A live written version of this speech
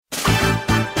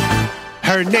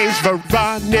Her name's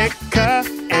Veronica,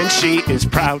 and she is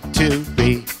proud to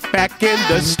be back in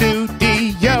the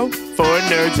studio for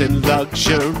Nerds and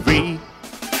Luxury.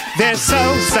 There's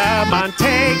Sosa,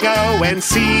 Montego, and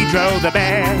Cedro the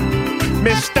Bear.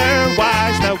 Mr.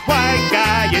 Wise, the white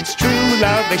guy, it's true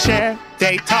love they share.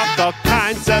 They talk all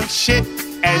kinds of shit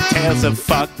and tales of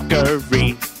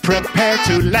fuckery. Prepare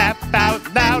to laugh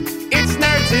out loud, it's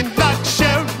Nerds and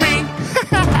Luxury.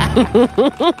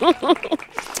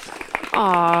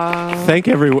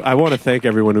 Aww. I want to thank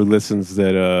everyone who listens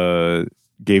that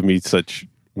gave me such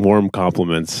warm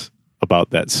compliments about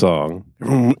that song.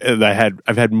 And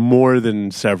I've had more than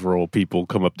several people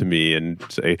come up to me and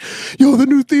say, "Yo, the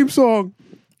new theme song."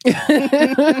 Yo,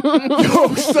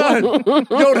 son.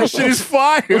 Yo, that shit is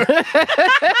fire.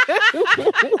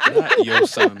 Not yo,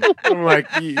 son. I'm like,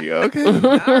 yeah, okay.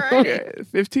 All right.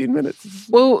 15 minutes.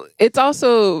 Well, it's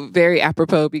also very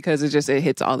apropos because it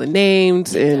hits all the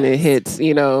names and it hits,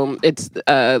 it's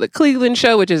the Cleveland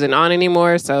show, which isn't on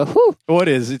anymore. So, whew. Well, it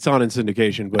is. It's on in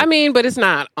syndication. But but it's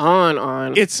not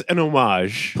on. It's an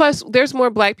homage. Plus, there's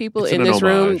more black people in this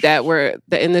room that were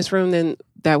than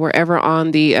that were ever on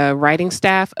the writing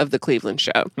staff of the Cleveland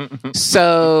show.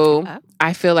 So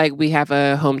I feel like we have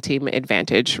a home team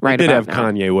advantage right about now. We did have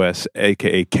Kanye West,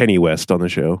 a.k.a. Kenny West, on the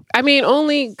show. I mean,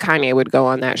 only Kanye would go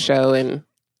on that show.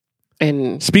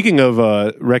 And speaking of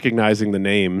recognizing the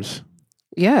names.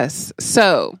 Yes.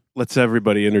 So let's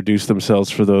everybody introduce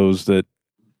themselves for those that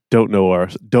don't know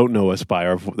us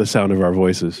by the sound of our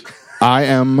voices. I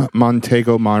am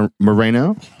Montego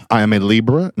Moreno. I am a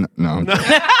Libra. No.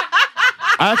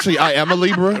 Actually, I am a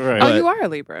Libra. Right. Oh, you are a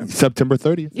Libra. September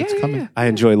 30th. Yeah, it's coming. yeah. I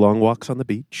enjoy long walks on the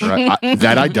beach. Right.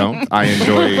 That I don't. I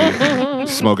enjoy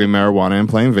smoking marijuana and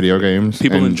playing video games.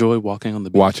 People enjoy walking on the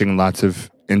beach. Watching lots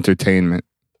of entertainment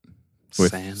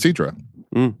with Sand. Cedra.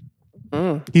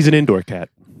 He's an indoor cat.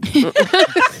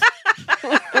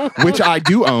 Which I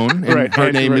do own. And Right,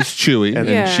 her name is Chewy.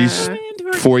 And she's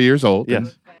 4 years old.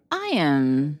 Yes. I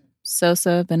am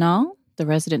Sosa Banal, the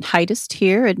resident heightist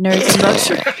here at Nerds and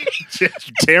Luxury.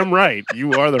 Damn right.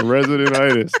 You are the resident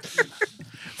heightist.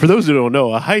 For those who don't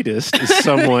know, a heightist is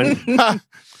someone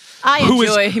I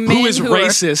enjoy men who is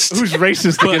racist who's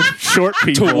racist against short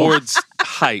people. towards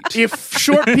height. If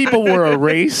short people were a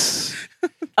race,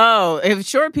 if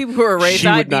short people were a race, She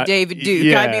I'd would be not- David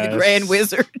Duke. I'd be the Yes. Grand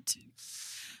Wizard.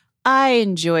 I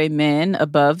enjoy men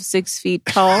above 6 feet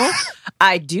tall.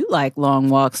 I do like long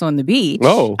walks on the beach.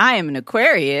 Oh. I am an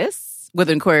Aquarius with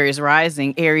an Aquarius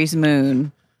rising, Aries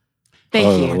moon.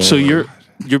 Thank you. So you're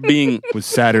being With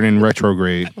Saturn in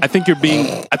retrograde. I think you're being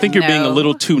a No.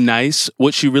 little too nice.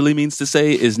 What she really means to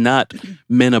say is not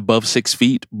men above 6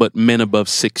 feet, but men above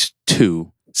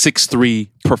 6'2", 6'3",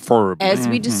 preferably. As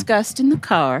we discussed in the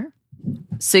car,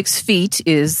 6 feet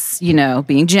is,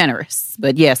 being generous.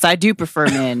 But yes, I do prefer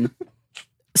men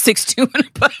 6'2" and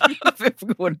above, if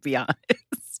we want to be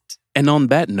honest. And on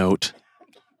that note,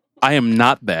 I am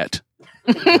not that,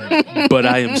 but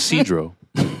I am Cedro.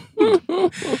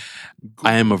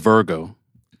 I am a Virgo,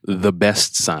 the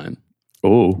best sign.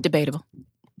 oh, Debatable.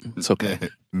 It's okay.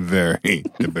 Very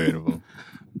debatable.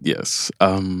 Yes.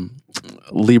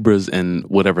 Libras and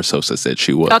whatever Sosa said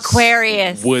she was.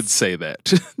 Aquarius. Would say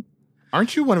that.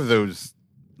 Aren't you one of those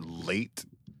late?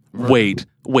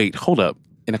 Wait, hold up.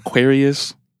 An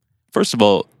Aquarius? First of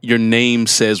all, your name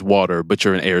says water, but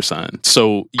you're an air sign.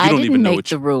 So you don't even know make what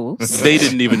the rules. They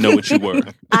didn't even know what you were.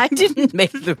 I didn't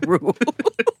make the rules.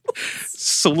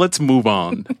 So let's move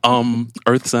on.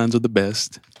 Earth signs are the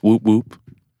best. Whoop whoop.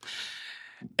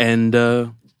 And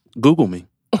Google me.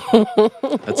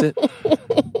 That's it.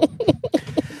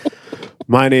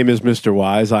 my name is Mr.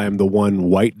 Wise. I am the one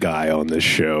white guy on this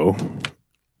show.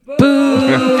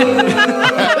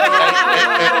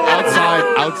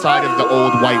 Outside of the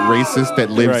old white racist that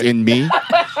lives Right. in me.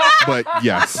 But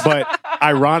yes. But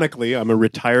ironically, I'm a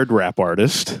retired rap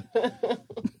artist.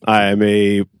 I am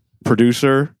a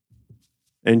producer,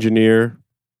 engineer.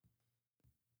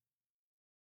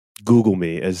 Google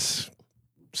me, as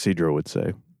Cedro would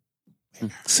say.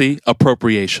 See?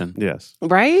 Appropriation. Yes.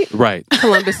 right? Right.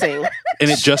 Columbusing. And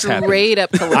it just happened. Straight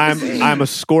up Columbusing. I'm a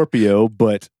Scorpio,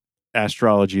 but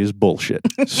astrology is bullshit.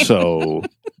 So,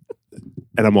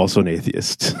 and I'm also an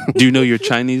atheist. Do you know your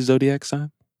Chinese zodiac sign?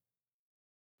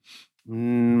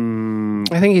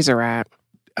 I think he's a rat.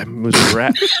 I was a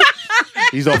rat.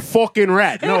 He's a fucking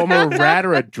rat. No, I'm a rat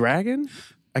or a dragon?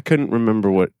 I couldn't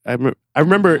remember what. I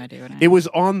remember No idea what I it was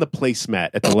on the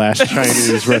placemat at the last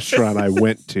Chinese restaurant I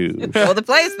went to. Oh, the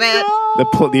placement.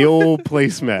 The old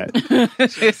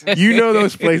placemat. You know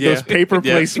those those paper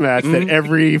placemats that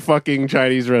every fucking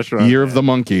Chinese restaurant. Year of the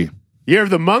monkey. Year of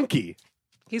the monkey.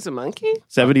 He's a monkey?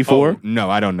 74? Oh, no,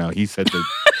 I don't know. He said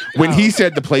when he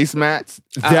said the placemats,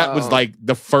 that was like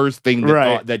the first thing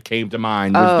that came to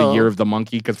mind was the Year of the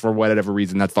Monkey, because for whatever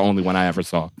reason, that's the only one I ever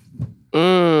saw.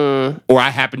 Or I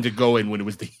happened to go in when it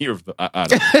was the Year of the... I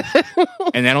don't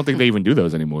know. And I don't think they even do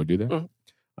those anymore, do they?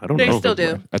 I don't know. They still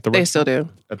do. They still do.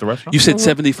 At the restaurant? You said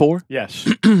 74? Yes.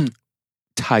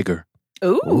 Tiger.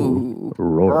 Ooh.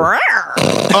 Roar.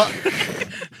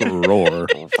 Roar.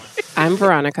 I'm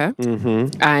Veronica.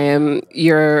 Mm-hmm. I am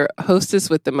your hostess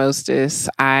with the mostest.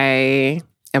 I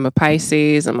am a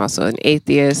Pisces. I'm also an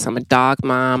atheist. I'm a dog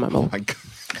mom.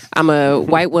 I'm a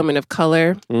white woman of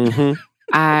color. Mm-hmm.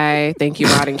 I thank you,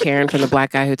 Rod and Karen, from the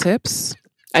Black Guy Who Tips.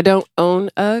 I don't own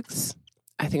Uggs.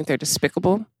 I think they're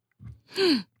despicable.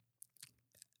 Do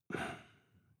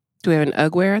we have an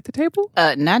Ugg-wear at the table?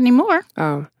 Not anymore.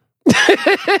 Oh.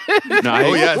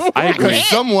 Yes. I agree.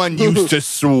 Someone used to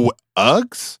sue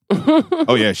Uggs.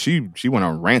 Oh, yeah. She went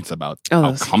on rants about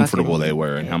how comfortable they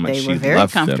were and how much she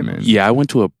loved them. And Yeah, I went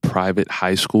to a private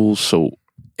high school, so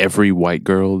every white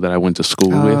girl that I went to school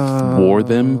with wore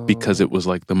them because it was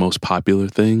like the most popular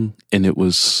thing, and it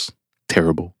was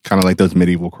terrible. kind of like those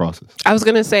medieval crosses. I was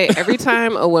going to say, every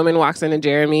time a woman walks into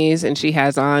Jeremy's and she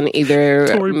has on either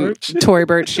Tory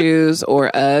Burch shoes or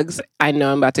Uggs, I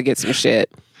know I'm about to get some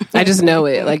shit. I just know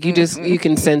it. Like, you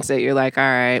can sense it. You're like, all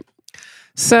right.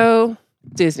 So,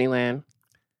 Disneyland.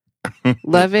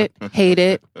 Love it, hate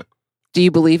it. Do you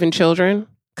believe in children?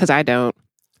 Because I don't.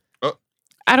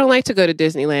 I don't like to go to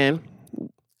Disneyland.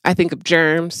 I think of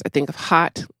germs. I think of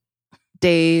hot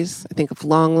days. I think of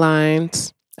long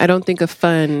lines. I don't think of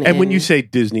fun. And when you say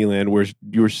Disneyland,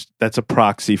 that's a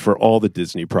proxy for all the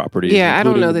Disney properties. Yeah, I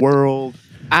don't know the world.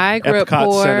 I grew up Epcot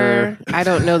poor. Center. I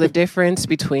don't know the difference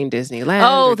between Disneyland.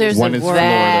 Oh, there's One a is Florida,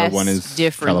 vast one is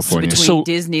difference California. between So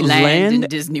Disneyland and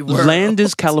Disney World. Land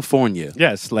is California.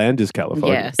 Yes, Land is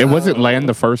California. Yes. It wasn't Land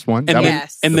the first one. And, That then,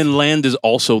 Yes. and then land is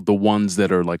also the ones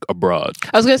that are like abroad.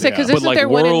 I was going to say, because But isn't like there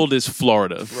one in world is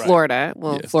Florida. Florida?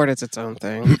 Well, Yeah. Florida's its own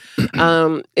thing.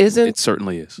 Isn't It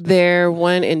certainly is. there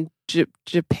one in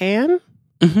Japan?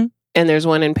 Mm-hmm. And there's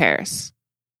one in Paris.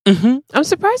 Mm-hmm. I'm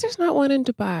surprised there's not one in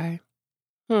Dubai.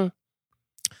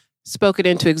 Spoken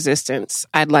into existence.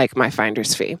 I'd like my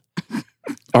finder's fee.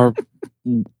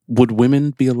 Would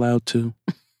women be allowed to?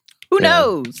 Who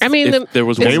knows? I mean, If there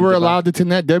was they one were in Dubai? allowed to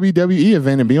attend that WWE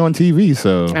event and be on TV.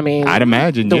 So I'd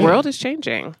imagine the world is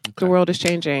changing. The world is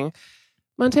changing.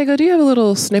 Montego, do you have a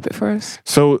little snippet for us?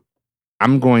 So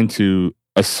I'm going to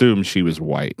assume she was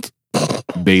white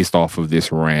based off of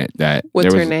this rant. That What's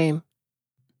there her was, name?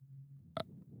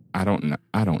 I don't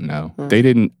know. They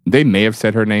didn't. They may have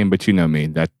said her name, but you know me.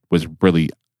 That was really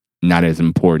not as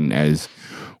important as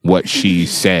what she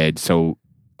said. So,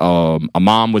 a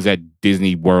mom was at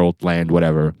Disney World Land,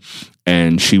 whatever,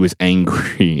 and she was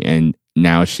angry, and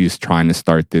now she's trying to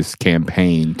start this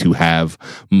campaign to have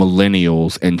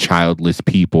millennials and childless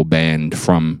people banned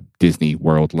from Disney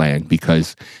World Land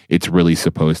because it's really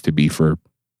supposed to be for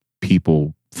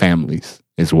families,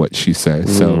 is what she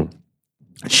says. So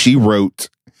she wrote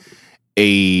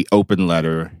a open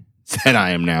letter that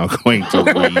I am now going to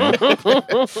read.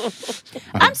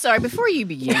 I'm sorry, before you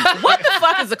begin, what the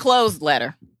fuck is a closed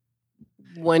letter?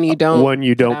 One you don't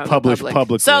publish public.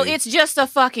 publicly. So it's just a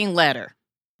fucking letter.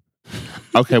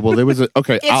 Okay, well, there was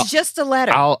It's just a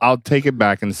letter. I'll take it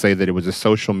back and say that it was a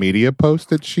social media post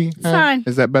that she had. Fine.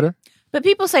 Is that better? But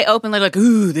people say open letter like,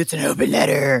 ooh, that's an open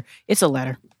letter. It's a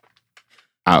letter.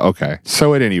 Okay.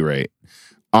 So at any rate,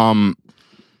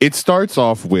 it starts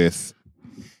off with,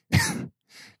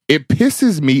 it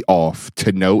pisses me off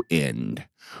to no end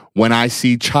when I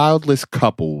see childless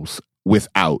couples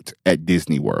without at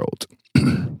Disney World.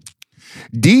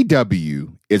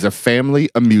 DW is a family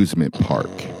amusement park.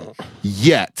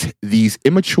 Yet these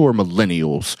immature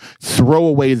millennials throw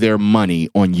away their money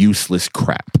on useless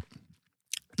crap.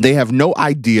 They have no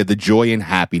idea the joy and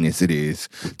happiness it is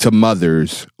to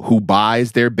mothers who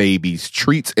buys their babies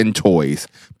treats and toys.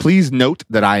 Please note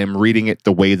that I am reading it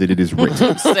the way that it is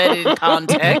written. Set in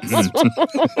context.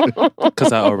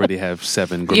 Because I already have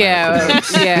 7 grammatical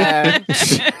notes. Yeah.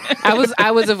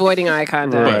 I was avoiding eye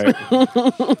contact.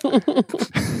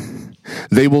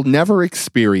 They will never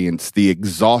experience the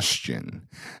exhaustion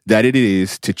that it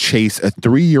is to chase a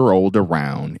 3-year-old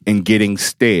around and getting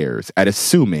stares at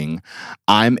assuming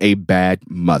I'm a bad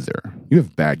mother. You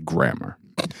have bad grammar.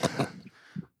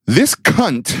 This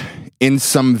cunt in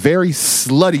some very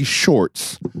slutty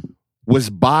shorts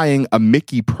was buying a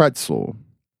Mickey pretzel,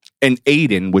 and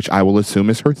Aiden, which I will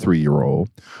assume is her 3-year-old,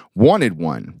 wanted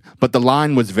one, but the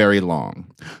line was very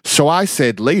long. So I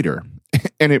said later,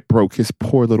 and it broke his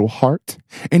poor little heart,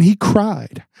 and he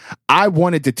cried. I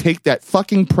wanted to take that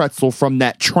fucking pretzel from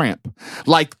that tramp.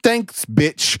 Like, thanks,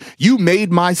 bitch. You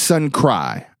made my son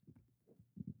cry.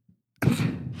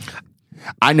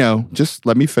 I know. Just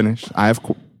let me finish. I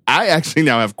actually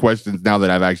now have questions now that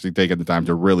I've actually taken the time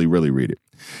to really, really read it.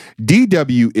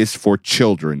 DW is for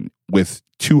children with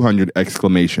 200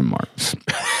 exclamation marks.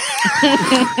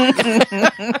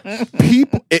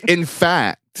 People, in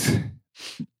fact,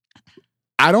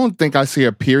 I don't think I see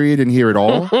a period in here at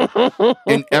all.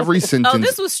 In every sentence,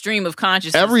 this was stream of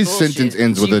consciousness. Every sentence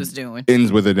ends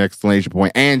with an exclamation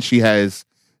point, and she has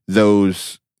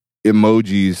those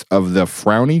emojis of the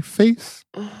frowny face.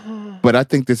 But I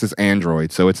think this is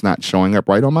Android, so it's not showing up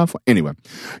right on my phone. Anyway,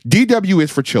 DW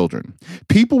is for children.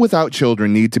 People without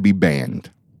children need to be banned.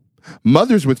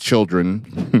 Mothers with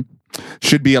children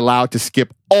should be allowed to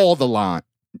skip all the line.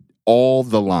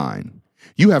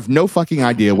 You have no fucking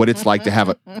idea what it's like to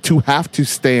have to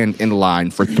stand in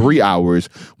line for 3 hours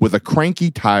with a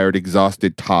cranky, tired,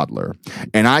 exhausted toddler.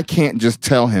 And I can't just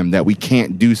tell him that we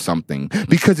can't do something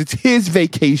because it's his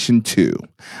vacation too.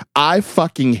 I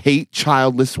fucking hate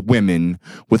childless women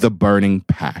with a burning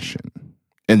passion.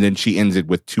 And then she ends it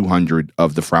with 200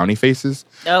 of the frowny faces.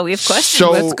 Oh, we have questions.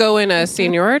 So, let's go in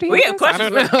seniority. We have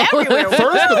questions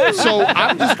everywhere. So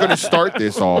I'm just going to start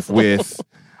this off with,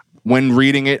 when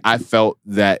reading it, I felt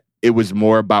that it was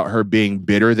more about her being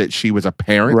bitter that she was a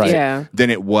parent than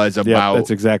it was about that's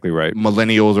exactly right.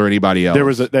 millennials or anybody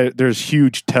else. There's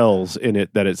huge tells in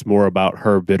it that it's more about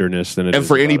her bitterness than it is. And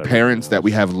for any parents that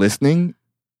we have listening,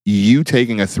 you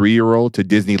taking a 3-year-old to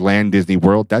Disneyland, Disney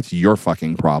World, that's your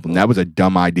fucking problem. That was a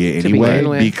dumb idea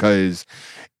anyway, because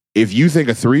if you think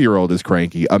a 3-year-old is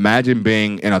cranky, imagine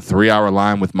being in a 3-hour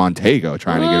line with Montego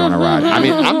trying to get on a ride. I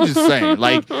mean, I'm just saying,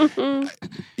 like,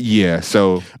 yeah,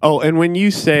 so. Oh, and when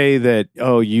you say that,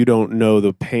 you don't know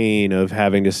the pain of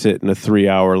having to sit in a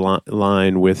 3-hour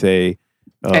line with an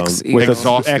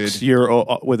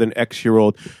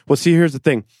X-year-old. Well, see, here's the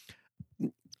thing.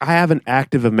 I have an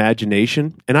active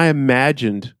imagination, and I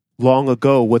imagined long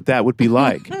ago what that would be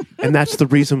like. And that's the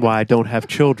reason why I don't have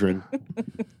children.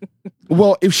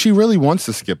 Well, if she really wants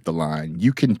to skip the line,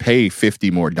 you can pay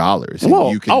 $50 more,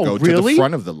 and you can go to the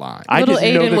front of the line. I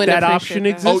didn't know that option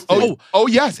existed. Oh,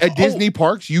 yes! At Disney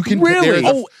parks, you can.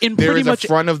 Really? There is a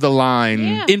front of the line.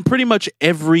 Yeah. In pretty much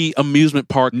every amusement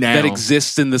park that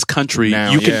exists in this country,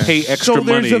 you can pay extra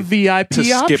money. So there's a VIP to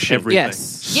skip option. everything.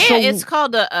 Yes. Yeah, it's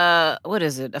called a what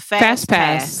is it? A fast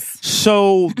pass.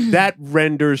 So that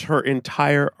renders her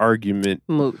entire argument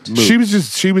moot. She was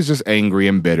just angry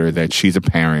and bitter that she's a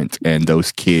parent and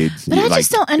those kids. But I just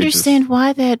don't understand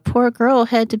why that poor girl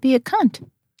had to be a cunt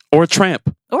or a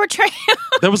tramp.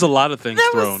 There was a lot of things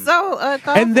thrown. Was so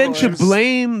and then to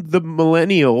blame the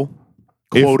millennial,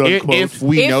 quote unquote, if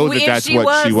we know that's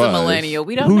what she was, a millennial,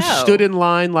 we don't who know. stood in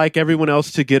line like everyone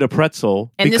else to get a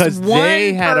pretzel and because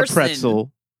they had a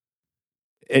pretzel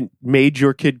and made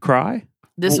your kid cry.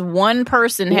 This one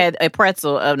person had a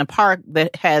pretzel in a park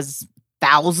that has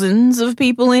thousands of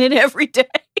people in it every day.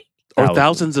 Or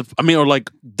or like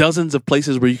dozens of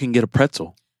places where you can get a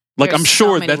pretzel. Like, I'm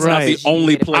sure that's not the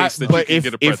only place that you can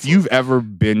get a pretzel. If you've ever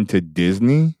been to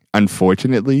Disney,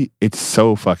 unfortunately, it's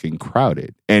so fucking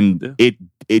crowded. And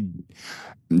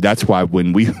that's why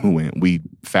when we went, we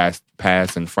fast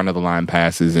pass and front of the line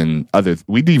passes and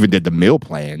we even did the meal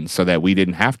plan so that we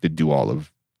didn't have to do all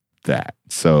of that.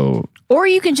 So, or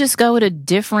you can just go at a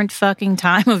different fucking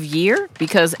time of year,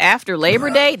 because after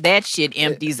Labor Day, that shit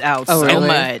empties out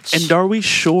much. And are we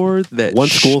sure that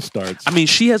once school starts? I mean,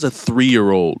 she has a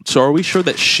 3-year-old, so are we sure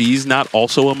that she's not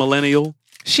also a millennial?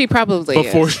 She probably is.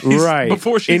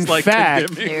 Before she's in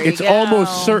fact, it's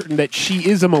almost certain that she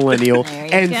is a millennial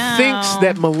and thinks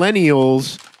that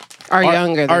millennials are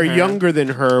younger than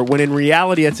her, when in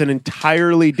reality it's an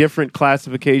entirely different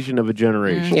classification of a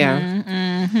generation.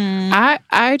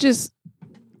 I just,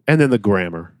 and then the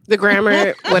grammar,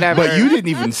 whatever. But you didn't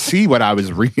even see what I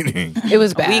was reading. It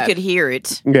was bad. We could hear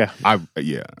it. Yeah,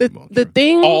 the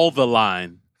thing, all the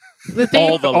line,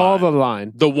 all the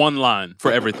line, the one line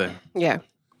for everything. Yeah,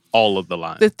 all of the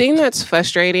line. The thing that's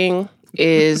frustrating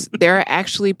is there are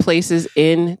actually places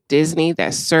in Disney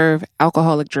that serve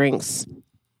alcoholic drinks.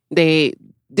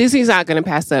 Disney's not going to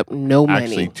pass up no money.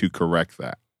 Actually, to correct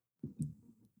that,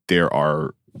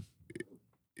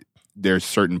 there's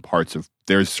certain parks,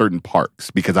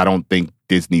 because I don't think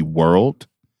Disney World.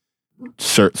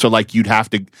 So like you'd have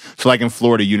to. So like in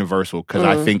Florida, Universal, because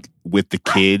I think with the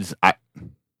kids,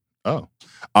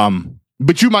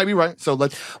 But you might be right. So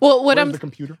let's. Well, what where's I'm the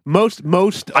computer? Most.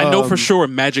 I know for sure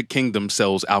Magic Kingdom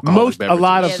sells alcoholic beverages. A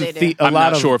lot of Yeah, they the. do. A I'm lot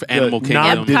not of sure if the Animal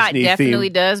Kingdom- Epcot non-Disney definitely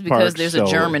themed does because parks there's a sell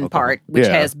German alcohol. part which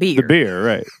Yeah, has beer. The beer,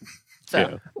 right?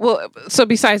 So Well, so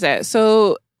besides that,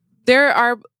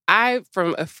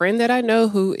 from a friend that I know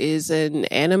who is an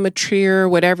animatrier,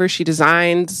 whatever, she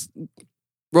designs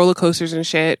roller coasters and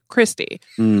shit. Christy,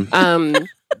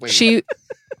 she,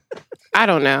 I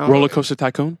don't know, Roller Coaster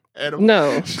Tycoon?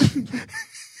 no,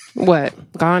 what?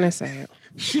 Go on and say it.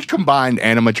 She combined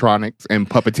animatronics and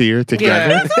puppeteer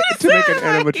together. To make an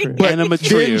animatronic. But then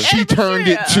Animatrier. she turned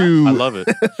it I to love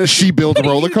it. she builds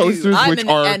roller coasters, I'm which an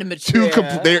are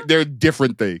animatrier. they're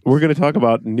different things. We're going to talk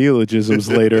about neologisms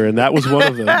later, and that was one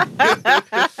of them.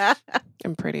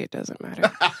 I'm pretty. It doesn't matter.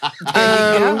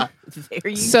 there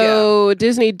you go. So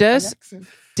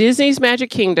Disney's Magic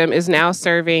Kingdom is now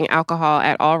serving alcohol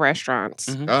at all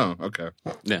restaurants. Oh, okay.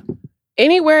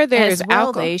 Anywhere there is As well,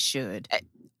 alcohol. they should.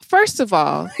 First of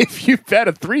all, If you've had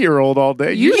a 3-year-old all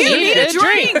day, you need a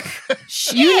drink.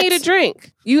 You need a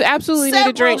drink. You absolutely need a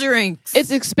Several drink. drinks.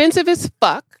 It's expensive as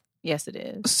fuck. Yes, it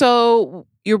is. So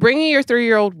you're bringing your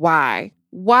 3-year-old. Why?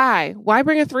 Why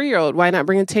bring a 3-year-old? Why not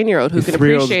bring a 10-year-old who the can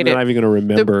 3-year-old's appreciate not it? even going to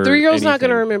remember. The 3-year-old's not going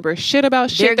to anything. remember shit about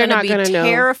shit. They're They're going not to be going to know.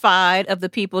 terrified of the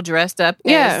people dressed up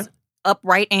as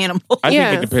upright animals. I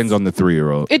Yeah. think it depends on the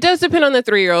 3-year-old. It does depend on the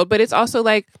 3-year-old, but it's also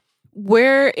like,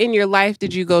 where in your life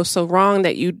did you go so wrong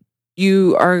that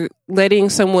you are letting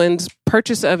someone's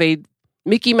purchase of a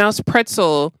Mickey Mouse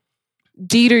pretzel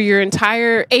deter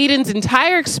Aiden's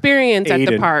entire experience at the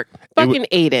Aiden. park? Fucking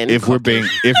Aiden. If we're being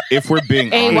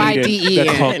honest, AYDEN.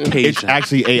 Caucasian. it's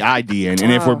actually AIDN.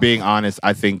 And if we're being honest,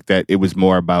 I think that it was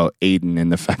more about Aiden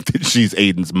and the fact that she's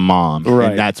Aiden's mom. Right.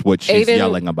 And that's what she's Aiden-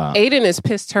 yelling about. Aiden has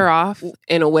pissed her off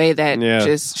in a way that Yeah.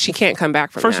 just she can't come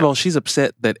back from. First that. of all, she's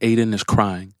upset that Aiden is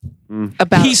crying.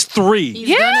 about He's 3. He's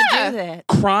Yeah. gonna do that.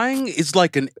 Crying is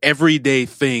like an everyday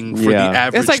thing for Yeah. the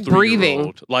average It's like 3-year-old.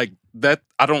 breathing. Like that,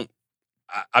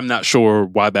 I'm not sure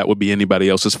why that would be anybody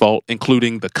else's fault,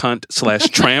 including the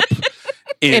cunt/tramp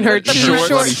in her shorts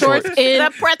in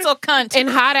The pretzel cunt. in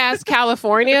hot ass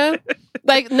California.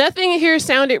 Like nothing here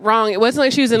sounded wrong. It wasn't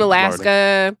like she was in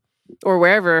Alaska or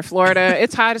wherever, Florida.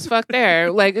 It's hot as fuck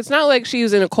there. Like it's not like she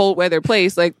was in a cold weather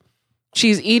place. Like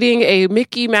she's eating a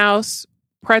Mickey Mouse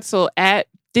pretzel at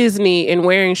Disney and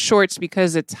wearing shorts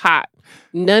because it's hot.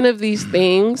 None of these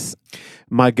things.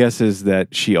 My guess is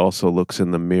that she also looks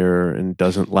in the mirror and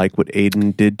doesn't like what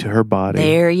Aiden did to her body.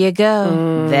 There you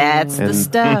go. That's the And-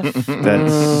 stuff.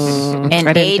 That's And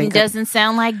I didn't Aiden think of- doesn't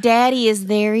sound like Daddy is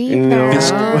there either. No.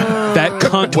 That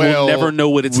cunt Well, will never know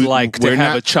what it's like to we're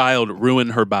have not- a child ruin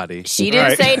her body. She didn't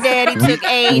Right. say Daddy took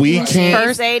Aiden. we She didn't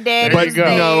can't- say Daddy But was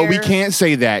there. no, we can't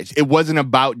say that. It wasn't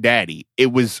about Daddy.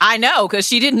 It was I know, because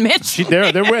she didn't mention.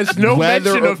 there was no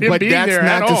whether, mention of him but being that's there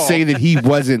not at to all. say that he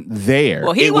wasn't there.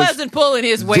 Well, he It was- wasn't pulling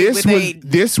his weight This with was Aiden.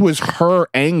 this was her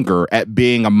anger at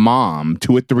being a mom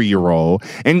to a 3-year-old,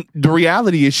 and the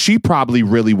reality is she probably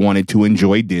really wanted to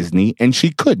enjoy Disney, and she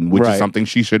couldn't, which Right. is something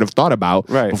she should have thought about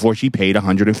Right. before she paid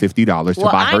 $150 to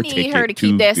Well, buy her I ticket. need her to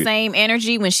keep that same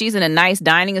energy when she's in a nice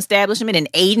dining establishment and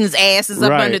Aiden's ass is up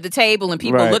Right. under the table and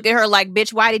people Right. look at her like,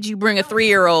 bitch, why did you bring a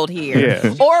 3-year-old here?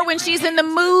 Yeah. Or when she's in the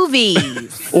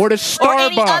movies. Or to Or Starbucks.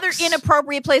 any other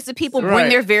inappropriate place that people bring Right.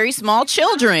 their very small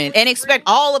children and expect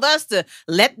all of us to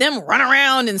let them run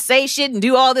around and say shit and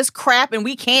do all this crap and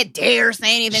we can't dare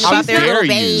say anything How about their dare little you.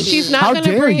 baby. She's How not going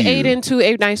to dare bring you. Aiden to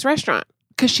a nice restaurant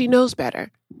because she knows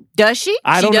better. Does she?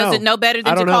 I She don't doesn't know. know better I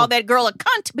than to don't call know. that girl a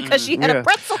cunt because she had Yeah. a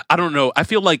pretzel. I don't know. I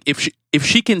feel like if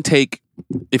she can take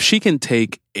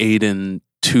Aiden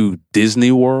to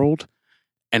Disney World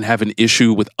and have an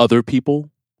issue with other people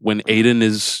when Aiden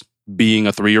is being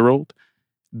a 3-year-old,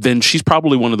 then she's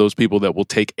probably one of those people that will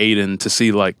take Aiden to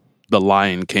see like The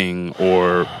Lion King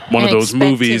or one of And those expect him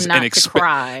movies not and to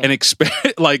cry.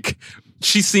 expect like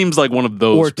she seems like one of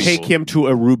those Or people. take him to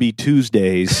a Ruby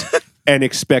Tuesdays and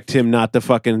expect him not to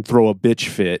fucking throw a bitch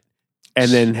fit, and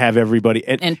then have everybody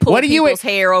And pull what do you people's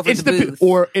hair over it's the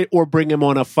booth. or bring him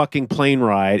on a fucking plane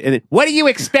ride, and then what do you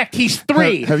expect? He's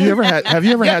 3. Have you ever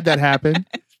had that happen?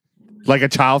 Like a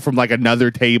child from like another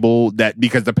table that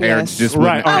because the parents Yes. just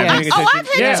Right. wouldn't- Oh, yeah. paying Oh, attention. I've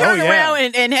had Yeah. to turn Oh, yeah.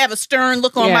 around and have a stern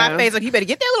look on Yeah. my face like, you better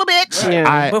get that little bitch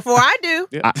Yeah. before I do.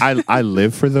 I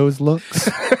live for those looks.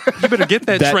 You better get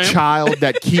that, That tramp. child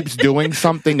that keeps doing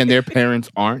something and their parents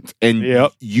aren't, and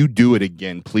Yep. you do it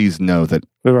again. Please know that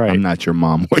Right. I'm not your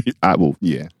mom. I will.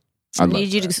 Yeah, I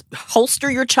need you to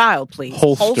holster your child, please.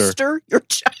 Holster. your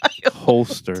child.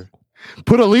 Holster.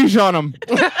 Put a leash on him.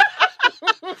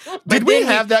 But Did we then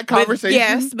have that conversation?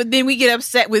 Yes, but then we get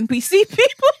upset when we see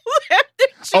people who have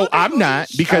their Oh, I'm not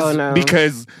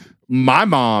because my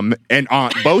mom and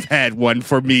aunt both had one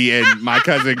for me and my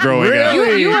cousin growing up.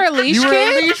 You were a leash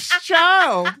kid? leash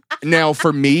child. Now,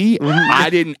 for me, I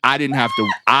didn't have to.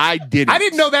 I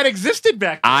didn't know that existed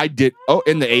back then. I did. Oh,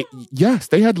 in the yes,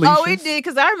 they had leashes. Oh, it did,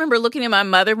 because I remember looking at my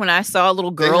mother when I saw a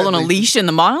little girl on a leash in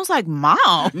the mall. I was like,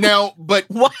 Mom. Now, but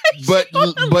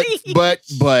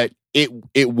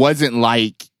it wasn't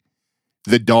like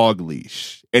the dog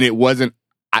leash, and it wasn't.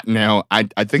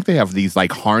 I think they have these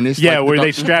like harness. Yeah, like where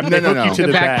they strap you to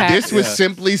the back. This was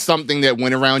simply something that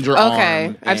went around your arm.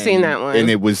 Okay, I've seen that one. And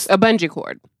it was a bungee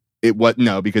cord. It was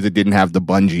because it didn't have the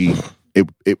bungee. It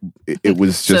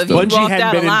was just so bungee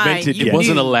hadn't been invented yet. It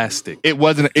wasn't elastic. It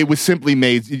wasn't. It was simply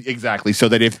made exactly so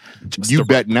that if you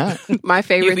bet not. My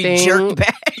favorite thing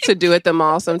to do at the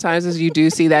mall sometimes is you do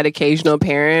see that occasional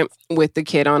parent with the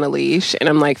kid on a leash, and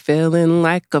I'm like feeling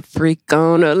like a freak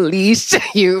on a leash.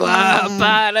 You are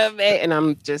part of it, and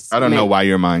I'm just. I don't know why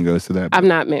your mind goes to that. I'm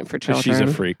not meant for children. She's a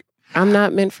freak. I'm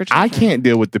not meant for children. I can't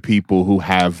deal with the people who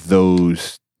have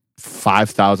those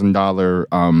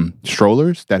 $5,000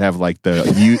 strollers that have like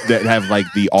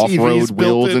the off-road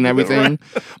wheels and everything.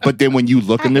 But then when you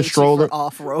look in the stroller,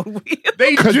 off-road wheels.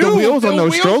 Because the wheels on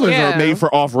those strollers are made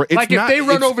for off-road. If they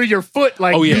run over your foot,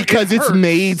 because it's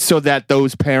made so that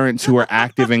those parents who are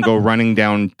active and go running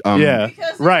down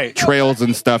trails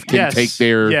and stuff can take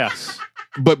their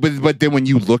But then when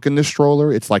you look in the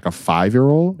stroller, it's like a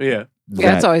 5-year-old. Yeah,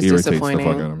 that's always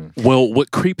disappointing. Well,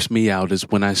 what creeps me out is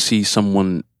when I see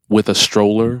someone with a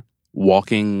stroller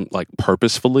walking like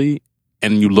purposefully,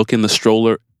 and you look in the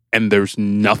stroller and there's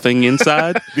nothing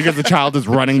inside because the child is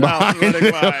running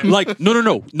behind. Like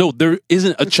no, there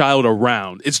isn't a child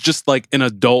around. It's just like an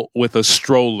adult with a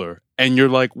stroller, and you're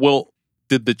like, well,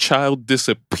 did the child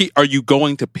disappear? Are you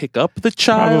going to pick up the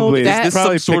child? Probably. Is this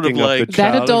some sort of like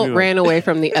that adult ran away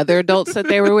from the other adults that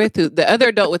they were with? The other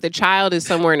adult with the child is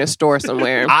somewhere in a store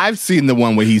somewhere. I've seen the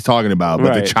one where he's talking about,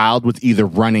 but the child was either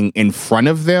running in front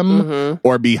of them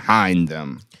or behind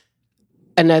them.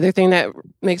 Another thing that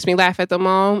makes me laugh at the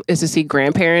mall is to see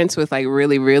grandparents with like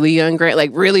really, really young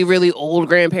really, really old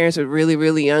grandparents with really,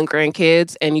 really young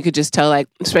grandkids, and you could just tell, like,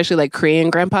 especially like Korean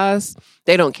grandpas,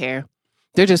 they don't care.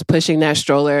 They're just pushing that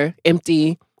stroller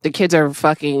empty. The kids are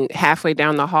fucking halfway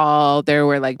down the hall. They're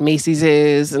where like Macy's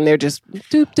is, and they're just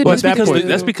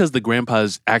that's because the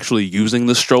grandpa's actually using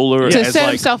the stroller to set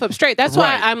himself up straight. That's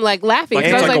why I'm like laughing,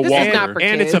 because I was like, this is not for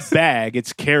kids. And it's a bag.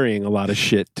 It's carrying a lot of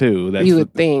shit too. You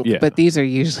would think, but these are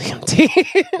usually empty.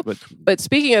 But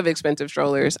speaking of expensive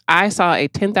strollers, I saw a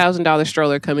 $10,000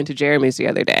 stroller come into Jeremy's the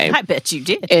other day. I bet you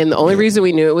did. And the only reason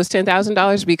we knew it was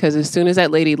 $10,000 because as soon as that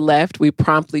lady left, we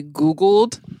promptly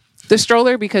Googled the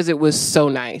stroller because it was so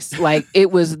nice. Like,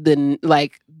 it was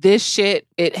this shit.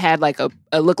 It had like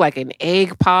it looked like an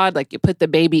egg pod. Like, you put the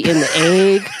baby in the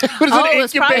egg. It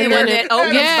was probably one that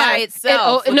opens by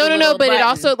itself. No. But it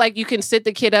also, like, you can sit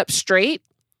the kid up straight.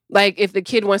 Like, if the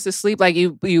kid wants to sleep, like,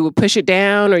 you would push it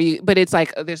down, but it's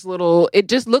like this little. It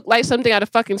just looked like something out of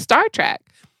fucking Star Trek.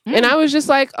 And I was just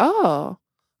like, oh,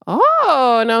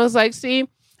 and I was like, see,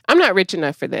 I'm not rich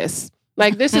enough for this.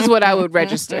 Like, this is what I would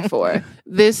register for.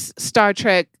 This Star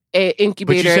Trek incubator.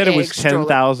 But you said it was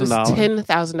 $10,000.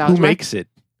 $10,000. Who makes it?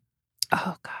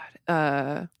 Oh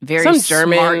God, very some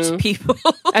German smart people.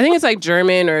 I think it's like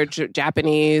German or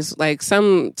Japanese, like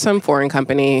some foreign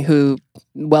company who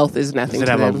wealth is nothing. Does it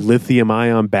to have them. a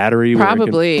lithium-ion battery?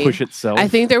 Probably where it can push itself. I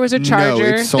think there was a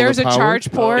charger. No, there's a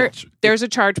charge port. There's a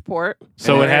charge port.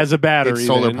 So it has a battery. It's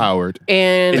solar powered,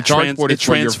 and it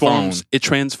transforms. It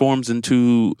transforms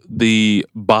into the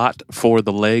bot for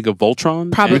the leg of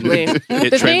Voltron. Probably.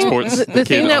 It transports. The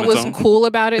thing that was cool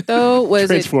about it though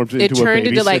was it turned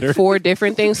into like 4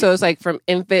 different things. So it's like from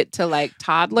infant to like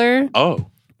toddler. Oh.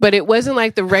 But it wasn't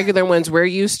like the regular ones we're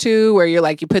used to, where you're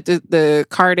like, you put the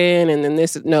card in and then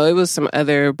this. No, it was some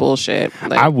other bullshit.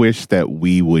 Like, I wish that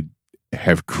we would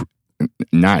have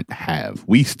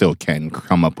we still can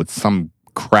come up with some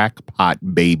crackpot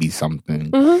baby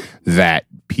something that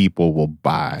people will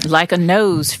buy. Like a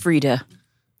nose, Frida.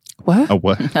 What? A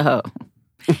what? Oh.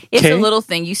 It's a little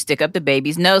thing you stick up the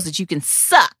baby's nose that you can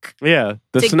suck. Yeah,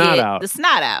 the snot out. The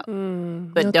snot out.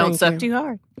 But don't suck too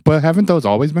hard. But haven't those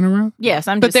always been around? Yes,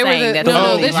 I'm just saying that.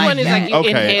 No, this one is like you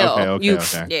inhale. You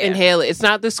inhale it. It's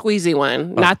not the squeezy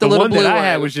one, not the little blue one. I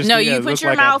had was just, you put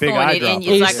your mouth on it and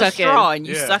it's like a straw and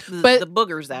you suck the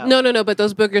boogers out. No, but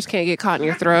those boogers can't get caught in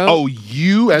your throat. Oh,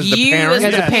 you as the parent?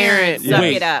 As a parent. Suck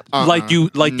it up. Like you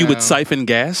would siphon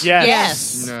gas?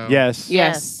 Yes. No.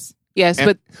 Yes,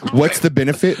 but what's the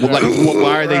benefit? Like,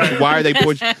 why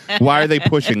are they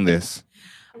pushing this?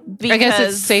 Because I guess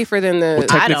it's safer than the.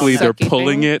 Technically, they're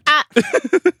pulling it.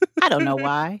 I don't know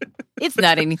why. It's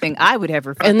not anything I would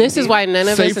ever. And this is why none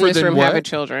of us in Safer this than room what? have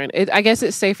children. I guess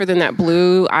it's safer than that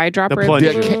blue eyedropper. The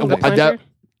plunger. The plunger.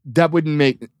 That wouldn't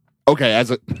make. Okay,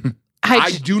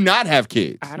 I do not have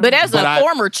kids. But as a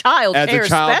former child care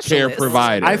specialist,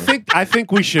 provider, I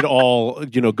think we should all,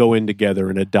 go in together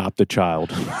and adopt a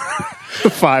child.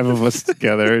 5 of us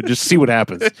together, just see what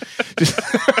happens.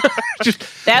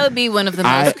 Just that would be one of the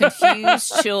most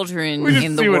confused children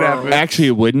in the world. Actually,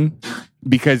 it wouldn't,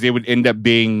 because it would end up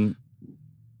being.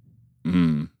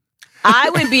 I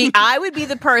would be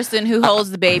the person who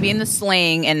holds the baby in the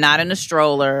sling and not in a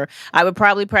stroller. I would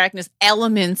probably practice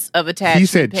elements of attachment. He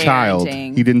said parenting. child.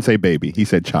 He didn't say baby. He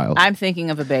said child. I'm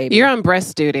thinking of a baby. You're on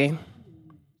breast duty.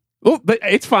 Oh, but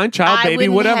it's fine, child, baby,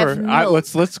 whatever.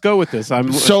 Let's go with this. So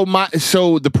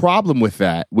the problem with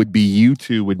that would be you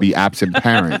two would be absent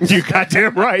parents. You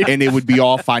goddamn right. And it would be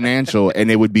all financial, and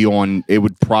it would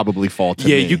probably fall to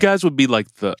me. You guys would be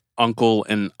like the uncle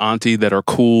and auntie that are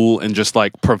cool and just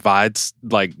like provides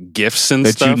like gifts and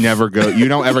that stuff. You never go. You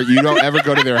don't ever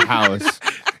go to their house.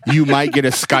 You might get a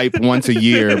Skype once a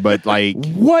year, but like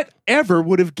whatever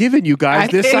would have given you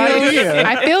guys this idea?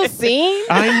 I feel seen.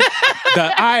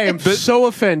 I am so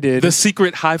offended. The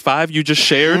secret high five you just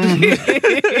shared.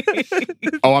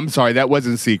 Oh, I'm sorry, that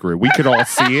wasn't secret. We could all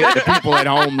see it. The people at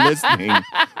home listening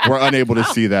were unable to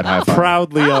see that high five.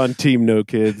 Proudly on Team No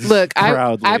Kids. Look,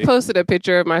 Proudly. I posted a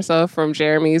picture of myself from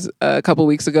Jeremy's a couple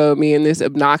weeks ago, me in this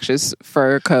obnoxious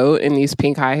fur coat and these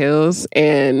pink high heels,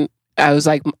 and I was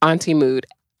like, auntie mode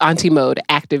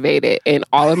activated, and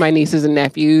all of my nieces and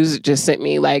nephews just sent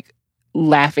me like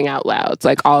laughing out loud. It's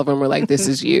like all of them were like, "This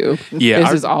is you.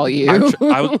 This is all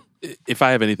you." If I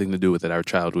have anything to do with it, our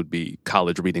child would be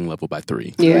college reading level by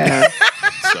 3. Yeah.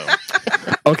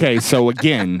 Okay, so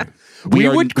again, we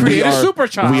would create a super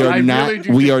child.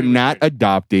 We are not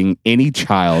adopting any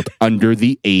child under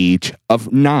the age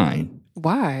of 9.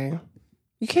 Why?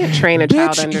 You can't train a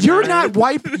child under you're 9.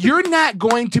 You're not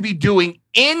going to be doing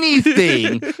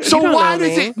anything. So why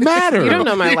does it matter? You don't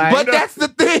know my life. But that's the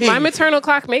thing. My maternal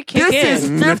clock may kick in. This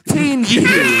is 15 years.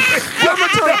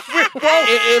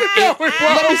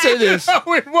 Let me say this.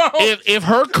 If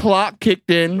her clock kicked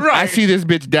in, I see this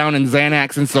bitch down in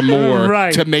Xanax and some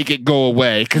more to make it go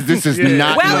away, because this is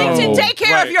not. Wellington, take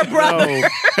care of your brother.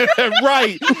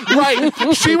 Right.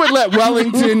 She would let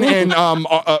Wellington and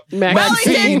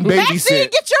Maxine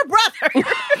babysit. Get your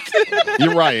brother.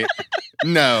 You're right.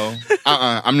 No,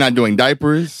 I'm not doing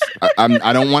diapers.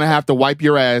 I don't want to have to wipe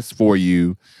your ass for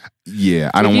you. Yeah,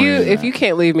 I don't want to. If you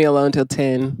can't leave me alone till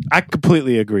 10, I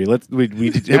completely agree. It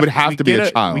would have to be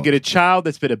a child. We get a child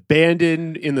that's been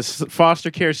abandoned in the foster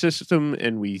care system,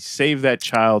 and we save that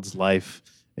child's life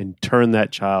and turn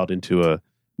that child into a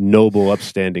noble,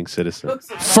 upstanding citizen.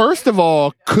 First of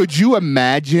all, could you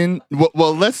imagine?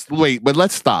 Well, let's wait, but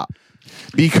let's stop,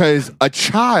 because a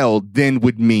child then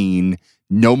would mean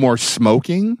no more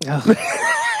smoking.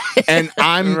 And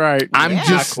I'm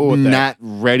just not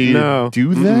ready to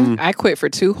do that. I quit for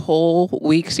 2 whole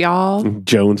weeks, y'all.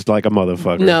 Jones like a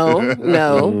motherfucker.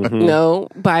 No.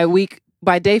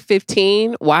 By day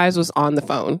 15, Wise was on the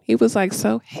phone. He was like,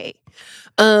 "So hey,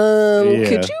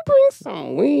 could you bring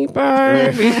some weed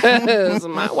back? Because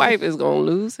my wife is gonna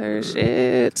lose her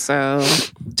shit." So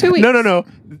 2 weeks. No.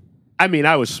 I mean,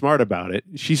 I was smart about it.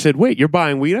 She said, "Wait, you're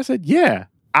buying weed?" I said, "Yeah,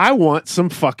 I want some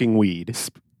fucking weed."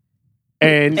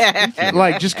 And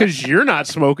like, just because you're not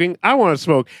smoking, I want to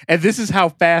smoke. And this is how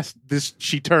fast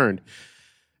she turned.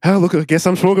 Oh, look, I guess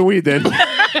I'm smoking weed then. All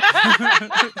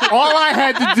I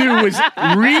had to do was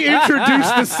reintroduce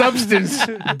the substance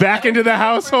back into the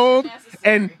household,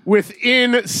 and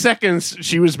within seconds,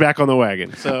 she was back on the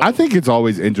wagon. So I think it's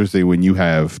always interesting when you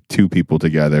have 2 people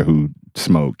together who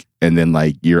smoke, and then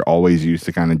like you're always used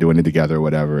to kind of doing it together or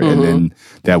whatever. And then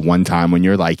that one time when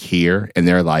you're like here and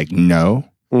they're like, no.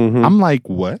 I'm like,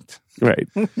 what? Right.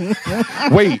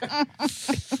 Wait.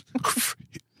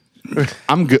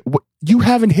 I'm good. You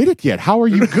haven't hit it yet. How are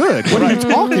you good? What are you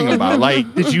talking about?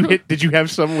 Like, did you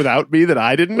have some without me that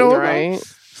I didn't know about?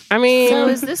 I mean, so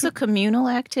is this a communal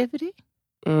activity?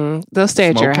 They'll stay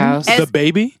at your house. The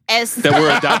baby that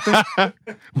we're adopting?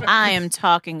 I am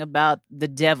talking about the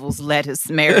devil's lettuce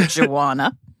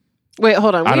marijuana. Wait,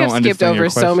 hold on. We have skipped over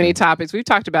so many topics. We've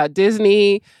talked about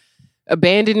Disney,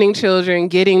 abandoning children,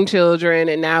 getting children,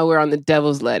 and now we're on the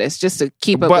devil's lettuce just to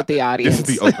keep up with the audience. This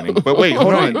is the opening. But wait,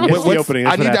 hold on. What's the opening?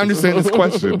 I need to understand this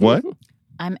question. What?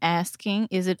 I'm asking,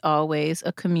 is it always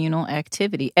a communal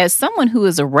activity? As someone who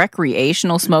is a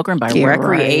recreational smoker, and by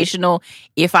recreational,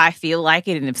 if I feel like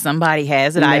it and if somebody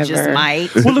has it, I just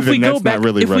might. Well, if we go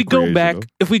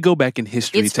back in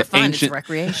history it's to fun, ancient,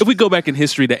 it's if we go back in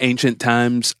history to ancient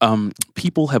times,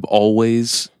 people have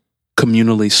always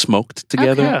communally smoked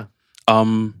together.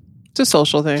 Okay. It's a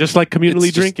social thing, just like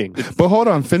communally drinking. But hold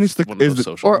on, finish the.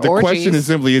 The question is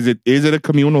simply: is it a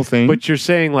communal thing? But you're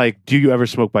saying like, do you ever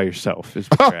smoke by yourself? Is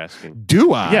what you're asking.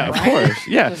 Do I? Yeah, of course.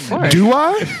 Yeah, of course. Do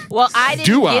I? Well, I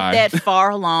didn't get that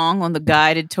far along on the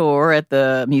guided tour at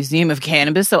the Museum of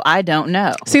Cannabis, so I don't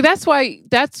know. See, that's why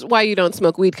you don't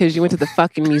smoke weed, because you went to the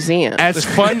fucking museum. As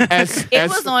fun as it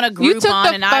was on a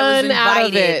Groupon, and I was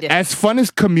invited. As fun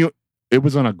as It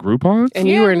was on a Groupon? And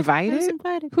you were invited? Who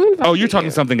invited Oh, you're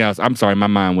talking something else. I'm sorry. My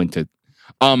mind went to...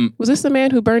 Was this the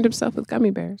man who burned himself with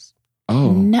gummy bears?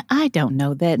 Oh. No, I don't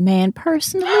know that man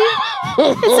personally. It's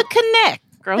a connect.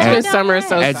 Girls this summer is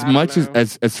so as much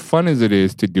as fun as it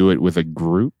is to do it with a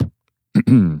group,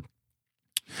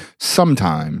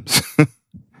 sometimes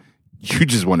you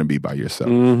just want to be by yourself.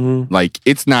 Mm-hmm. Like,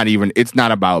 it's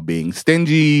not about being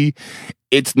stingy.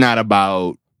 It's not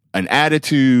about an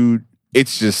attitude.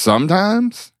 It's just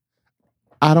sometimes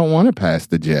I don't want to pass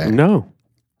the jack. No.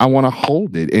 I want to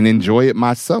hold it and enjoy it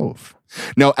myself.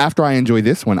 Now, after I enjoy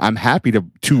this one, I'm happy to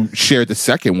share the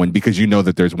second one, because you know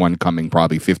that there's one coming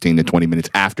probably 15 to 20 minutes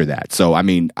after that. So, I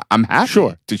mean, I'm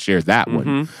happy to share that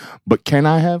one. But can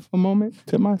I have a moment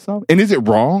to myself? And is it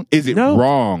wrong? Is it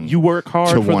wrong? You work hard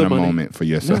to for want the a money. moment for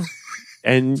yourself. No.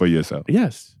 And for yourself.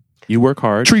 Yes. You work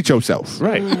hard. Treat yourself.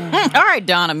 Right. All right,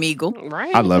 Donna Meagle.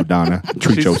 Right. I love Donna.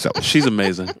 Treat yourself. She's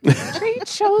amazing.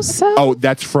 Treat yourself. Oh,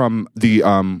 that's from the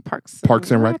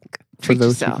Parks and Rec. Treat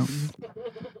yourself.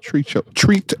 Treat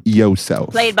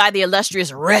yourself. Played by the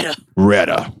illustrious Retta.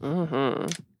 Yeah,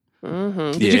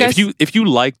 if you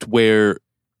liked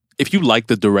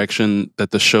the direction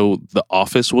that the show The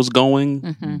Office was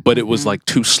going, but it was like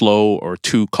too slow or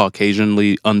too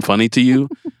Caucasianly unfunny to you,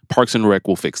 Parks and Rec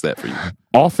will fix that for you.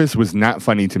 Office was not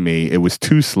funny to me. It was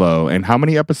too slow. And how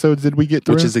many episodes did we get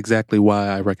through? Which is exactly why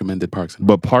I recommended Parks and Rec.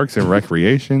 But Parks and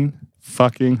Recreation,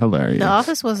 fucking hilarious. The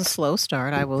Office was a slow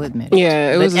start, I will admit.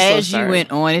 Yeah, it was a slow as start. You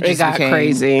went on, it just got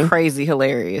became crazy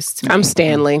hilarious to me. I'm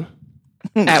Stanley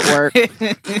at work.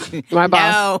 My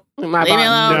boss. No. My Leave me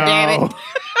boss. alone, damn it.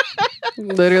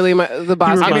 Literally, the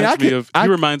boss. He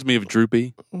reminds me of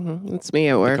Droopy. It's me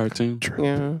at work. The cartoon.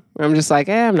 Yeah, I'm just like,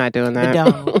 I'm not doing that.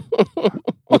 The dog.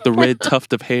 With the red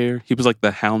tuft of hair, he was like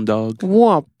the hound dog.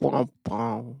 Womp, womp,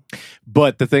 womp.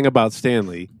 But the thing about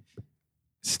Stanley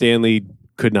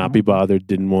could not be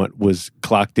bothered. Was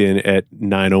clocked in at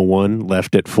 9:01,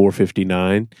 left at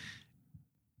 4:59.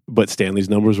 But Stanley's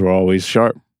numbers were always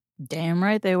sharp. Damn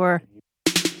right they were.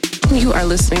 You are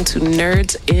listening to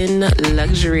Nerds in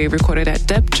Luxury, recorded at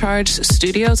Depth Charge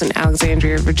Studios in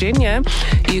Alexandria, Virginia.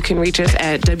 You can reach us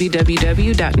at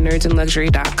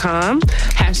www.nerdsinluxury.com.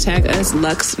 Hashtag us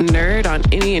LuxNerd on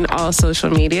any and all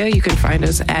social media. You can find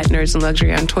us at Nerds in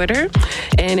Luxury on Twitter.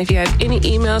 And if you have any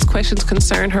emails, questions,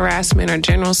 concern, harassment, or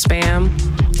general spam,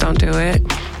 don't do it.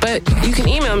 But you can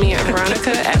email me at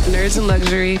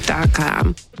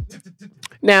veronica@nerdsinluxury.com.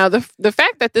 Now, the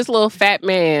fact that this little fat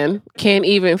man can't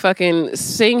even fucking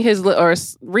sing or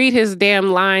read his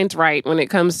damn lines right when it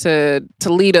comes to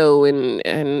Toledo and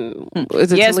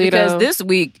is it yes, Toledo? Because this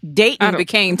week Dayton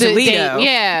became Toledo.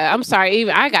 Yeah, I'm sorry.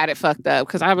 Even I got it fucked up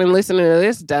because I've been listening to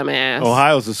this dumbass.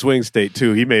 Ohio's a swing state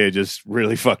too. He may have just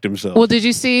really fucked himself. Well, did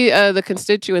you see the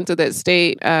constituents of that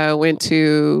state went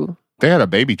to? They had a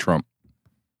baby Trump.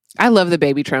 I love the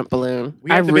baby Trump balloon.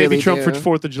 We had the really baby Trump do.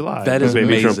 for 4th of July. That is baby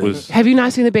amazing. Trump was. Have you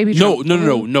not seen the baby Trump?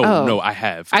 No, I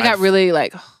have. I got really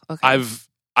like. Okay. I've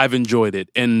enjoyed it,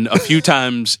 and a few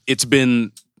times it's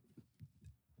been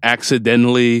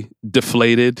accidentally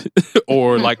deflated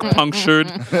or like punctured,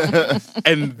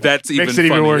 and that's even Makes it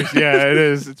even funny. worse. Yeah, it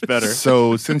is. It's better.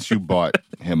 So since you bought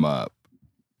him up,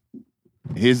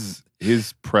 his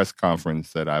press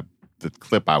conference the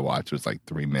clip I watched was like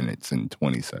 3 minutes and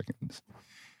 20 seconds.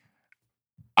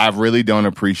 I really don't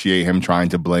appreciate him trying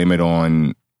to blame it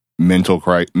on mental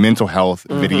health,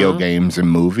 video games, and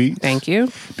movies. Thank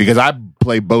you. Because I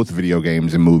play both video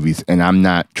games and movies, and I'm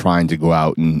not trying to go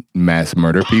out and mass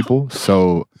murder people.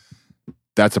 So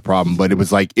that's a problem. But it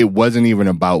was like, it wasn't even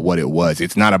about what it was.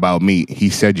 It's not about me. He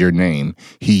said your name.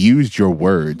 He used your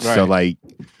words. Right. So like,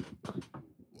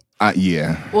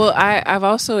 yeah. Well, I've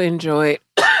also enjoyed.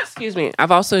 Excuse me.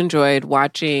 I've also enjoyed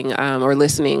watching or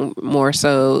listening more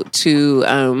so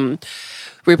to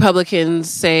Republicans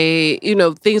say,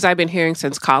 things I've been hearing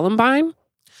since Columbine.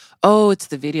 oh, it's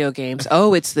the video games.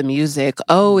 Oh, it's the music.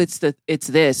 Oh, it's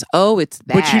this. Oh, it's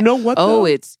that. But you know what? Oh,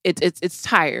 though? it's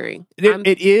tiring.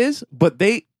 It is, but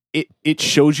it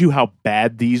shows you how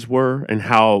bad these were and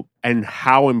how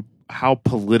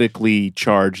politically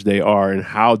charged they are and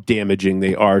how damaging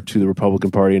they are to the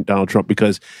Republican Party and Donald Trump,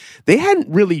 because they hadn't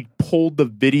really pulled the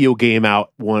video game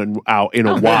out in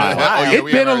a while.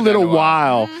 It's been a little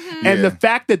while. And the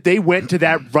fact that they went to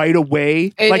that right away,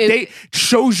 they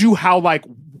shows you how like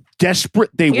desperate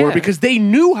they were, because they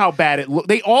knew how bad it looked.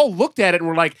 They all looked at it and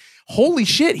were like, holy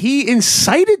shit, he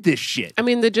incited this shit. I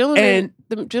mean, the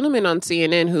gentleman on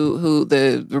CNN who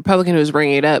the Republican who was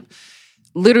bringing it up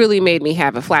literally made me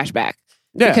have a flashback.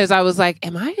 Yeah. Because I was like,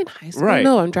 am I in high school? Right.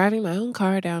 No, I'm driving my own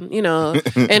car down,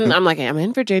 and I'm like, I'm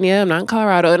in Virginia, I'm not in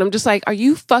Colorado. And I'm just like, are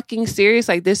you fucking serious?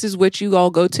 Like, this is what you all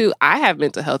go to? I have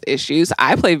mental health issues.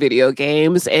 I play video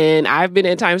games and I've been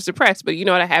at times depressed. But you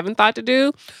know what I haven't thought to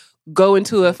do? Go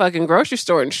into a fucking grocery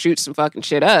store and shoot some fucking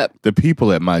shit up. The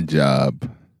people at my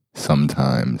job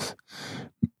sometimes,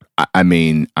 I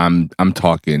mean, I'm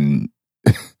talking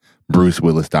Bruce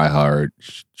Willis Die Hard,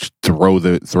 throw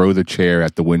the chair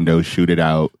at the window, shoot it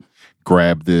out,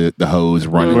 grab the hose,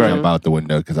 run and jump out the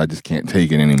window because I just can't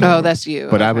take it anymore. Oh, that's you.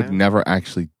 But I would never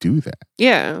actually do that.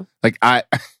 Yeah. Like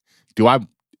do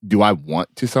I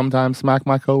want to sometimes smack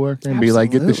my coworker and be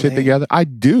like, get the shit together? I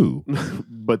do.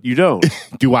 But you don't.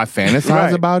 Do I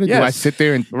fantasize about it? Yes. Do I sit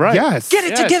there and yes. Get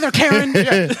it together, Karen.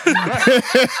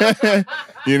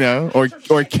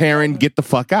 Or Karen, get the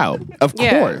fuck out. Of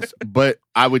course. But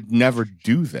I would never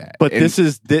do that. But this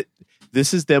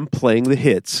is them playing the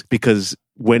hits, because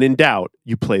when in doubt,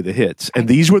 you play the hits. And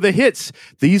these were the hits.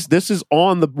 This is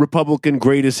on the Republican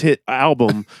greatest hit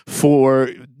album for,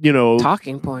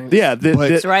 talking points. Yeah.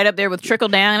 It's right up there with Trickle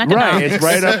Down Economics.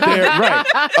 Right. It's right up there.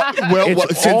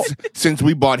 Right. Since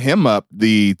we brought him up,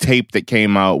 the tape that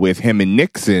came out with him and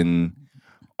Nixon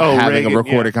having a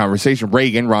recorded conversation,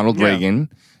 Ronald Reagan,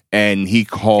 and he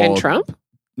called... And Trump?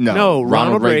 No,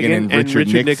 Ronald Reagan and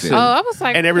Richard Nixon. Oh, I was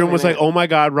like... And everyone was like, oh my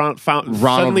God,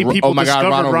 suddenly people discovered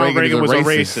Ronald Reagan was a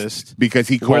racist. Because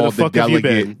he called the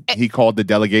delegate... He called the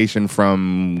delegation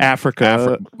from...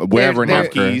 Africa. Wherever in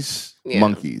Africa. Monkeys. Yeah.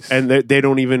 Monkeys. And they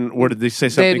don't even... What did they say?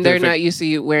 Something they're not used to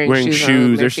you wearing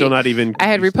shoes. They're still not even... I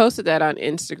had reposted that on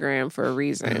Instagram for a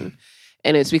reason.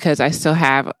 And it's because I still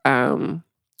have...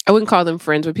 I wouldn't call them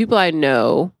friends, but people I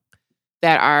know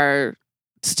that are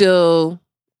still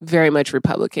very much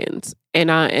Republicans.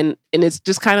 And it's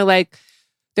just kind of like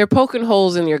they're poking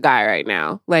holes in your guy right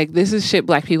now. Like, this is shit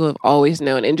Black people have always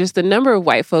known. And just the number of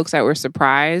white folks that were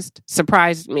surprised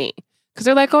me. Because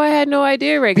they're like, oh, I had no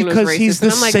idea Reagan was racist. Because he's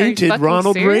the sainted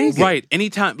Ronald Reagan. Right.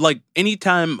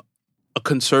 Anytime a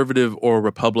conservative or a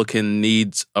Republican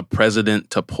needs a president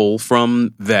to pull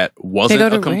from that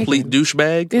wasn't a complete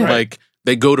douchebag, like,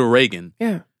 they go to Reagan.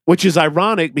 Yeah. Which is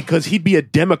ironic because he'd be a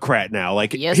Democrat now.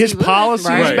 Like, yes, his policies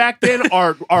back then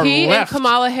are he left. And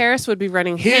Kamala Harris would be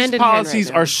running hand in hand. His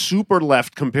policies are super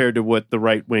left compared to what the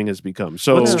right wing has become.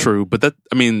 So that's true, but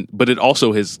it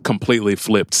also has completely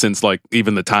flipped since like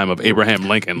even the time of Abraham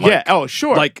Lincoln. Like, oh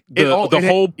sure. Like it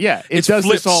does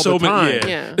this all the time.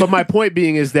 Yeah. But my point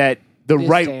being is that the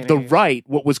right,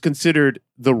 what was considered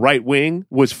the right wing,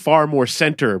 was far more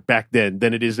center back then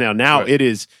than it is now. Now it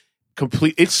is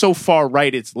complete. It's so far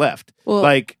right, it's left. Well,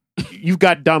 like, you've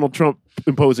got Donald Trump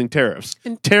imposing tariffs.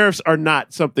 And tariffs are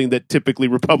not something that typically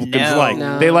Republicans like.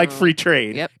 No. They like free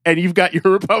trade. Yep. And you've got your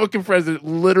Republican president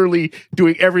literally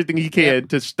doing everything he can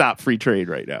to stop free trade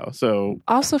right now. So,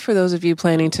 also, for those of you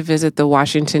planning to visit the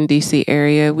Washington, D.C.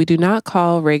 area, we do not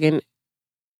call Reagan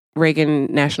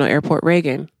National Airport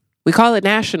Reagan. We call it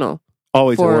National.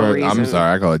 Always. I'm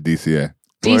sorry, I call it DCA.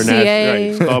 DCA,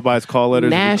 it's called by its call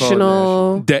letters.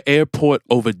 National. The airport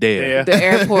over there. The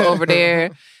airport over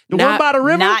there. The one by the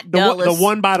river? Not the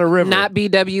one by the river. Not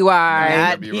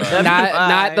BWI.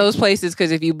 Not those places,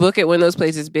 because if you book it one of those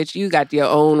places, bitch, you got your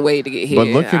own way to get here. But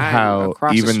look at how,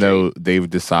 even though they've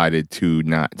decided to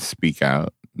not speak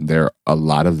out, a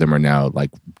lot of them are now, like,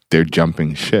 they're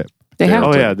jumping ship.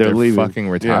 They're leaving. Fucking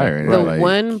retiring. Yeah. The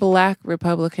one Black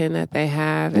Republican that they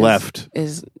have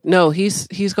is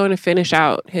he's going to finish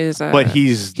out his. But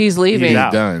he's leaving.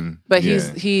 He's done. But he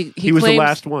was the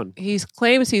last one. He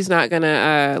claims he's not going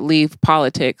to leave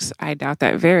politics. I doubt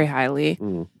that very highly.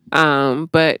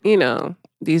 But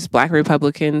these Black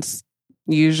Republicans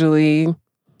usually.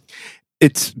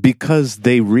 It's because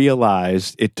they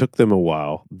realized it took them a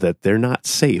while that they're not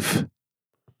safe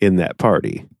in that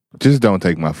party. Just don't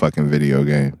take my fucking video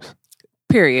games.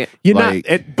 Period.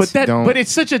 But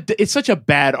it's such a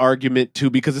bad argument too,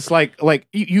 because it's like I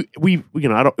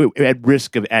don't, at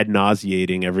risk of ad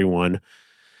nauseating everyone.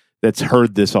 that's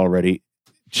heard this already.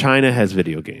 China has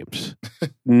video games.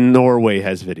 Norway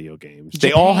has video games.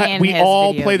 Japan we has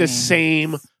all video play the games.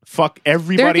 same.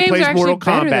 Everybody Their games plays are Mortal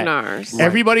actually better than Kombat. ours.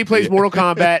 Everybody plays Mortal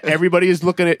Kombat. Everybody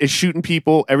is shooting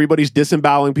people. Everybody's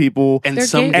disemboweling people. And Their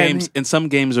some games- some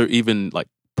games are even like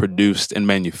produced and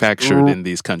manufactured in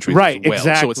these countries Right, as well. So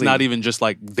it's exactly. not even just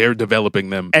like they're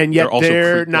developing them. And yet also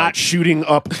they're not shooting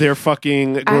up their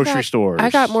fucking grocery stores.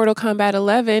 I got Mortal Kombat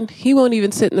 11. He won't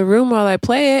even sit in the room while I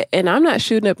play it, and I'm not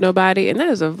shooting up nobody. And that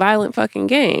is a violent fucking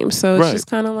game. So it's Right. just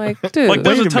kind of like, dude. Like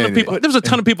there's Wait a a ton of minute. people. There's a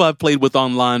ton of people I've played with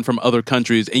online from other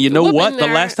countries, and you know Whooping what? The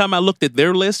their- last time I looked at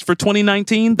their list for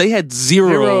 2019, they had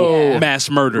zero mass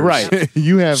murders. Right.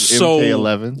 You have So-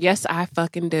 MK11. Yes, I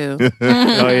fucking do.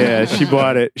 Oh yeah, she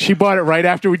bought it. She bought it right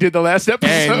after we did the last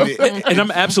episode. And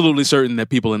I'm absolutely certain that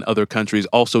people in other countries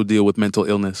also deal with mental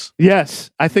illness.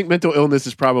 Yes, I think mental illness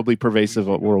is probably pervasive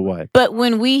worldwide. But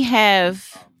when we have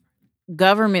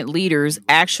government leaders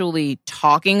actually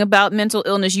talking about mental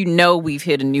illness, you know we've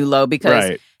hit a new low because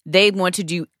Right. they want to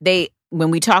do when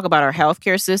we talk about our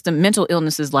healthcare system, mental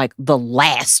illness is like the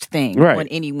last thing Right. on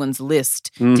anyone's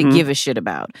list to Mhm. give a shit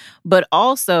about. But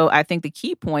also, I think the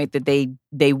key point that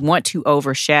they want to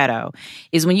overshadow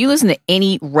is when you listen to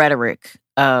any rhetoric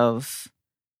of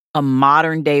a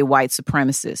modern day white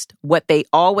supremacist, what they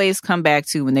always come back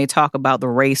to when they talk about the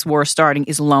race war starting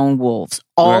is lone wolves.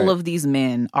 All Right. of these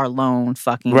men are lone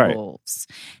fucking Right. wolves.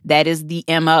 That is the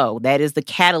MO. That is the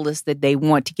catalyst that they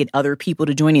want to get other people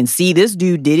to join in. See, this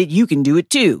dude did it. You can do it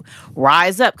too.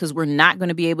 Rise up, because we're not going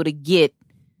to be able to get.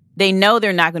 They know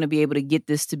they're not going to be able to get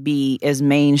this to be as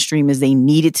mainstream as they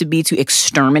need it to be to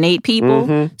exterminate people.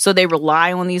 Mhm. So they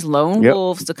rely on these lone Yep.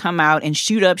 wolves to come out and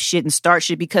shoot up shit and start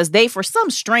shit because they, for some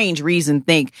strange reason,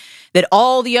 think that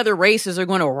all the other races are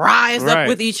going to rise up Right.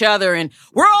 with each other and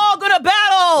we're all going to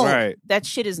battle. Right. That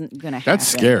shit isn't going to happen. That's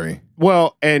scary.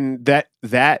 Well, and that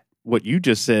what you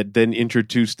just said then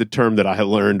introduced the term that I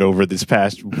learned over this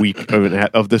past week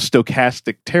of the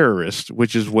stochastic terrorist,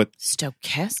 which is what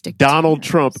Stochastic. Donald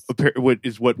terrorists. Trump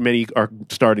is what many are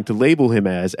starting to label him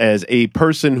as a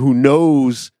person who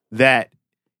knows that,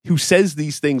 who says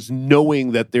these things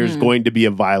knowing that there's going to be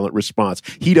a violent response.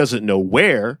 He doesn't know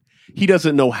where, he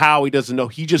doesn't know how, he doesn't know.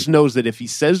 He just knows that if he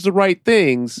says the right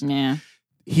things, Yeah.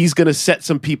 he's going to set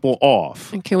some people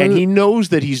off. And can And we- he knows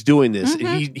that he's doing this.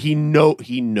 He knows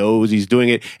he's doing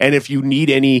it. And if you need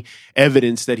any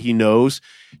evidence that he knows,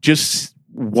 just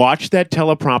watch that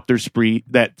teleprompter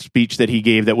that speech that he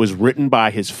gave that was written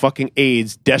by his fucking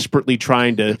aides desperately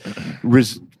trying to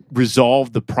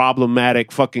resolve the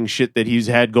problematic fucking shit that he's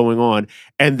had going on,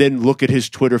 and then look at his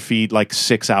Twitter feed like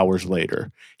 6 hours later.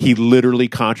 He literally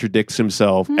contradicts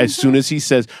himself as soon as he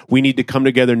says, we need to come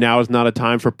together. Now is not a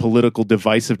time for political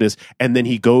divisiveness. And then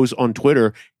he goes on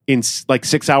Twitter in like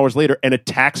 6 hours later and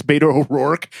attacks Beto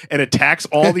O'Rourke and attacks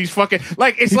all these fucking,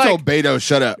 like, it's He like, told Beto,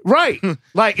 shut up. right.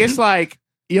 Like, it's like,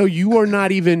 you are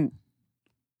not even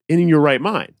in your right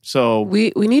mind. So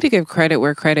We need to give credit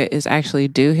where credit is actually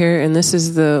due here, and this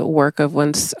is the work of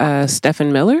one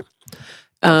Stephen Miller.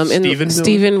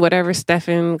 Stephen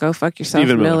Go fuck yourself,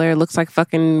 Stephen Miller. Looks like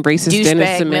fucking racist Douchebag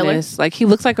Dennis Miller. Menace. Like, he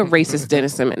looks like a racist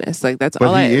Dennis Menace. Like, that's But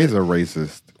all he is a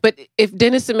racist. But if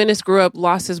Dennis Menace grew up,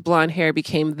 lost his blonde hair,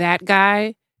 became that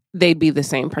guy, they'd be the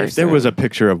same person. if there was a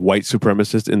picture of white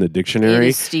supremacist in the It dictionary,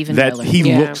 is Stephen that Miller. he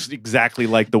Yeah. looks exactly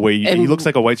like the way he And- looks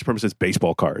like a white supremacist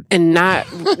baseball card. and not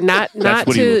what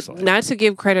he looks like. not to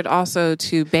give credit also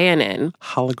to Bannon,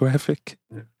 Holographic.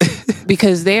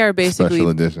 because they are basically Special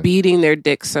edition. beating their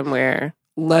dick somewhere,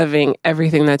 loving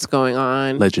everything that's going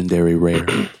on. Legendary rare.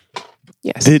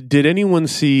 Yes. Did anyone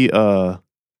see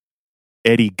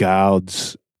Eddie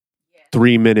Gould's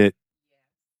 3-minute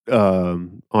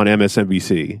on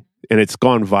MSNBC? And it's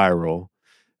gone viral.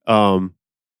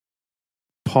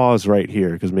 Pause right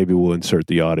here because maybe we'll insert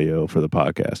the audio for the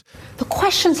podcast. The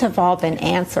questions have all been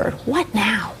answered. What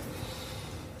now?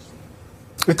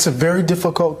 It's a very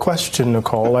difficult question,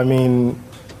 Nicole. I mean,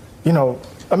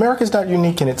 America's not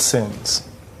unique in its sins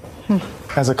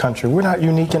as a country. We're not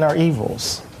unique in our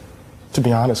evils, to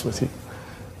be honest with you.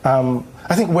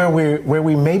 I think where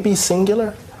we may be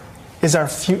singular is our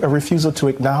refusal to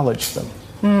acknowledge them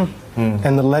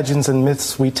and the legends and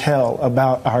myths we tell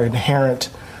about our inherent,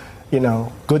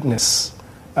 goodness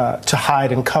to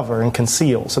hide and cover and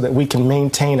conceal so that we can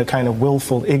maintain a kind of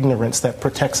willful ignorance that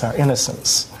protects our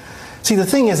innocence. See, the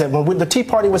thing is that when the Tea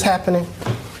Party was happening,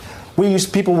 we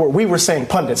were saying,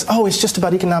 pundits, oh, it's just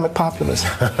about economic populism.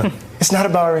 It's not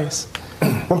about race.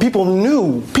 When people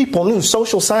knew,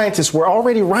 social scientists were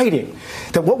already writing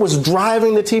that what was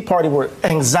driving the Tea Party were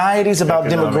anxieties about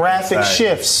Economic demographic anxiety.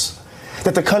 shifts,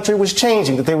 that the country was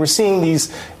changing, that they were seeing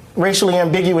these racially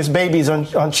ambiguous babies on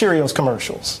Cheerios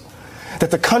commercials. That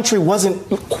the country wasn't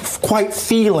quite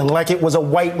feeling like it was a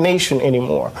white nation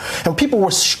anymore. And people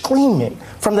were screaming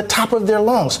from the top of their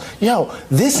lungs, yo,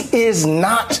 this is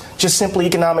not just simply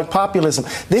economic populism.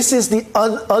 This is the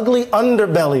ugly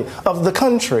underbelly of the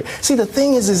country. See, the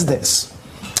thing is this,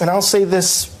 and I'll say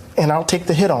this and I'll take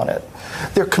the hit on it.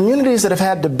 There are communities that have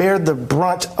had to bear the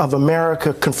brunt of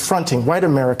America confronting, white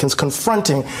Americans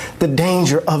confronting the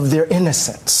danger of their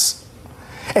innocence.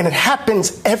 And it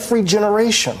happens every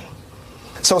generation.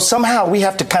 So somehow we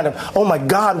have to kind of, oh my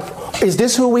God, is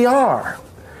this who we are?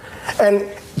 And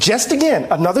just again,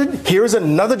 here's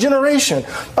another generation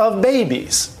of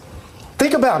babies.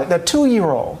 Think about it, that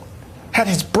 2-year-old had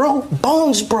his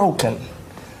bones broken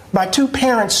by 2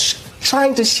 parents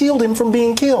trying to shield him from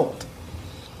being killed.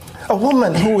 A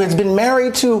woman who has been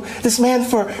married to this man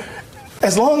for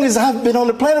as long as I've been on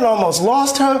the planet almost,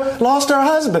 lost her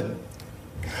husband.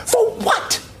 For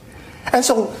what? And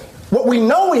so what we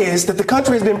know is that the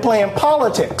country has been playing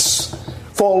politics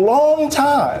for a long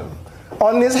time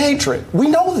on this hatred. We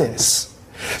know this.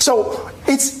 So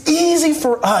it's easy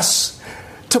for us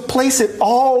to place it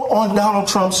all on Donald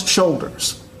Trump's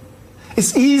shoulders.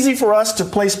 It's easy for us to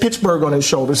place Pittsburgh on his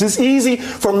shoulders. It's easy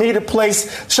for me to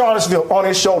place Charlottesville on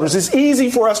his shoulders. It's easy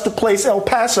for us to place El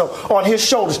Paso on his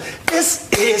shoulders.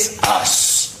 This is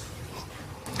us.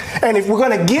 And if we're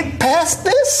going to get past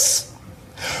this,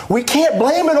 we can't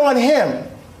blame it on him.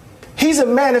 He's a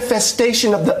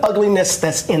manifestation of the ugliness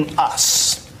that's in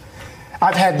us.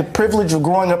 I've had the privilege of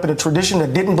growing up in a tradition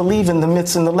that didn't believe in the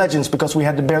myths and the legends because we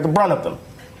had to bear the brunt of them.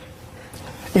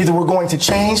 Either we're going to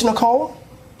change, Nicole,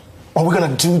 or we're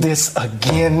going to do this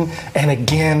again and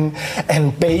again,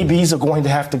 and babies are going to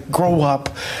have to grow up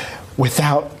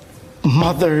without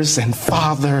mothers and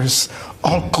fathers,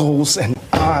 uncles and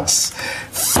aunts,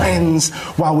 friends,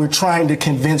 while we're trying to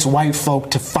convince white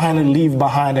folk to finally leave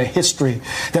behind a history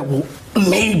that will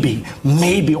maybe,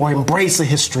 or embrace a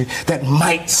history that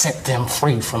might set them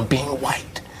free from being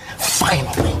white.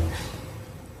 Finally.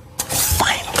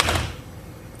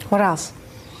 What else?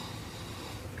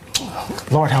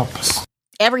 Lord help us.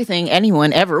 Everything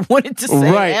anyone ever wanted to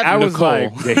say. Right. I was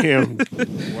Nicole. like, damn.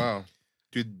 Wow.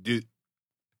 Did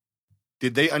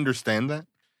they understand that?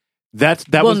 That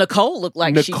Well, was Nicole looked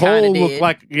like she Nicole kind of looked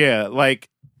did. like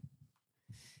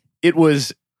it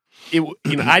was.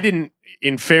 I didn't.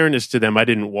 In fairness to them, I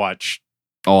didn't watch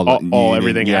all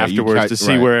everything afterwards to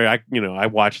see where I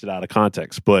watched it out of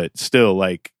context, but still,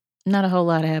 like, Not a whole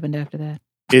lot happened after that.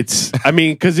 it's. I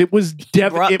mean, because it was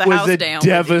brought it the was house a down with it.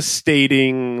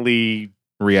 devastatingly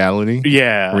Reality?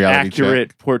 reality accurate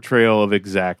check. portrayal of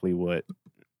exactly what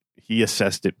he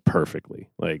assessed it perfectly.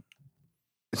 Like,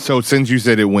 So since you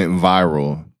said it went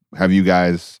viral, have you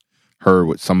guys heard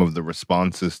what some of the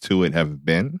responses to it have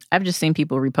been? I've just seen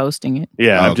people reposting it.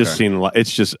 yeah, Oh, I've just okay. seen a lot.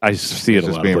 It's just I see it It's a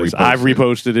just lot of being places. reposted. I've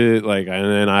reposted it, like, and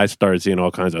then I started seeing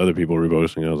all kinds of other people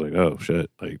reposting. I was like, oh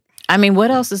shit! Like, I mean, what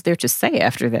else is there to say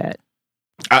after that?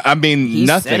 I mean, He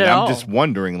said nothing. it I'm all. just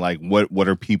wondering, like, what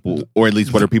are people, or at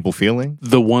least what are people feeling?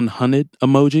 The 100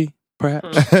 emoji,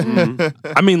 perhaps.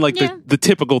 I mean, like Yeah. the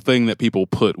typical thing that people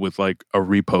put with like a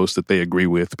repost that they agree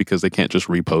with because they can't just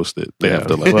repost it. They have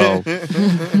to like, well,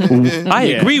 I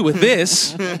agree with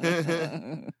this.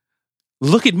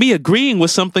 Look at me agreeing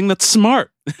with something that's smart.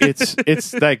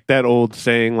 it's like that old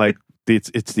saying, like,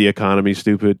 it's the economy,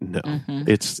 stupid. No, Mhm.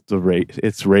 it's the race.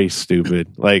 It's race,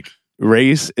 stupid. Like,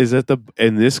 race is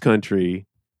in this country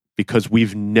because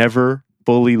we've never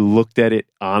fully looked at it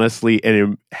honestly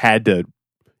and had to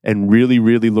and really,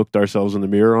 really looked ourselves in the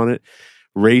mirror on it.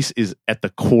 Race is at the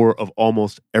core of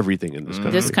almost everything in this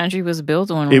country. This country was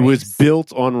built on race. It was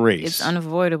built on race. It's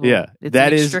unavoidable. Yeah, It's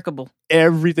that is inextricable.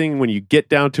 everything. When you get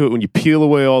down to it, when you peel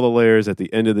away all the layers, at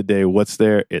the end of the day, what's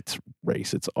there? It's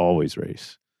race. It's always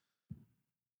race.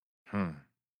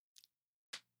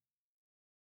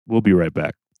 We'll be right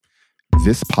back.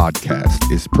 This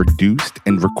podcast is produced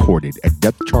and recorded at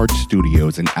Depth Charge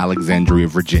Studios in Alexandria,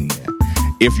 Virginia.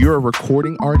 If you're a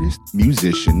recording artist,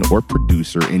 musician, or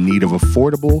producer in need of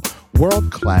affordable,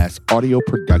 world-class audio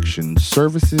production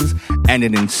services and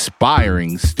an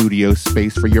inspiring studio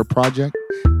space for your project,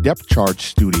 Depth Charge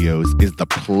Studios is the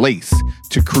place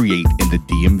to create in the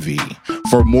DMV.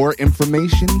 For more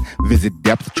information, visit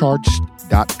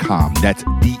depthcharge.com. That's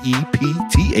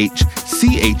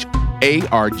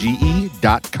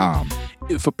DEPTHCHARGE.com.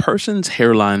 If a person's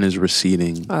hairline is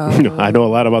receding I know a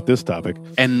lot about this topic.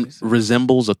 and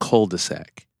resembles a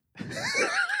cul-de-sac,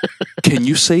 can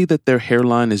you say that their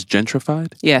hairline is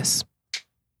gentrified? Yes.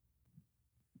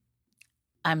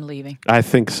 I'm leaving. I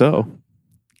think so.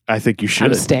 I think you should.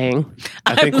 I'm staying.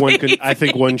 I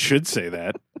think one should say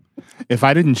that. If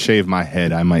I didn't shave my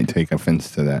head, I might take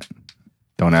offense to that.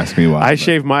 Don't ask me why. I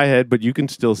shave my head, but you can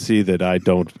still see that I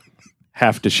don't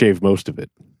have to shave most of it.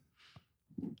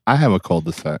 I have a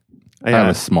cul-de-sac. I have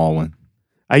a small one.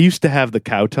 I used to have the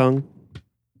cow tongue.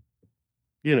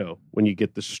 You know, when you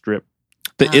get the strip.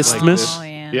 The isthmus? Oh,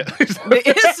 yeah. Yeah. The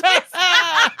isthmus.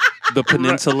 The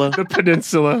peninsula? The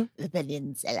peninsula. The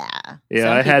peninsula. Yeah, Some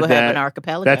I had people have that. an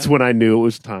archipelago. That's when I knew it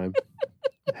was time.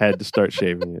 Had to start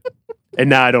shaving it. And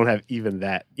now I don't have even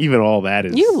that. Even all that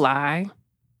is. You lie.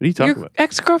 What are you talking Your about?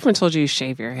 ex-girlfriend told you to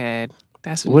shave your head.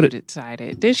 That's What what you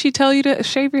decided. Did she tell you to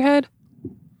shave your head?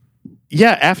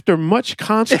 Yeah, after much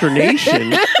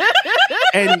consternation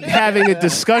and having a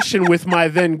discussion with my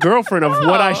then girlfriend of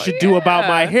what I should do about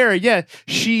my hair,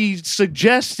 she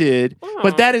suggested,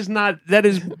 but that is not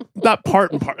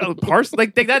part and parcel.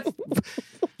 Like that's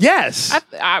yes.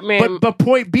 I mean, But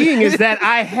point being is that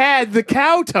I had the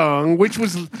cow tongue, which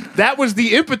was the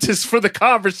impetus for the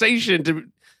conversation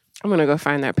I'm gonna go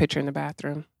find that picture in the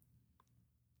bathroom.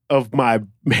 of my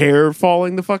hair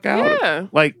falling the fuck out. Yeah,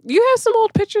 Like you have some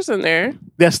old pictures in there.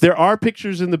 yes, there are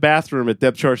pictures in the bathroom at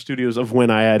Depth Chart Studios of when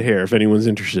I had hair. If anyone's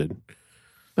interested,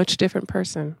 Much different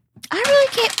person. I really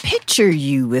can't picture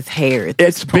you with hair. At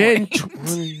it's this been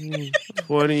point.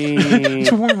 20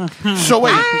 So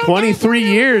wait, 23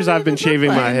 years I've been shaving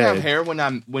my I have head. hair when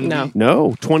No.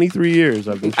 No, 23 years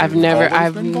I've been. I've shaving. never, Always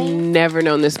I've been bald? never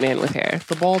known this man with hair.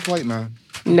 the bald white man.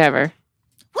 Never.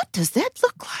 What does that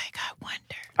look like? I wonder.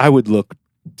 I would look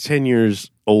 10 years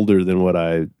older than what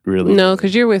I really. No,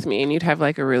 because you're with me and you'd have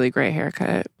like a really great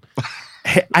haircut.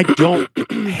 I don't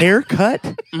haircut.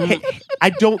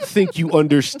 I don't think you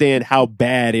understand how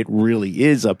bad it really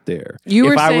is up there. You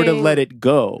were if I were to saying- let it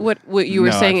go, What you were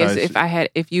No, I saying thought is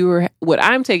it's- what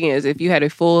I'm taking is if you had a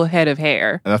full head of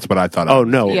hair. That's what I thought. oh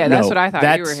no, Yeah, no, that's what I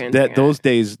thought you were hinting at. Those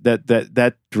days,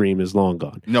 that dream is long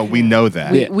gone. No, we know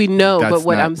that. We know, That's but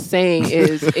what not- I'm saying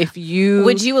is if you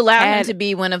Would you allow him had- to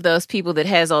be one of those people that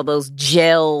has all those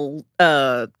gel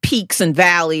peaks and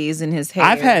valleys in his hair?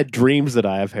 I've had dreams that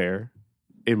I have hair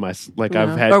in my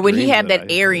I've had. Or would he dreams have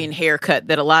that I Aryan haircut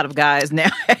that a lot of guys now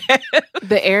have?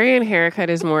 The Aryan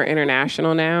haircut is more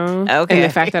international now. Okay. And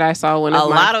the fact that I saw one A of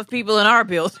lot of people in our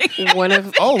building. one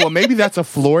of Oh, well, maybe that's a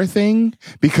floor thing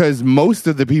because most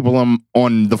of the people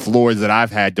on the floors that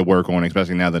I've had to work on,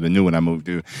 especially now that I knew when I moved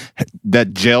to,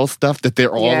 that gel stuff that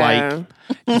they're all like.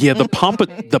 Yeah, the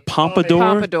pompadour.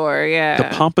 Pompadour, yeah.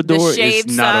 The pompadour The shaved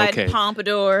is not side okay.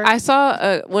 pompadour. I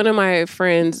saw one of my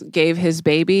friends gave his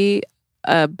baby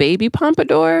a baby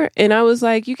pompadour, and I was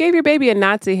like, "You gave your baby a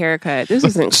Nazi haircut. This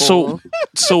isn't cool."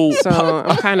 So So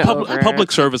I'm kind of over it.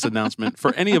 public service announcement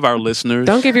for any of our listeners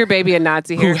Don't give your baby a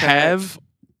Nazi who haircut. have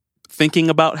thinking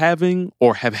about having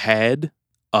or have had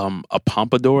a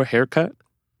pompadour haircut.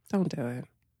 Don't do it.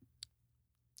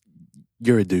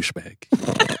 You're a douchebag.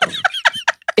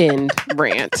 End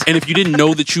rant. And if you didn't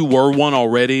know that you were one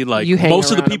already, like You hang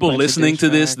most of the around a people bunch of listening to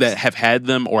this douchebags. that have had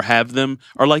them or have them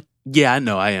are like, yeah, I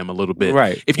know I am a little bit.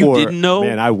 Right. If you Or, didn't know,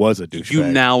 man, I was a douchebag. you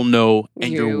now know,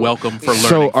 and you're You- welcome for learning.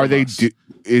 So are from they?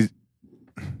 us.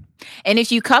 And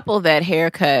if you couple that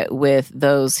haircut with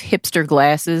those hipster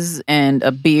glasses and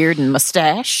a beard and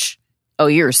mustache, oh,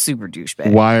 you're a super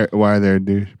douchebag. Why are there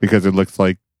douche? Because it looks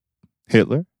like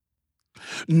Hitler.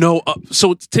 No,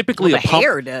 so it's typically Well, the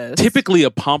hair does. Typically,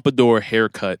 a pompadour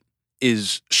haircut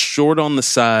is short on the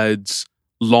sides,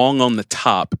 long on the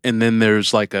top, and then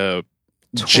there's like a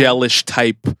gelish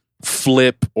type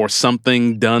flip or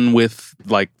something done with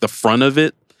like the front of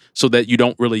it, so that you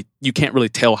can't really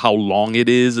tell how long it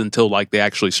is until like they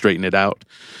actually straighten it out.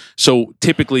 So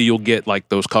typically, you'll get like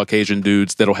those Caucasian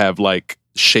dudes that'll have like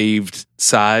shaved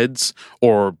sides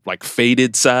or like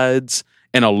faded sides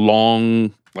and a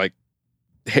long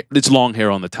it's long hair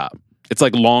on the top. It's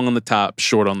like long on the top,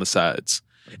 short on the sides.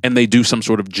 And they do some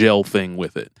sort of gel thing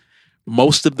with it.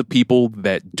 Most of the people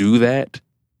that do that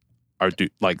are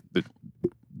like the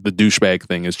douchebag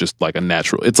thing is just like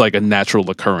it's like a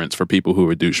natural occurrence for people who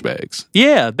are douchebags.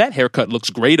 Yeah, that haircut looks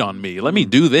great on me. Let me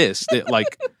do this.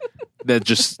 That's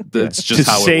just to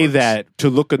how say it works. that, to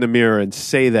look in the mirror and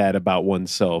say that about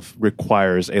oneself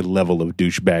requires a level of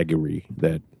douchebaggery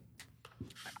that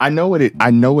I know what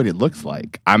it looks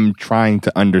like. I'm trying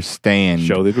to understand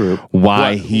show the group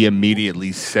why he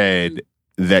immediately said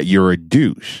that you're a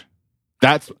douche.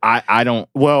 That's I don't.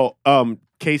 Well,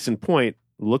 case in point,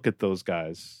 look at those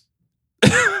guys.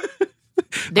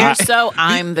 They're so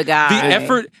I'm the guy.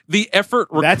 The effort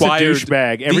required. That's a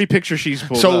douchebag. Every picture she's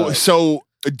pulled up. So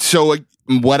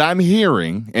what I'm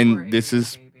hearing, and this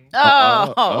is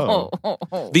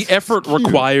The effort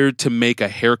required to make a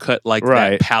haircut like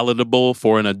that palatable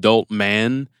for an adult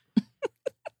man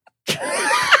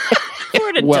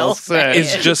well said.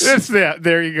 It's just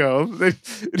there you go.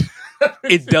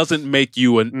 It doesn't make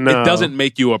you it doesn't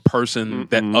make you a person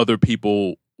that other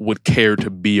people would care to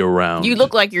be around. You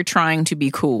look like you're trying to be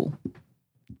cool.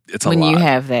 It's a when lot. You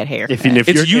have that haircut.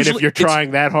 If you're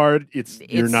trying that hard,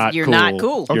 you're not cool. Not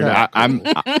cool. You're not cool.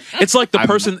 It's like the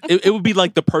person. It would be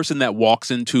like the person that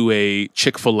walks into a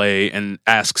Chick-fil-A and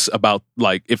asks about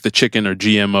like if the chicken are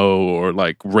GMO or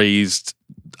like raised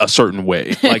a certain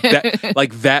way. Like that.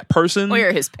 Like that person Where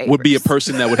are his papers? would be a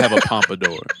person that would have a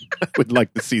pompadour. I would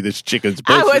like to see this chicken's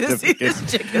birth I want to see certificate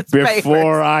this chicken's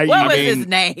before papers. I What was even his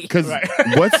name? Because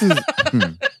what's his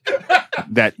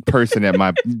that person at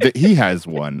my he has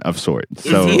one of sorts.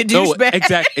 So Is he a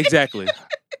douchebag? Exactly.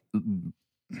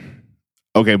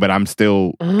 okay, but I'm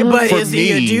still. But for is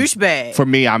he a douchebag? For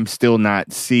me, I'm still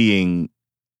not seeing.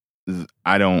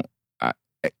 I don't.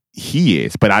 He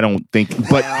is, but I don't think.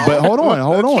 But hold on.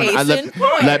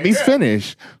 Let me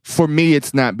finish. For me,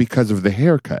 it's not because of the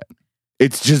haircut.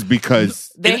 It's just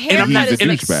because the haircut is an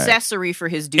douchebag. accessory for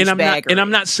his douchebaggery. And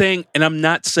I'm not saying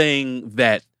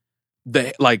that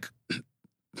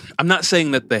I'm not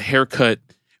saying that the haircut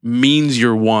means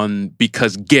you're one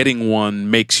because getting one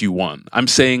makes you one. I'm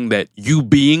saying that you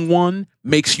being one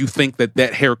makes you think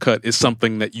that haircut is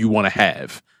something that you want to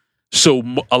have. So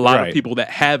a lot of people that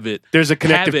have it, there's a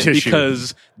connective tissue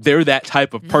because they're that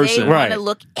type of person. They want to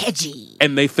look edgy,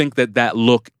 and they think that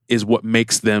look is what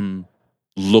makes them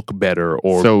look better.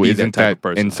 Or so be isn't that type that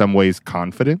of person. in some ways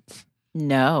confidence?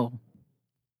 No.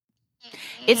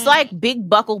 It's like big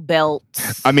buckle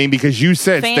belts. I mean, because you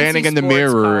said Fancy standing in the sports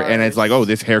mirror cars. and it's like, oh,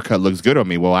 this haircut looks good on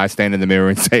me. Well, I stand in the mirror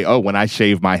and say, oh, when I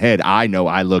shave my head, I know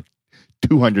I look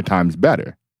 200 times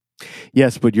better.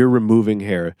 Yes, but you're removing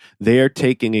hair. They are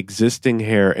taking existing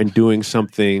hair and doing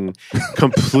something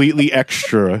completely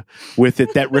extra with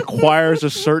it that requires a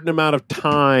certain amount of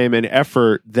time and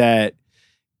effort that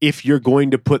if you're going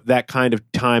to put that kind of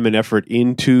time and effort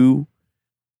into,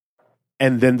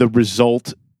 and then the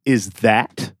result is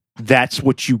that's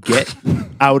what you get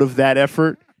out of that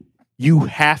effort, you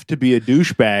have to be a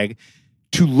douchebag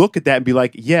to look at that and be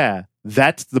like, yeah,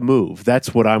 that's the move.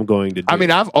 That's what I'm going to do. I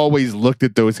mean, I've always looked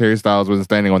at those hairstyles when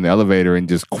standing on the elevator and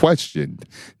just questioned.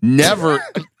 Never,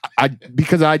 I've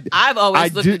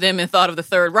always looked at them and thought of the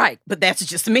Third Reich, but that's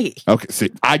just me. Okay,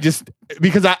 see,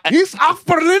 because he's off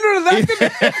for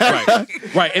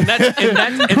right, and that's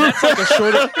like a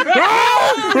short.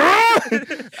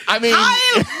 I mean,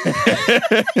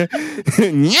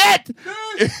 yet,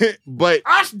 but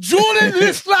As Julen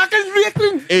ist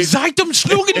wirklich seit dem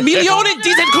schlugen Millionen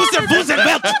diesen großen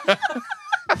Fußball.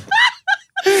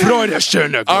 Freude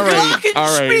schöne. All right.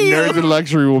 Nerds and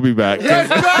Luxury will be back.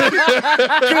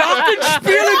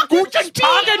 Glockenspielen, guten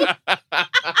Tagen.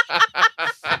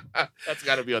 That's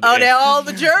got to be on the Oh, they're all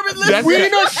the German listeners.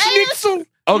 Wiener Schnitzel.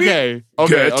 Okay.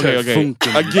 Again.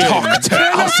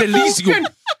 Aus Elysium.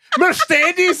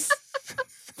 Mercedes.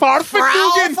 Frau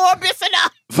Vorbissener.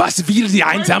 Was will die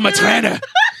einsame Träne?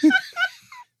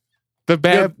 The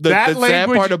sad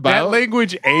part about that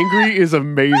language, angry, is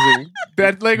amazing.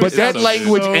 That language, but that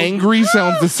language, angry,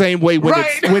 sounds the same way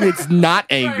when it's not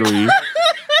angry.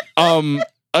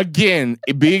 Again,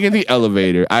 being in the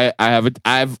elevator,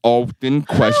 I've often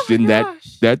questioned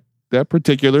that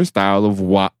particular style of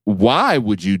why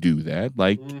would you do that?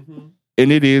 Like,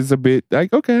 and it is a bit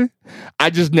like, okay,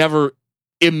 I just never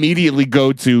immediately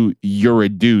go to you're a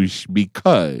douche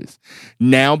because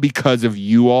of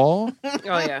you all. Oh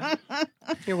yeah,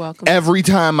 you're welcome. Every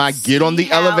time I get on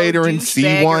the elevator and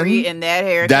see one, and that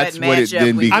haircut that's what it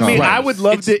then becomes. I mean, I would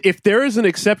love to, if there is an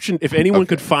exception, if anyone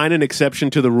could find an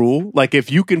exception to the rule, like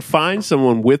if you can find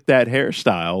someone with that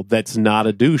hairstyle that's not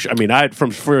a douche. I mean, from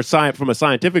a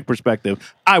scientific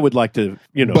perspective, I would like to,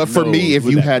 But for me, if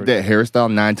you had that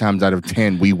hairstyle, 9 times out of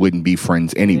 10, we wouldn't be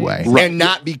friends anyway. Right. And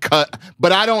not because,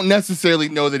 but I don't necessarily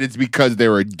know that it's because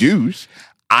they're a douche.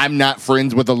 I'm not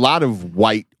friends with a lot of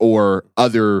white or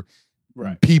other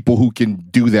people who can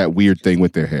do that weird thing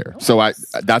with their hair. So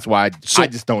that's why I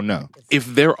just don't know. If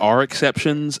there are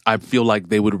exceptions, I feel like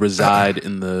they would reside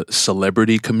in the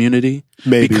celebrity community.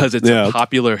 Maybe. Because it's a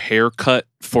popular haircut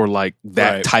for like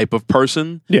that type of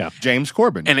person. Yeah. James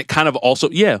Corbin. And it kind of also,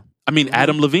 I mean,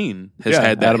 Adam Levine has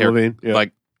had that Adam hair. Levine, yeah.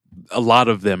 Like a lot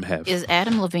of them have. Is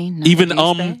Adam Levine not Even a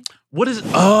douchebag? what is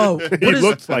he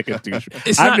looks like a douche.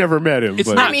 I've never met him. It's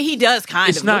but. not, I mean, he does kind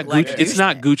it's of not look like Gucci, a it's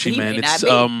not Gucci, He man. may It's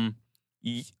not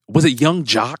was it Young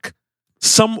Jock?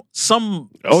 Some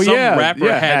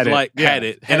rapper had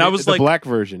it. And I was the like, black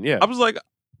version, yeah. I was like,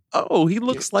 oh, he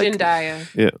looks like Zendaya.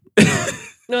 Yeah.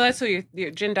 No, that's who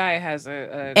Zendaya has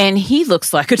a. And he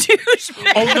looks like a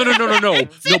douchebag. Oh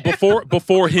no!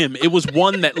 Before him, it was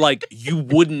one that like you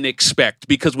wouldn't expect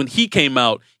because when he came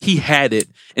out, he had it,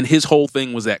 and his whole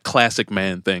thing was that classic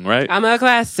man thing, right? I'm a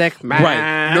classic man.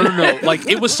 Right? No. Like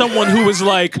it was someone who was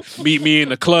like, "Meet me in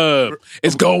the club.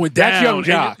 It's going down." That's Young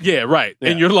Jock. Yeah, right. Yeah.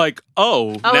 And you're like,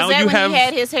 "Oh, Oh, now is that you when have." he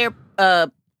had his hair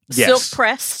silk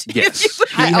pressed? Yes.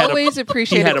 I always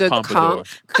appreciate a good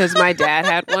conch because my dad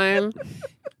had one.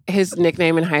 His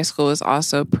nickname in high school is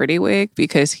also Pretty Wig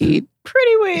because he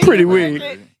Pretty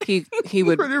Wig. he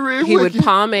would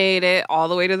pomade it all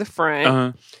the way to the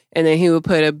front, and then he would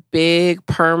put a big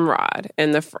perm rod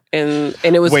in the and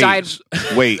it was dyed.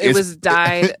 Wait, it was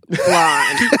dyed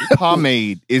blonde.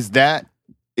 Pomade is that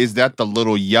the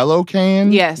little yellow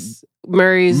can? Yes,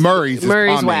 Murray's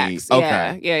pomade. wax.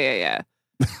 Okay. Yeah.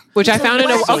 Which I found in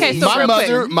a okay.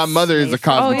 So my mother is a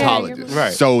cosmetologist, yeah,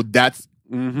 right? So that's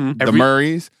the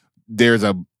Murray's. There's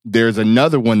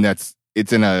another one it's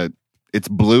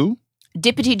blue.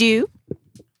 Dippity Doo.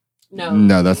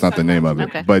 No, that's not the name of it.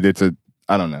 Okay. But it's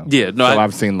I don't know. Yeah, no,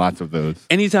 I've seen lots of those.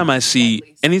 Anytime I see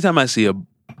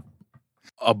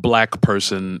a black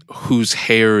person whose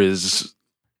hair is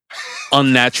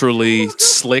unnaturally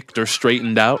slicked or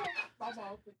straightened out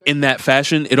in that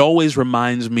fashion, it always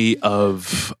reminds me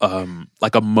of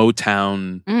like a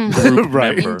Motown group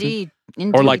Right. member. Indeed.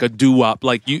 Or like a doo-wop,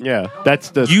 like you. Yeah,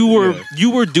 that's the You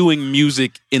were doing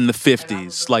music in the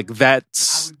 50s, like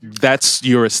that's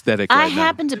your aesthetic. I right now.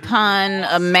 happened upon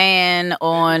a man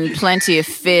on Plenty of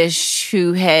Fish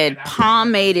who had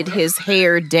pomaded his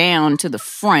hair down to the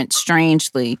front,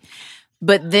 strangely,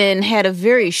 but then had a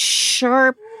very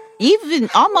sharp, even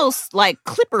almost like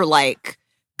clipper-like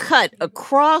cut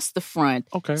across the front.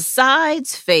 Okay.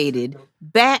 Sides faded,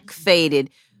 back faded.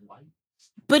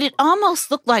 But it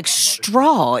almost looked like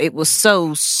straw. It was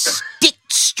so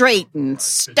sticked straight and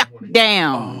stuck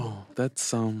down. Oh,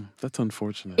 that's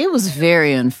unfortunate. It was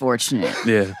very unfortunate.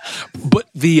 Yeah, but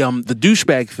the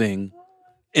douchebag thing,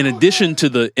 in addition to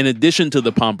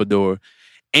the pompadour,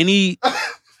 any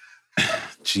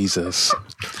Jesus,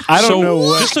 I don't know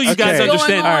what. Just so you guys Okay.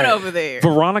 understand, Going on over there?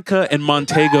 Veronica and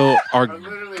Montego are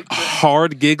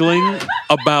hard giggling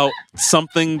about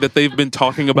something that they've been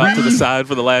talking about to the side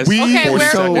for the last. Okay, 40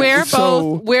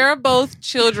 seconds. we're both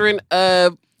children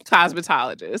of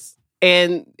cosmetologists,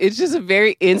 and it's just a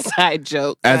very inside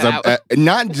joke.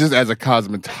 Not just as a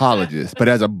cosmetologist, but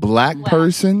as a black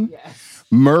person,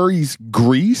 Murray's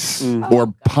grease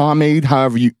or pomade,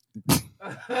 however you.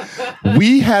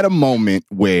 We had a moment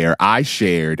where I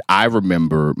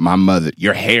remember my mother,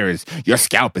 your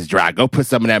scalp is dry. Go put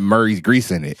some of that Murray's grease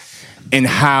in it. And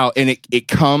it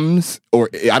comes, or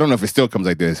I don't know if it still comes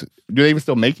like this. Do they even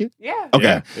still make it? Yeah.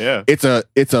 Okay. Yeah. It's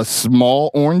a small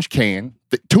orange can,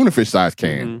 tuna fish size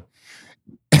can.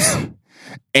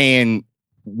 And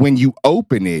when you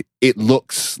open it, it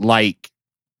looks like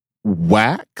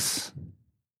wax.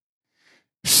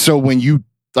 So when you,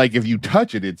 like, if you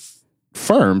touch it, it's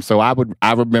firm. So I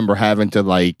remember having to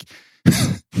like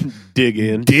dig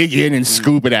in and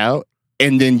scoop it out,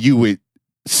 and then you would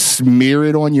smear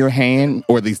it on your hand,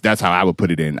 or at least that's how I would put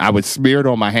it in. I would smear it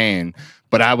on my hand,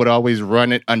 but I would always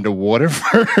run it under water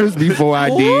first before I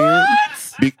did.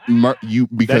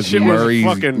 Because Murray's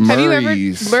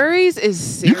Murray's is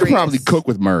serious. You could probably cook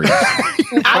with Murray.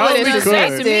 I would just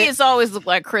say, to me, it's always looked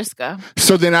like Crisco.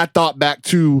 So then I thought back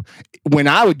to when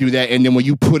I would do that, and then when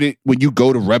you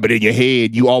go to rub it in your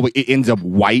head, it ends up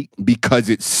white because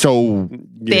it's so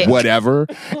whatever.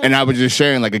 And I was just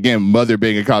sharing, like, again, mother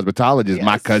being a cosmetologist,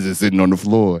 my cousin sitting on the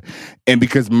floor, and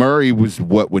because Murray was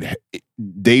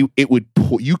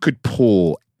you could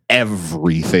pull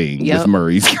everything with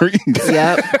Murray's grease.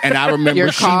 Yep. And I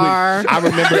remember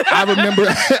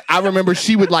I remember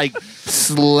she would like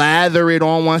slather it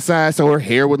on one side so her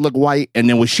hair would look white, and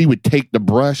then when she would take the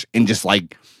brush and just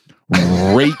like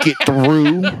rake it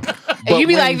through. And you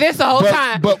be like this the whole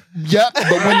time. But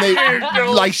when they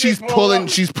like she's pulling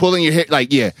your hair,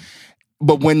 like, yeah.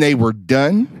 But when they were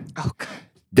done,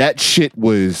 that shit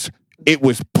was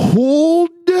pulled.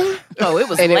 Oh, it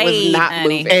was and laid, it was not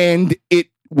honey. moving. And it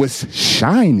was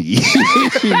shiny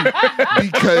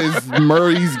because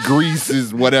Murray's grease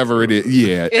is whatever it is.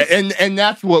 Yeah. And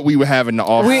that's what we were having the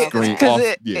off screen.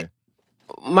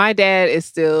 My dad is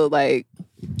still like,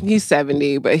 he's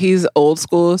 70, but he's old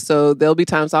school. So there'll be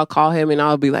times I'll call him and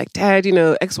I'll be like, Dad,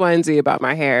 X, Y, and Z about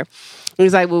my hair.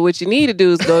 He's like, well, what you need to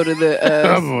do is go to the.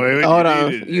 Hold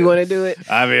on, you want to do it?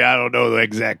 I mean, I don't know the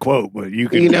exact quote, but you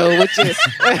can. You know what you.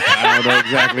 I don't know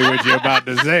exactly what you're about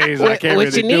to say. So I can't what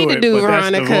really you need do to it, do, but that's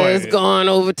the Veronica, is voice. going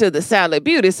over to the Sally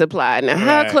Beauty Supply. Now,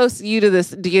 how close are you to this?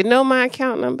 Do you know my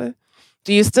account number?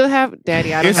 Do you still have,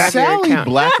 Daddy? I don't Is have your Sally account.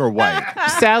 black or white?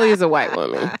 Sally is a white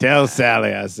woman. Tell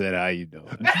Sally I said, how you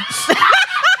doing?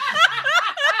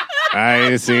 I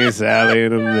ain't seen Sally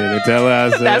in a minute. Tell her I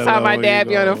said That's how my hello, dad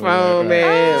you be on the know, phone,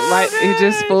 man. Like he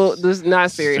just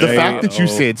not serious. The Hey, fact that you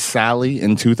said Sally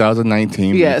in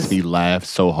 2019 Yes. makes me laugh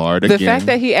so hard The again. fact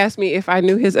that he asked me if I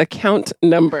knew his account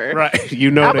number. Right.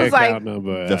 You know I the was like- account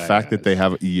number. the fact that they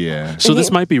have, So this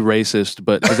might be racist,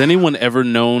 but has anyone ever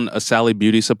known a Sally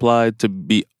Beauty Supply to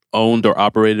be owned or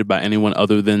operated by anyone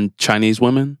other than Chinese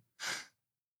women?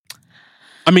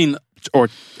 I mean, or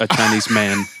a Chinese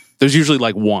man. There's usually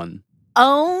like one.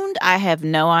 Owned, I have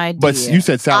no idea. But you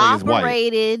said Sally is white.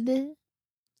 Operated,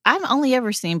 I've only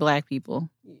ever seen black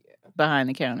people behind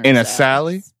the counter. In a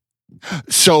Sally. Sally?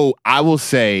 So I will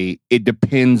say it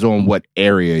depends on what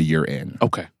area you're in.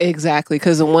 Okay. Exactly,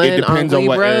 because the one It depends on on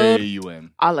Glebe what area Road, you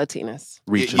in. all Latinas.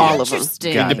 Region. Yeah. All of them.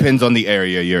 Interesting. It depends on the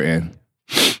area you're in.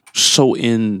 So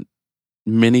in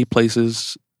many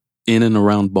places in and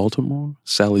around Baltimore,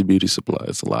 Sally Beauty Supply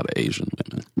is a lot of Asian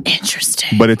women.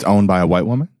 Interesting. But it's owned by a white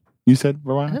woman, you said,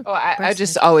 Veronica? Oh, I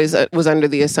just always was under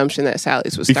the assumption that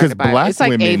Sally's was Because started by. black It's like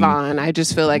women- Avon. I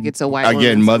just feel like it's a white woman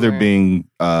Again, mother somewhere. being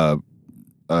a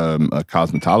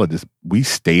cosmetologist, we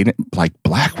stayed in, like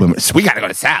black women. So we got to go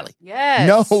to Sally. Yes.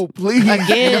 No, please.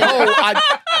 Again. No,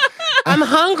 I'm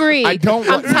hungry. I don't.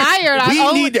 I'm tired.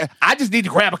 I just need to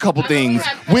grab a couple things.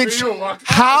 Which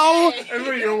how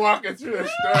you're walking through the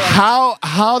store.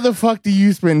 how the fuck do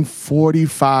you spend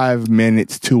 45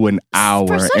 minutes to an hour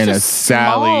For such in a small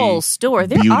Sally store,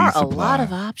 there Beauty are Supply? a lot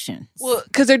of options. Well,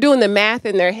 because they're doing the math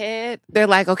in their head. They're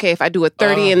like, okay, if I do a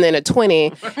 30 and then a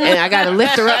 20, and I got to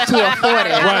lift her up to a 40,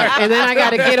 and then I got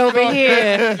to get over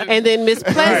here, and then Miss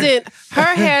Pleasant, her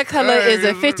hair color is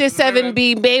a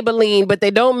 57B Maybelline, but they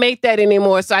don't make that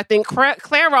anymore. So I think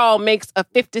Clairol makes a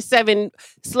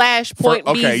 57/point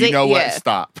B. Okay, you know what? Yeah.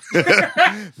 Stop.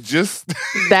 Just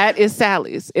That is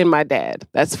Sally's in my dad.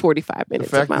 That's 45 the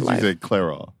minutes of fact my that you life. said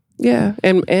Clairol. Yeah,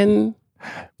 and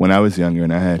When I was younger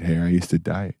and I had hair, I used to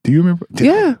dye it. Do you remember? Did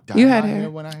Yeah, I dye you had my hair.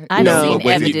 when I had I've No. seen But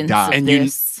when it evidence died- of And you-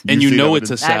 this. And You you see know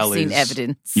evidence? it's a I've Sally's. seen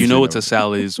evidence. You You know see it's a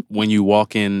Sally's when you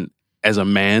walk in as a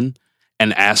man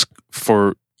and ask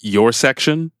for your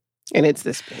section. and it's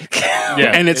this big.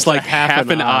 Yeah, And it's like half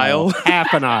an aisle.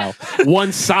 half an aisle,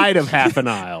 one side of half an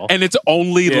aisle. And it's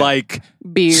only Yeah. like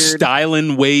Beard.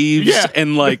 styling waves Yeah.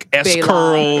 and like S Baylock.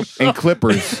 curl and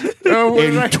clippers Oh,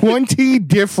 in right. 20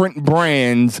 different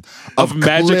brands of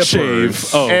magic clippers. shave.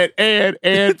 Oh,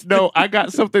 And no, I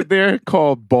got something there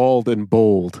called Bald and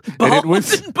Bold, and it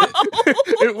was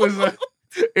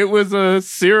it was a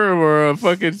serum or a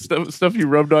fucking stuff you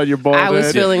rubbed on your bald I was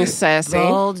head. feeling sassy.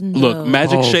 look,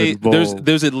 magic Bold shave. and bold.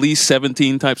 There's at least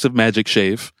 17 types of magic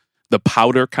shave. The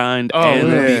powder kind Oh, and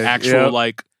man. the actual Yep.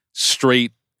 like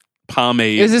straight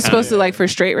pomade. Is this kind. supposed to like for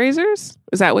straight razors?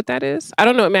 Is that what that is? I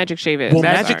don't know what magic shave is. Well,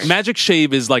 That's- magic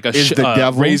shave is like a Is the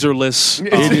devil? razorless.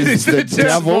 It is the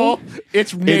devil.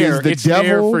 It's It nair. is the It's nair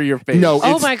devil for your face. No,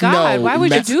 Oh it's, my God! no, Why would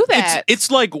you ma- do that?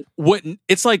 It's like what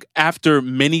it's like after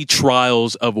many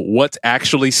trials of what's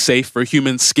actually safe for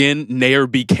human skin, Nair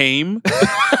became.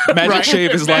 Magic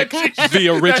shave is like the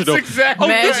original. That's exactly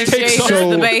Magic take shave some-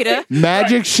 is the beta.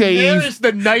 Magic Nair shave. is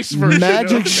the nice version.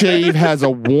 Magic of shave has a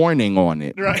warning on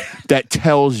it Right. that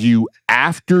tells you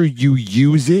after you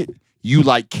use it, you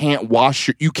like can't wash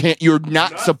you're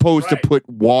not supposed to put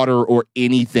water or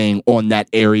anything on that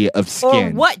area of Or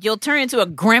skin. what? You'll turn into a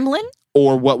gremlin?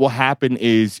 Or what will happen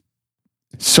is,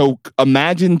 so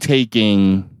imagine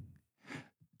taking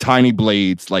tiny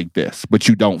blades like this, but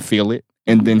you don't feel it,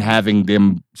 and then having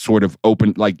them sort of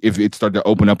open, like if it started to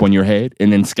open up on your head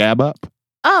and then scab up.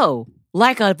 Oh,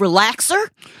 like a relaxer?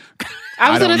 I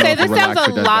was I don't going to know say if a this sounds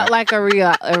relaxer a does lot that. like a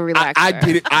relaxer. I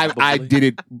did it. I did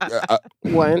it,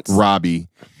 once. Robbie.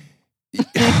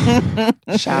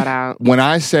 Shout out. When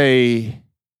I say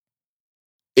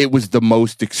it was the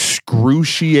most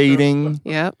excruciating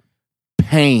Yep.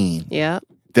 pain Yep.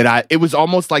 that it was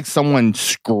almost like someone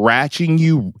scratching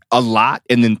you a lot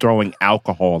and then throwing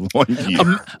alcohol on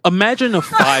you. Imagine a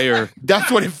fire.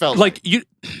 That's what it felt like. Like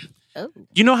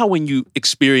you know how when you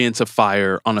experience a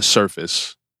fire on a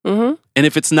surface, Mm-hmm. and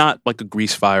if it's not like a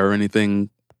grease fire or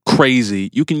anything crazy,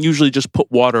 you can usually just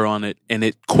put water on it and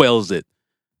it quells it.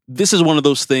 This is one of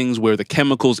those things where the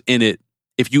chemicals in it,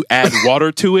 if you add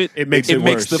water to it, It makes it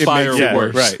makes worse. the fire yeah,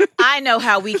 worse. Right. I know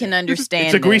how we can understand.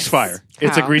 It's a grease fire.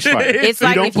 It's a grease fire. It's you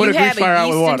like don't if put you a grease have fire a out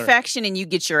with yeast water. infection and you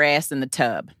get your ass in the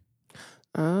tub.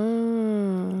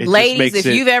 Oh. It just Ladies, makes if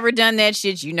it- you've ever done that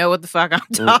shit, you know what the fuck I'm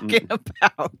talking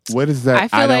about. What is that? I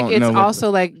feel like don't it's know what- also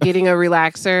like getting a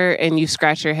relaxer and you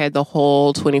scratch your head the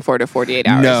whole 24 to 48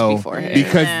 hours no, beforehand.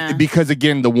 Yeah. because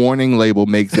again, the warning label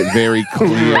makes it very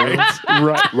clear.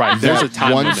 right. There's a that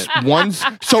time limit. once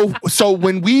so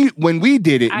when we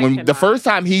did it, I when the cannot. first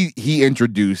time he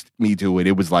introduced me to it,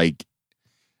 it was like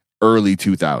early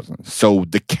 2000s. So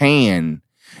the can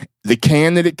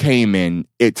that it came in,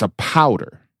 it's a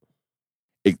powder.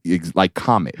 It's like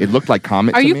Comet. It looked like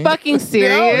Comet. Are to you me. fucking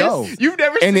serious? No. You've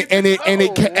never And seen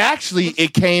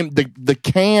it came. The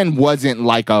can wasn't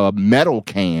like a metal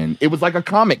can. It was like a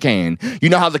Comet can. You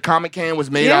know how the Comet can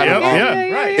was made out of?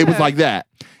 Right. It was like that.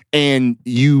 And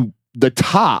the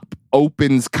top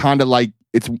opens kind of like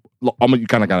it's. You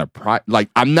kind of got to pry. Like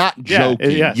I'm not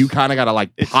joking. yes. You kind of got to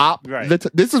like pop. right.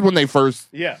 This is when they first.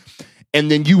 Yeah. And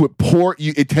then you would pour.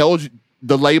 It tells you.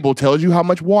 The label tells you how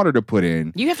much water to put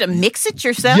in. You have to mix it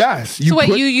yourself? Yes. So wait,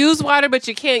 you use water, but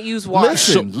you can't use water.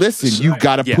 Listen. You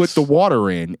got to yes. put the water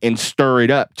in and stir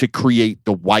it up to create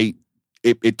the white.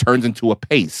 It turns into a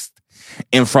paste.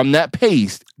 And from that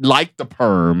paste, like the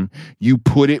perm, you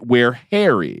put it where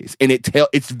hair is. And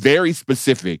it's very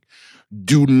specific.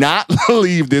 Do not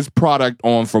leave this product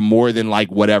on for more than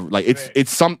like whatever. Like it's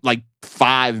some like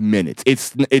 5 minutes.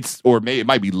 It's or maybe it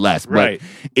might be less, Right.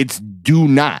 but it's do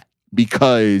not.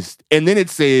 Because, and then it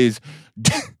says,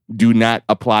 do not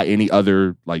apply any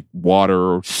other like water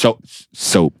or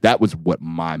soap. That was what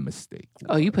my mistake was.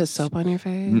 Oh, you put soap on your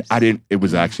face? I didn't, it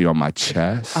was actually on my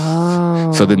chest.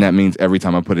 Oh. So then that means every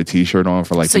time I put a t-shirt on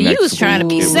for like So the you next was trying to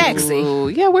be week, it was- sexy. Ooh,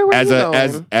 yeah, where were you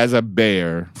going? as a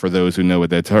bear, for those who know what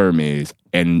that term is,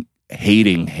 and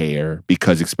hating hair,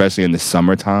 because especially in the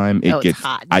summertime, it it's gets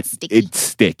hot and sticky. It's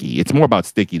sticky. It's more about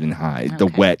sticky than hot. The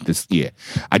Okay. wet,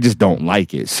 I just don't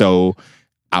like it. So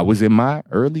I was in my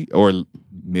early or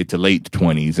mid to late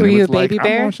 20s, and Were it you was a like, baby I'm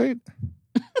bear? gonna say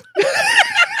it.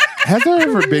 Has there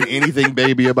ever been anything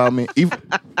baby about me?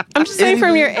 I'm just saying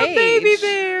from your age. Baby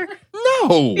bear.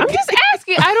 No. I'm just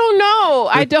asking. I don't know.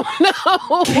 I don't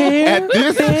know.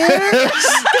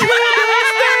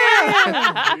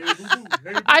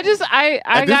 At this I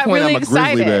At this got point, really I'm a grizzly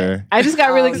excited. bear. I just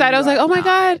got really excited. I was like, oh my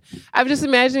God. I'm just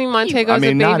imagining Montego as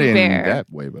a not baby in bear.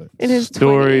 that way, but In his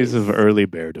Stories 20s. of early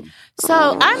beardom.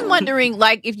 So I'm wondering,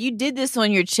 like, if you did this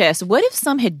on your chest, what if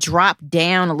some had dropped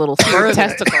down a little further?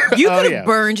 Testicle. You Oh, could have yeah.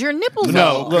 burned your nipples no,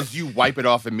 off. because you wipe it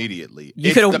off immediately. You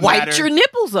It's could the have wiped matter- your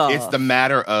nipples off. It's the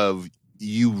matter of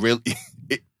you really.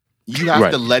 You have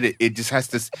Right. to let it. It just has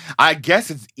to. I guess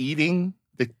it's eating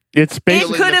the. It's It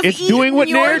could have it's doing what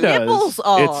eaten your Nair nipples does.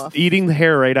 off. It's eating the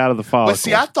hair right out of the follicle. But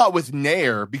see, I thought with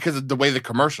Nair, because of the way the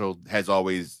commercial has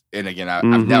always, and again, I've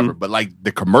Mhm. never, but like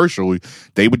the commercial,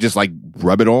 they would just like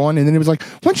rub it on, and then it was like,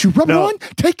 once you rub No. it on,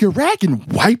 take your rag and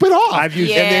wipe it off. I've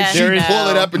used Yeah, and then there she'd is- pull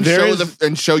it up and there show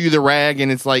is- show you the rag,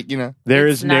 and it's like, you know, there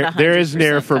It's is not Nair, there is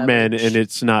Nair 100% for men, coverage. and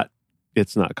it's not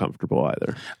comfortable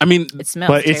either. I mean, It smells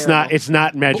But it's terrible.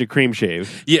 not magic cream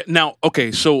shave. yeah. Now,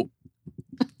 okay, so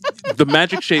the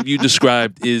magic shave you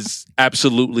described is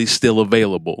absolutely still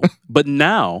available, but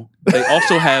now they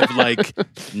also have like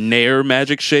Nair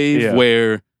magic shave Yeah.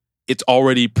 where it's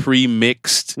already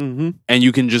pre-mixed, Mm-hmm. and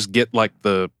you can just get like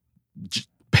the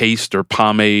paste or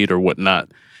pomade or whatnot.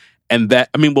 And that,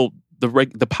 I mean, well,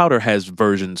 the powder has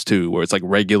versions too, where it's like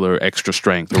regular extra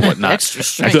strength or whatnot. Extra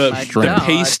strength. The, my the God.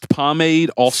 paste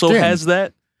pomade also Skin. has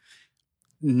that.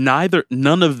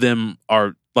 None of them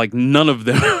are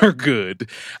good.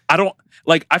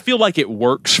 I feel like it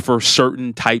works for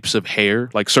certain types of hair,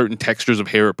 like certain textures of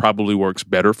hair it probably works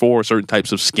better for, certain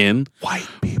types of skin. white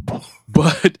people.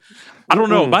 But I don't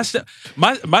know. My It's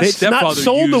stepfather not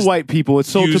sold to used- white people. It's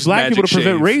sold to used black people to magic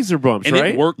prevent shave. razor bumps, and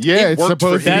right? it worked. Yeah, it it's worked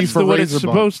supposed for to be him. That's for what razor it's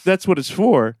bumps. supposed. That's what it's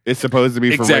for. It's supposed to be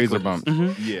for Exactly. razor bumps.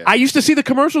 Mhm. Yeah. I used to see the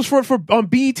commercials for it on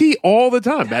BET all the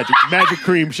time. Magic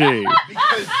cream shave.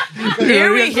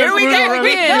 Here we go Right.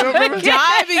 again,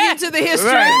 diving into the history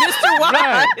Right. of Mr. Wise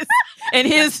Right. and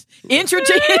his his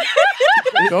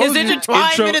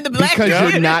intertwinement in the black because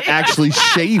community. you're not actually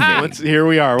shaving. Here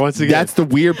we are once again. That's the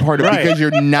weird part of it, Right. because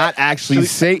you're not actually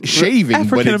shaving. but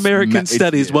African it's American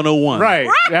Studies 101. right.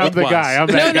 I'm the It was. guy. I'm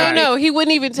No, that guy. no. He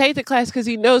wouldn't even take the class because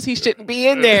he knows he shouldn't be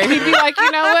in there. He'd be like,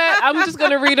 you know what? I'm just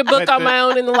going to read a book on my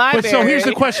own in the library. But so here's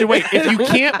the question. Wait, if you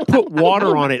can't put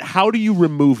water on it, how do you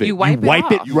remove it? You wipe it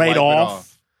off. it You right wipe it off.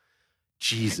 off.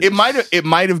 Jesus. It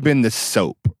might have been the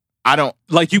soap. I don't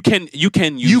like you can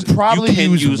use you probably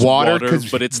use water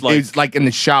but it's like in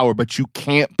the shower, but you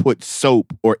can't put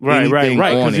soap or anything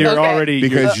on it you're already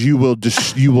because you will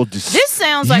This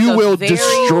sounds like a very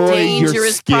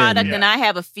dangerous product, and I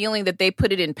have a feeling that they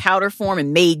put it in powder form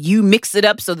and made you mix it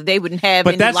up so that they wouldn't have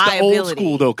any liability. But that's the old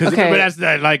school though, because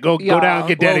that's like go down and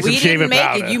get daddy some shaving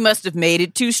powder. You must have made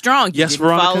it too strong. You didn't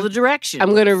follow the direction.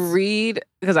 I'm gonna read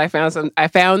because I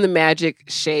found the Magic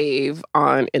Shave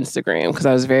on Instagram because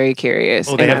I was very curious.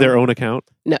 Oh, they have their own account?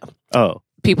 No. Oh.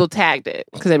 People tagged it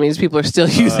because that means people are still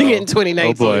using it in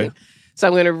 2019. Oh boy. So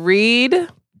I'm going to read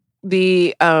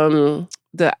the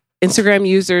Instagram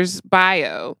user's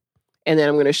bio, and then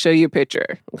I'm going to show you a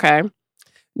picture. Okay.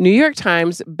 New York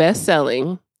Times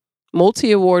best-selling,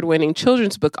 multi-award-winning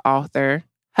children's book author,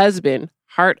 husband,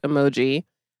 heart emoji,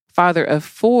 father of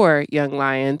 4 young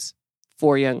lions,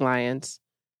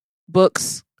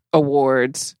 books,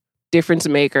 awards, difference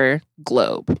maker,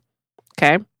 Globe.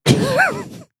 Okay.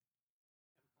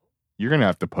 You're gonna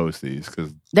have to post these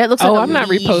because that looks. Like I'm not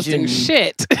reposting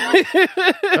shit.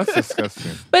 That's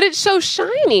disgusting. But it's so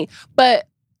shiny. But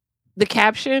the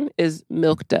caption is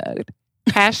milk dug.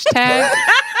 Hashtag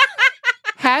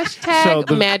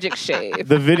Magic Shave.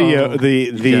 The video,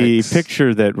 the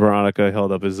picture that Veronica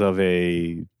held up is of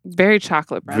a very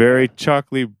chocolate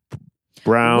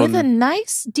brown with a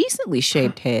nice, decently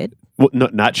shaped head. Well, no,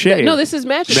 not shaved. No, this is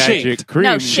magic cream.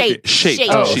 No, shaped.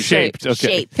 Oh, shaped. Okay.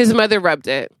 Shaped. His mother rubbed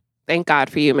it. Thank God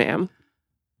for you, ma'am.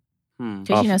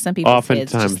 Because some people's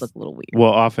heads just look a little weird.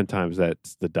 Well, oftentimes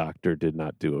the doctor did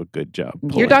not do a good job.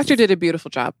 Your doctor did a beautiful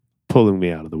job pulling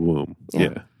me out of the womb.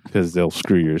 Yeah, because they'll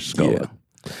screw your skull up.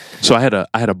 So I had a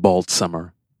bald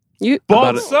summer.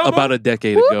 About a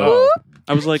decade ago.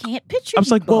 I was like,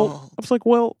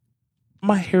 well,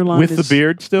 my hairline with is the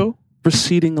beard still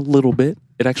receding a little bit.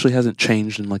 It actually hasn't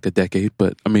changed in like a decade,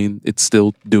 but I mean, it's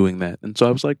still doing that. And so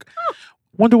I was like,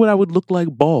 wonder what I would look like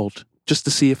bald, just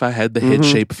to see if I had the head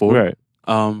shape for it,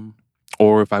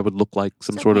 or if I would look like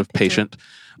some sort of patient.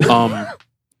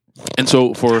 And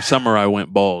so for summer, I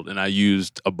went bald, and I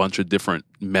used a bunch of different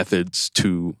methods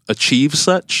to achieve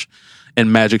such.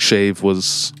 And Magic Shave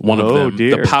was one of them.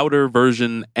 Dear. The powder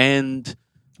version and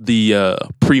the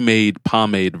pre-made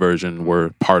pomade version were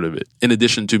part of it, in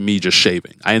addition to me just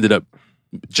shaving. I ended up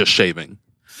just shaving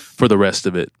for the rest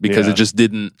of it because it just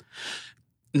didn't.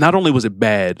 Not only was it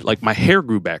bad, like my hair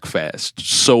grew back fast.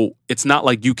 So it's not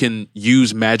like you can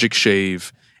use Magic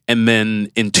Shave and then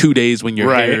in 2 days when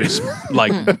your hair is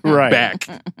like back,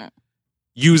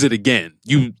 use it again.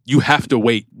 You have to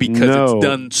wait because it's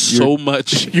done so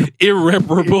much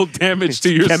irreparable damage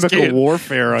to your chemical skin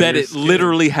warfare on that your it skin.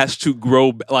 literally has to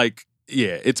grow.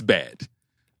 It's bad.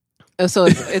 So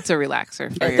it's a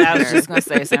relaxer for your I was hair. just going to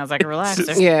say, it sounds like a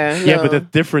relaxer. Yeah, but the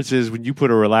difference is when you put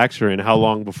a relaxer in, how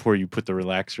long before you put the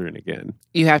relaxer in again?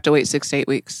 You have to wait 6 to 8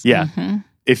 weeks. Yeah.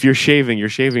 If you're shaving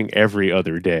every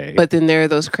other day. But then there are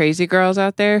those crazy girls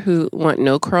out there who want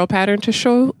no curl pattern to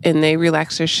show, and they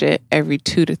relax their shit every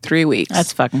 2 to 3 weeks.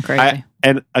 That's fucking crazy.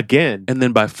 And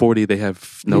then by 40 they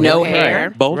have no hair.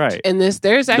 Bald. Right. And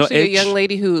there's actually a young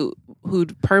lady who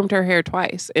permed her hair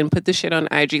twice and put the shit on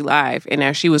IG Live, and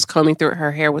as she was combing through it,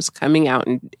 her hair was coming out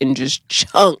in just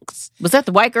chunks. Was that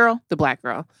the white girl? The black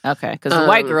girl. Okay, because the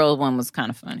white girl one was kind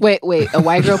of funny. Wait, a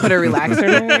white girl put a relaxer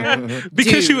in her hair?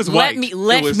 Because she was white.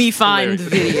 Let me find the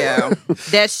video.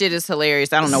 That shit is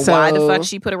hilarious. I don't know why the fuck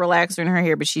she put a relaxer in her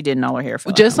hair, but she didn't. All her hair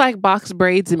fell just out. like box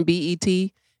braids and BET,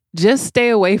 just stay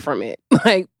away from it.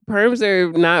 Like, perms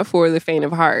are not for the faint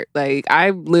of heart. Like,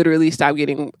 I literally stopped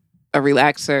getting a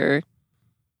relaxer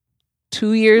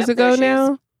 2 years ago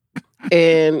now.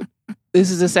 And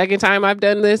this is the second time I've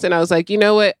done this. And I was like, you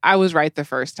know what? I was right the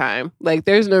first time. Like,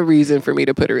 there's no reason for me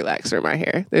to put a relaxer in my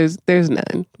hair. There's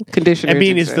none. Conditioners. I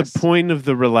mean, is the point of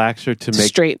the relaxer to make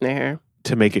straighten the hair?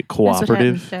 To make it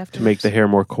cooperative? To make the hair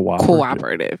more cooperative?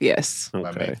 Cooperative, yes.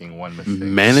 By making one mistake.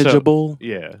 Manageable?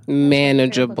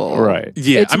 Manageable. Right.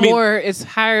 Yeah. It's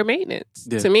higher maintenance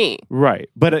to me. Right.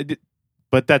 But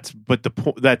that's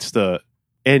the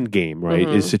end game, right?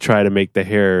 Is to try to make the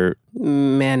hair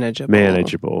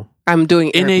manageable. I'm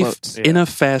doing air quotes. In a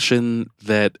fashion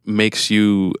that makes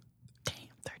you,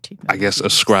 I guess,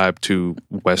 ascribe to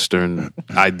Western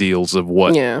ideals of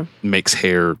what makes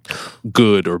hair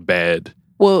good or bad.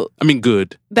 Well, I mean,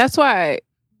 good. That's why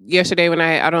yesterday when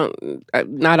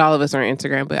not all of us are on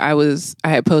Instagram, but I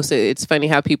had posted, it's funny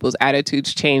how people's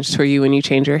attitudes change for you when you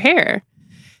change your hair.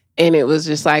 And it was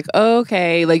just like, oh,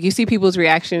 okay, like you see people's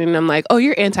reaction and I'm like, oh,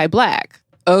 you're anti-black.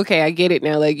 okay, I get it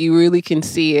now. Like, you really can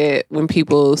see it when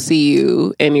people see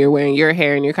you and you're wearing your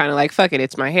hair and you're kind of like, fuck it,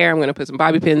 it's my hair. I'm going to put some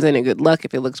bobby pins in and good luck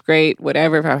if it looks great,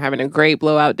 whatever. If I'm having a great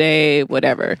blowout day,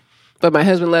 whatever. But my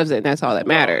husband loves it, and that's all that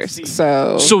matters.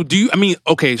 So do you,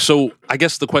 so I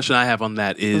guess the question I have on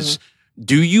that is,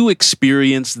 do you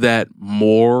experience that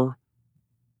more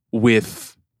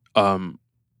with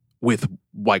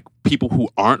like people who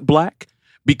aren't black?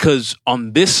 Because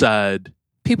on this side,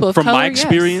 people of from color, my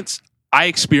experience, yes. I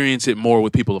experience it more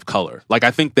with people of color. Like,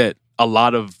 I think that a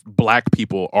lot of black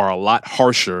people are a lot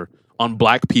harsher on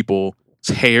black people's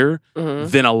hair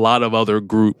than a lot of other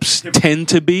groups tend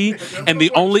to be.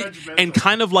 And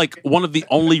kind of like one of the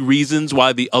only reasons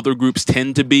why the other groups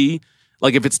tend to be,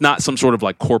 like, if it's not some sort of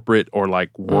like corporate or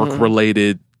like work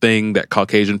related thing that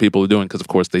Caucasian people are doing, because of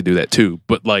course they do that too,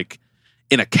 but like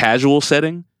in a casual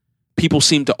setting, people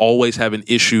seem to always have an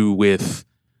issue with,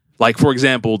 like, for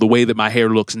example, the way that my hair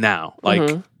looks now.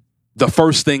 Like, the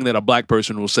first thing that a black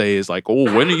person will say is like,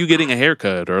 oh, when are you getting a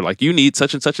haircut? Or like, you need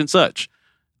such and such and such.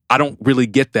 I don't really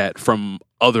get that from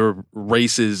other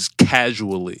races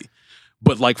casually.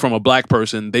 But like from a black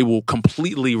person, they will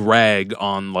completely rag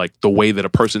on like the way that a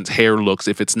person's hair looks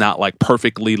if it's not like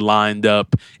perfectly lined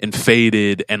up and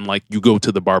faded and like you go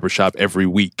to the barbershop every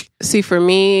week. See, for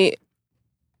me,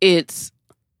 it's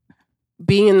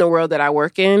being in the world that I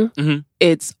work in.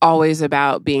 It's always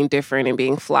about being different and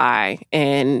being fly.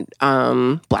 And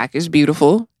black is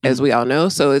beautiful, as we all know.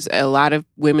 So it's a lot of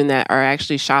women that are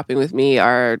actually shopping with me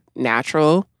are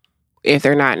natural. If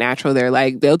they're not natural, they're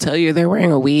like, they'll tell you they're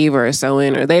wearing a weave or a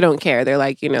sew-in, or they don't care. They're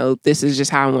like, this is just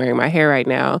how I'm wearing my hair right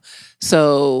now.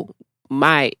 So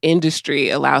my industry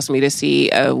allows me to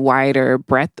see a wider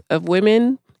breadth of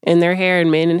women in their hair and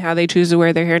men and how they choose to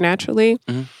wear their hair naturally.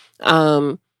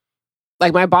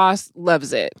 Like, my boss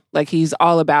loves it. Like, he's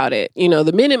all about it.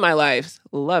 The men in my life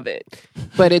love it.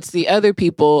 But it's the other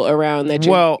people around that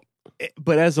you... Well,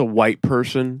 but as a white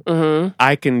person,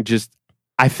 I think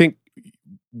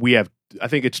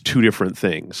it's two different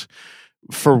things.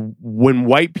 For when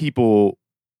white people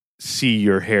see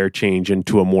your hair change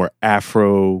into a more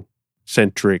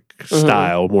Afrocentric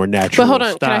style, more natural But hold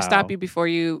on, style. Can I stop you before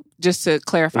you, just to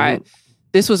clarify,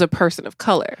 this was a person of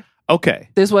color. Okay.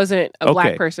 This wasn't a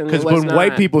black person. Because when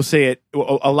white people say it,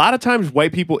 a lot of times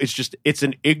white people, it's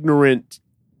an ignorant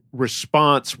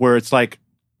response where it's like,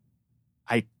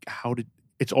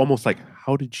 it's almost like,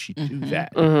 how did she do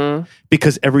that?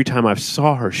 Because every time I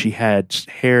saw her, she had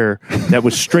hair that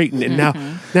was straightened, and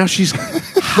now she's,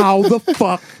 how the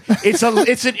fuck?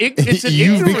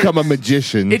 You've become a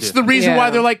magician. It's the reason why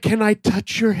they're like, can I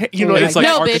touch your hair? It's like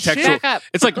no, architectural. Bitch, back up.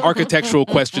 It's like architectural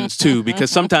questions too,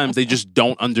 because sometimes they just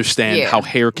don't understand how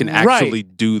hair can actually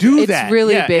do that. It's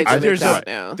really big.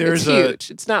 Now. It's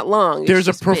huge. It's not long. There's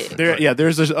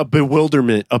a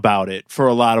bewilderment about it for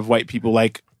a lot of white people.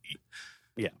 Like,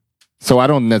 so I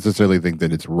don't necessarily think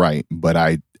that it's right, but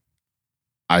I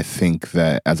think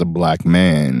that as a black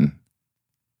man,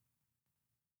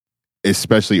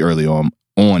 especially early on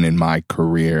in my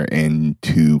career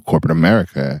into corporate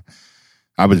America,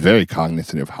 I was very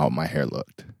cognizant of how my hair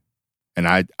looked. And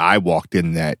I walked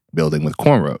in that building with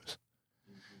cornrows.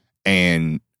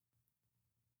 And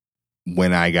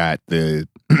when I got the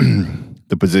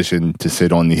position to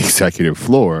sit on the executive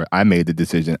floor, I made the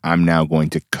decision I'm now going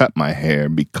to cut my hair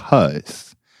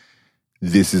because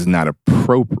this is not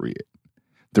appropriate.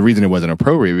 The reason it wasn't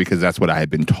appropriate because that's what I had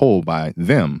been told by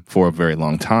them for a very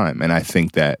long time. And I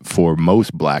think that for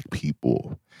most black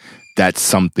people, that's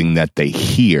something that they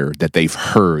hear, that they've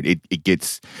heard. It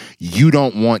gets, you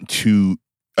don't want to,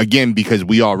 again, because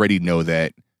we already know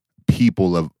that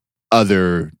people of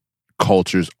other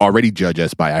cultures already judge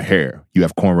us by our hair. You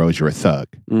have cornrows, you're a thug.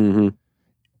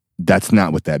 That's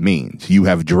not what that means. You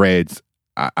have dreads,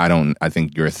 I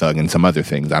think you're a thug and some other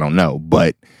things, I don't know.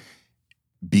 But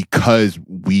because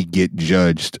we get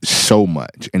judged so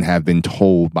much and have been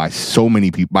told by so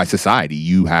many people, by society,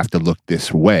 you have to look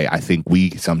this way, I think we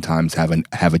sometimes have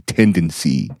a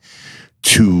tendency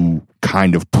to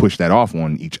kind of push that off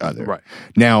on each other. Right.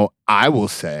 Now, I will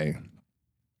say,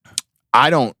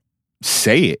 I don't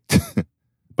say it,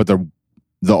 but the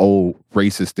old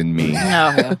racist in me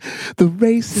the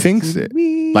racist thinks it.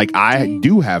 Like, I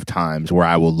do have times where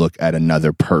I will look at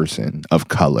another person of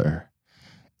color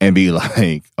and be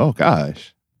like, oh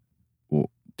gosh,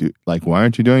 well, dude, like, why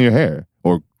aren't you doing your hair?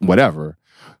 Or whatever.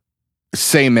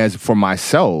 Same as for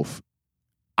myself,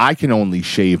 I can only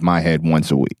shave my head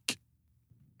once a week.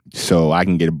 So I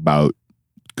can get about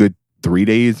good 3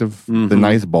 days of the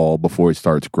nice ball before it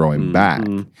starts growing back.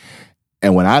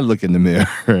 And when I look in the mirror,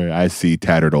 I see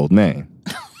tattered old man.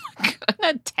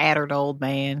 A tattered old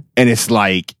man. And it's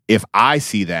like, if I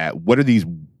see that, what are these?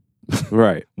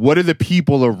 Right. What are the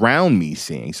people around me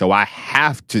seeing? So I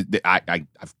have to. I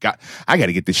got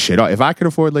to get this shit off. If I could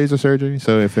afford laser surgery,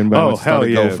 so if anybody wants to start a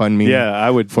GoFundMe, I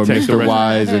would for take Mr.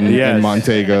 Wise and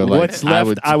Montego. Like, what's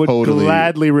left? I would totally,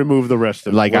 gladly remove the rest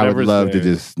of it. Like, I would love to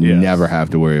just never have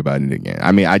to worry about it again.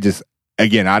 I mean, I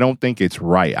don't think it's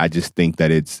right. I just think that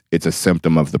it's a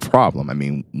symptom of the problem. I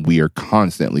mean, we are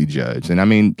constantly judged. And I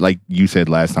mean, like you said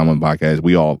last time on the podcast,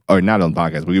 not on the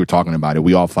podcast, but we were talking about it.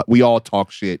 We all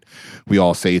talk shit. We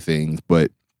all say things,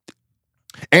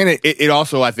 and it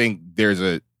also, I think there's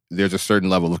a certain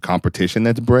level of competition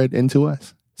that's bred into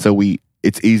us. So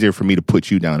it's easier for me to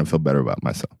put you down and feel better about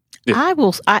myself. Yeah. I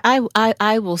will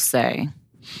say,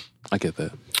 I get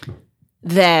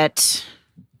that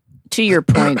to your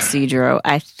point, Cedro,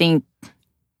 I think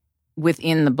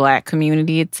within the Black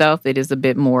community itself, it is a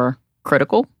bit more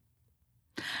critical.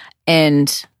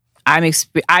 And I've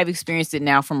experienced it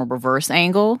now from a reverse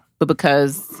angle, but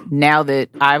because now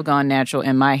that I've gone natural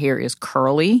and my hair is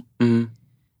curly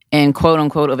and quote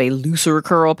unquote of a looser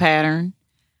curl pattern,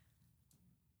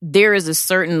 there's a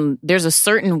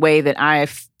certain way that I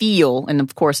feel, and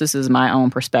of course this is my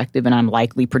own perspective and I'm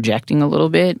likely projecting a little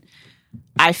bit.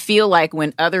 I feel like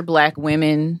when other Black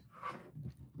women,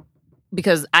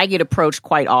 because I get approached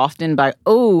quite often by,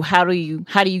 how do you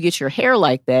get your hair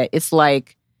like that? It's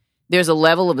like there's a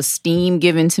level of esteem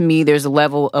given to me. There's a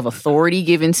level of authority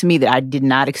given to me that I did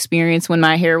not experience when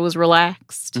my hair was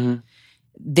relaxed. Mm-hmm.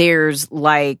 There's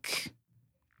like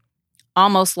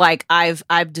almost like I've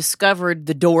discovered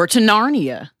the door to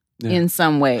Narnia in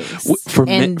some ways. For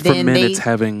men,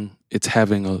 it's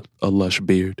having a lush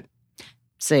beard.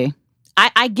 See.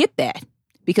 I get that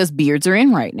because beards are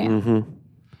in right now. Mm-hmm.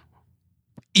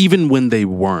 Even when they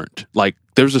weren't, like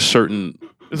there's a certain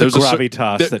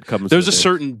gravitas that comes. There's a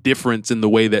certain difference in the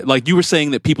way that, like you were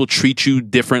saying, that people treat you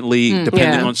differently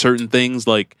depending on certain things.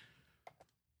 Like,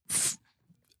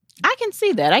 I can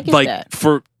see that. I get like, that.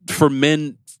 For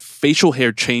men, facial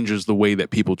hair changes the way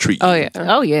that people treat you.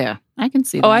 Oh yeah, I can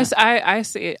see that. I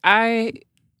see it.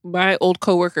 My old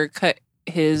coworker cut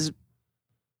his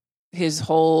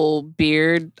whole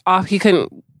beard off. He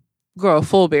couldn't grow a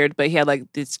full beard, but he had like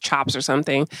these chops or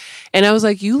something. And I was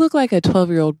like, you look like a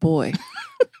 12-year-old boy.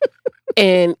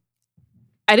 And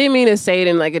I didn't mean to say it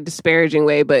in like a disparaging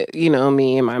way, but you know,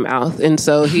 me and my mouth. And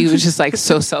so he was just like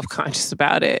so self-conscious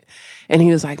about it. And he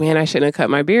was like, man, I shouldn't have cut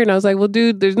my beard. And I was like, well,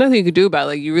 dude, there's nothing you can do about it.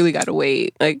 Like, you really got to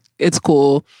wait. Like, it's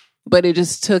cool. But it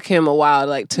just took him a while,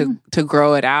 like, to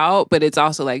grow it out. But it's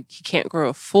also like he can't grow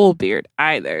a full beard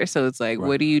either. So it's like,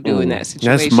 what do you do in that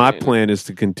situation? That's my plan, is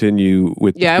to continue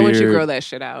with the beard. I want you to grow that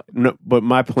shit out. No, but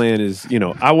my plan is,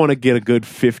 I want to get a good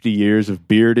 50 years of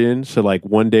beard in. So like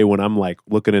one day when I'm like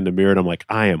looking in the mirror and I'm like,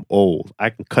 I am old, I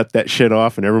can cut that shit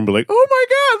off and everyone will be like, oh my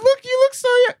God, look, you look so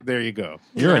young. There you go.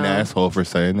 You're an asshole for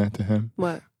saying that to him.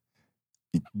 What?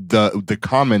 The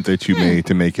comment that you made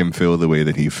to make him feel the way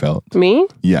that he felt. Me?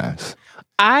 Yes.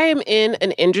 I am in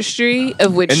an industry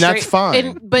of which, and that's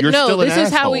fine. But You're still this an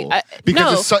is how we. I'm not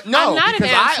an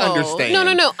asshole. I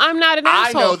understand. No, I'm not an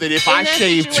asshole. I know that if I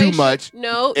shave too much,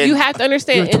 you have to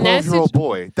understand. You're a 12-year-old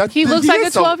boy. He looks like a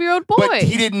 12-year-old boy. But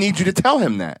he didn't need you to tell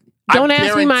him that. Don't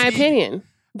ask me my opinion.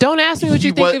 Don't ask me what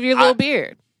you think of your little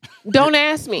beard. Don't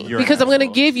ask me because I'm going to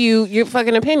give you your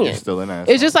fucking opinion. You're still an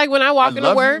asshole. It's just like when I walk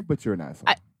into work. But you're an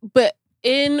asshole. But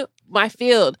in my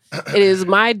field, it is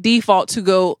my default to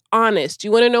go honest.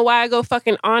 You want to know why I go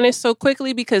fucking honest so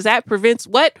quickly? Because that prevents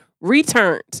what?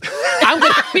 Returns.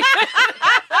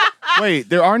 Wait,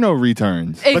 there are no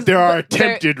returns. But there are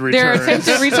attempted returns. There are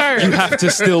attempted returns. You have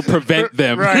to still prevent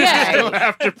them. Right. Yeah. You still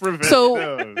have to prevent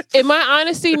those. In my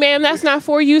honesty, ma'am, that's not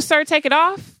for you, sir. Take it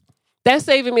off. That's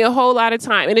saving me a whole lot of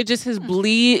time. And it just has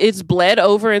it's bled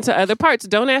over into other parts.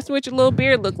 Don't ask me what your little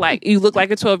beard look like. You look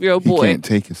like a 12-year-old boy. He can't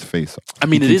take his face off. I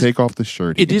mean, he can take off the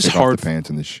shirt. He it can is take hard. Off the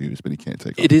pants and the shoes, but he can't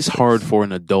take off It is face. hard for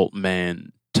an adult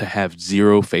man to have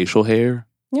zero facial hair.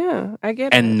 Yeah, I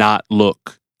get it. And not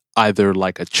look either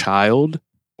like a child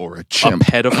or a chimp. A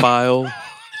pedophile.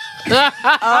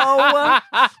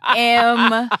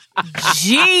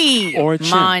 OMG or a chimp.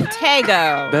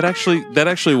 Montego. That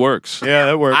actually works. Yeah,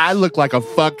 that works. I look like a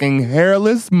fucking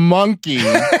hairless monkey.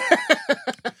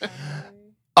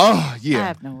 Oh yeah, I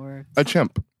have no words. A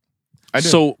chimp.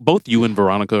 So both you and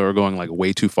Veronica are going like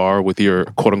way too far with your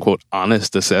quote unquote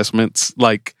honest assessments.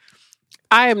 Like,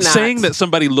 I am not saying that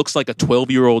somebody looks like a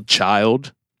 12-year-old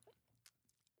child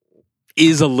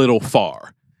is a little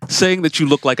far. Saying that you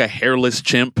look like a hairless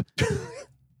chimp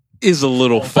is a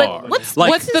little far. What's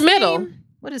the middle?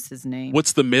 What is his name?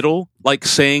 What's the middle? Like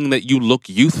saying that you look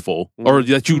youthful or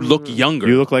that you look younger.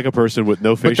 You look like a person with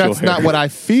no facial hair. But that's not what I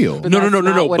feel. But No.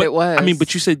 what But, it was. I mean,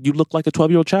 but you said you look like a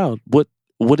 12-year-old child.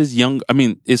 What is young? I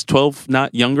mean, is 12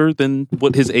 not younger than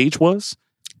what his age was?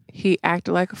 He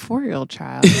acted like a 4-year-old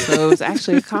child, so it was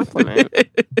actually a compliment.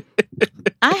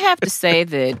 I have to say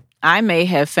that I may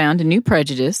have found a new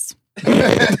prejudice.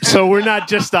 So we're not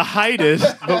just a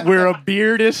heightist, but we're a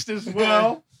beardist as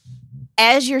well.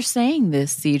 As you're saying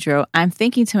this, Cedro, I'm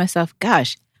thinking to myself,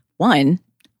 gosh, one,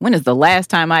 when is the last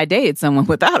time I dated someone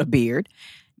without a beard?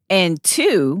 And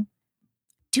two,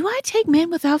 do I take men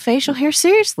without facial hair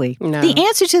seriously? No. The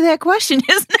answer to that question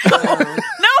is no.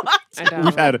 I don't.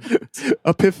 We've had an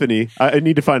epiphany. I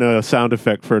need to find a sound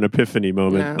effect for an epiphany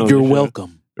moment. No. on You're the show.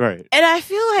 welcome. Right. And I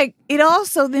feel like it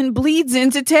also then bleeds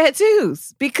into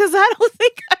tattoos because I don't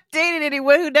think I've dated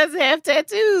anyone who doesn't have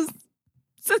tattoos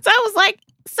since I was like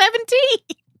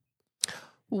 17.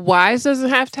 Wise doesn't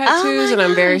have tattoos, my and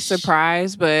I'm very gosh.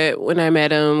 surprised. But when I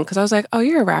met him, because I was like, "Oh,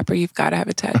 you're a rapper, you've got to have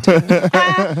a tattoo,"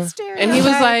 and he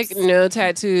was like, "No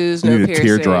tattoos, no You need a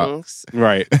teardrop. piercings."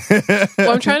 Right.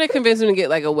 Well, I'm trying to convince him to get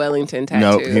like a Wellington tattoo.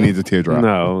 Nope, he needs a teardrop.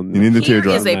 No. He needs a Here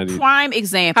teardrop. is a prime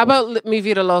example. How about Mi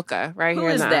Vida Loca right Who here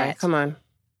in is the that? eye? Come on,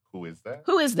 Who is that?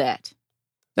 Who is that?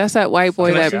 that's that white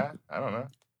boy. That That guy? I don't know.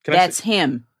 That's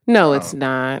him. no, it's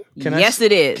not. Can I Yes,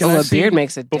 it is. can I Oh, a see beard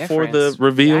makes a before difference. the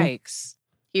reveal? Yikes!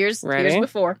 Here's Ready?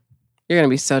 before. You're gonna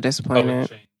be so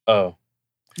disappointed. Oh.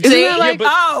 Isn't See? that like? But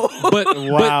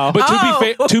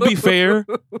to be fair,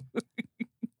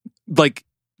 like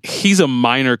he's a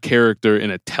minor character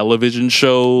in a television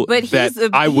show But that he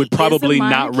I would is a probably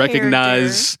minor not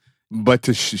recognize.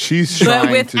 But she's But trying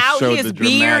to without show his the beard,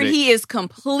 dramatic. he is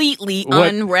completely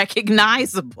What-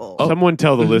 unrecognizable. Someone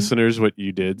tell the listeners what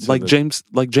you did. so Like that- James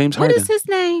What Harden. is his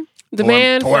name? The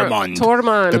man Tormund. from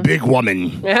Tormund. the big woman.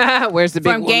 Where's the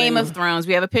big From Game woman? of Thrones.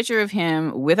 We have a picture of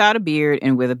him without a beard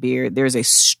and with a beard. There's a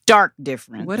stark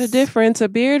difference. What a difference a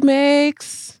beard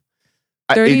makes.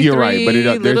 You're right, but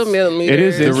 33 little millimeters. it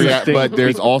is interesting. but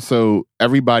there's also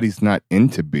everybody's not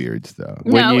into beards though.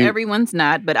 No, you- everyone's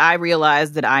not, but I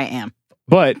realize that I am.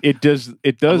 But it does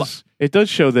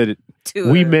show that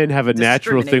To we a men have a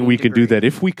natural thing we can do degree. that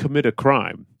if we commit a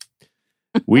crime,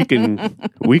 we can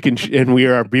and we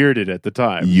are bearded at the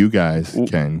time. You guys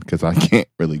can, because I can't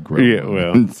really grow. Yeah, one,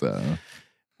 well. so.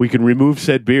 We can remove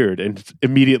said beard and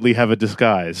immediately have a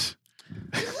disguise.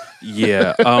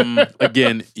 Yeah.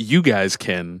 Again, you guys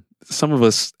can. Some of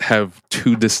us have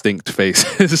two distinct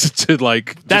faces to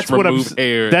like That's just what I'm. remove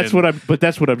hair. That's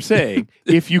and- what I'm saying.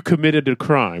 If you committed a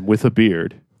crime with a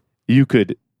beard, you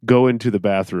could go into the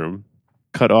bathroom,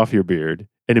 cut off your beard,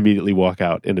 and immediately walk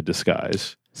out in a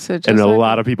disguise. So just And a like-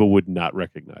 lot of people would not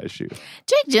recognize you.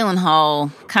 Jake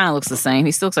Gyllenhaal kind of looks the same.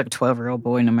 He still looks like a 12-year-old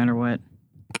boy no matter what.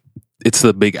 It's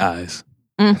the big eyes.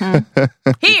 Mm-hmm.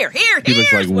 He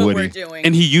looks like what Woody. we're doing.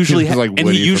 And he usually He looks like and he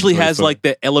Woody from usually Toy has Story. like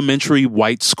the elementary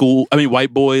white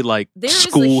boy like There's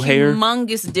school a hair.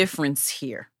 humongous difference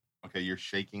here. Okay, you're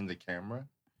shaking the camera.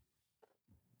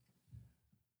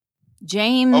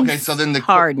 James. Okay, so then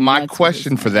Harden, my that's what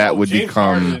question his for that would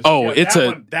become. Oh, it's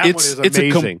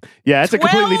amazing. Yeah, it's a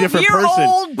completely different person.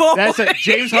 12-year-old boy. That's a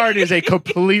James Harden is a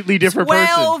completely different person.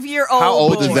 12-year-old How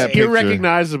old is boy. that picture?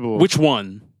 Irrecognizable. Which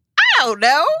one? I don't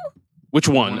know. Which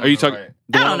one? Are you talking? Right.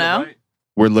 the I one don't on the know. right?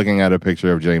 We're looking at a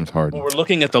picture of James Harden. Well, we're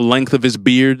looking at the length of his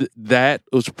beard. That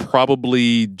was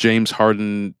probably James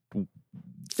Harden.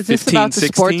 Is this 15, about the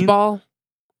 16? sports ball?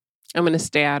 I'm going to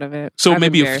stay out of it. So I've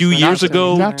maybe a few embarrassed years myself.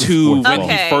 ago Not to sports when ball.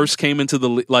 he Okay. first came into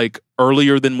the like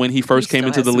earlier than when he first He came still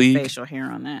into has the some league. facial hair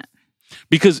on that.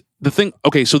 Because the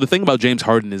thing about James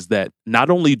Harden is that not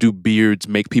only do beards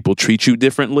make people treat you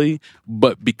differently,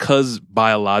 but because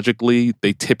biologically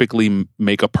they typically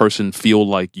make a person feel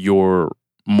like you're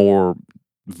more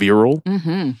virile,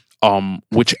 Mm-hmm.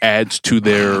 which adds to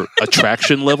their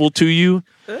attraction level to you.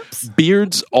 Oops.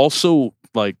 Beards also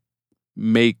like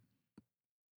make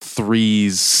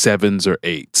 3s, 7s, or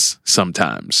 8s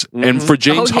sometimes. And for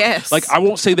James, Oh, yes. like I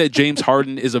won't say that James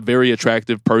Harden is a very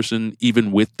attractive person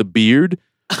even with the beard,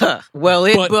 Well,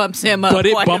 it But- bumps him up. but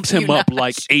it quite a bumps him few up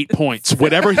like 8 points.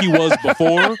 Whatever he was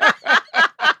before,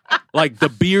 like the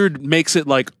beard makes it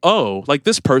like, oh, like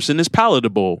this person is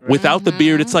palatable. Without the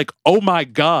beard, it's like, oh my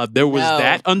God, there was No,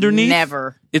 that underneath.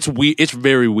 Never. It's weird. It's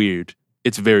very weird.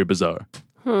 It's very bizarre.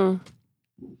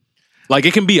 Like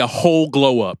it can be a whole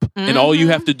glow up, and all you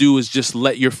have to do is just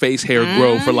let your face hair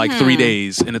grow for like 3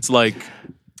 days, and it's like,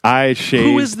 I shaved.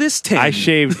 who is this 10? I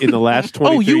shaved in the last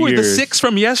 23 Oh, you were years. the 6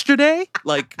 from yesterday?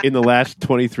 Like, In the last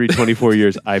 23, 24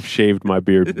 years, I've shaved my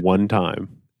beard one time.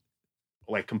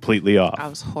 like completely off. I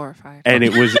was horrified. And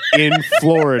it was in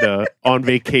Florida on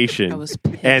vacation. I was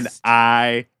pissed. And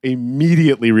I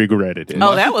immediately regretted it.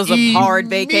 Oh, that was a hard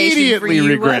vacation for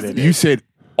you, wasn't it? You said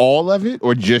all of it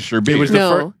or just your beard? It was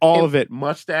all of it.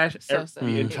 Mustache,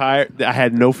 the entire. I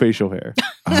had no facial hair.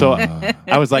 So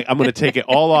I was like, I'm going to take it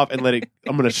all off and I'm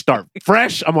going to start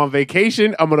fresh. I'm on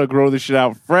vacation. I'm going to grow this shit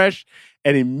out fresh.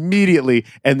 And immediately,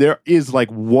 and there is like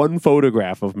one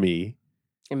photograph of me.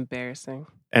 Embarrassing.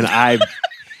 And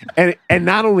and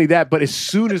not only that, but as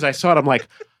soon as I saw it, I'm like,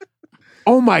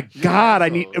 oh my God,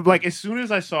 as soon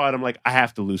as I saw it, I'm like, I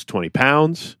have to lose 20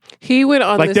 pounds. He went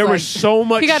on there was so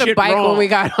much. He got a bike wrong. when we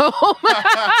got home.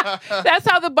 That's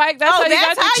how the bike. That's how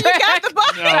you got the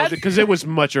bike. No, because it was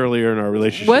much earlier in our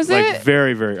relationship. Was it? Like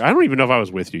very, very. I don't even know if I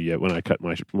was with you yet when I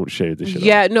shaved the shit.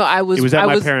 Yeah, no, I was. It was at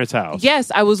my parents' house.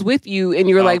 Yes, I was with you, and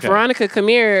you were like, Veronica, come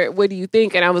here. What do you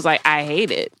think? And I was like, I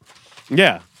hate it.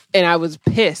 Yeah. And I was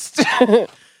pissed.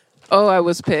 Oh, I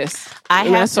was pissed. I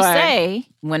have to say,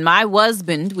 when my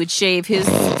husband would shave his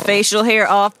facial hair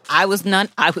off, I was none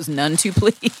too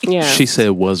pleased. Yeah. She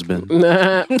said "wasbeen."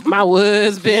 My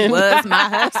husband was my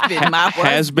husband. My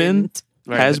has been.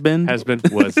 Has been.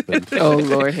 Was been. Oh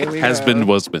Lord, here we go. Has been.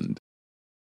 Was been.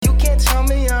 You can't tell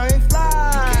me I ain't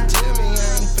fly. You can't tell me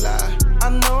I ain't fly. I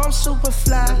know I'm super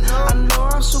fly. I know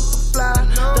I'm super fly.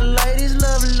 The ladies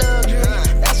love luxury.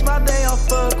 That's why they all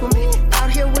fuck with me.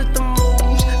 Out here with the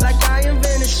moves, like I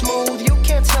invented smooth. You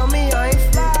can't tell me I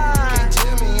ain't fly. You can't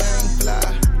tell me I ain't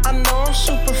fly. I know I'm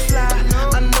super fly.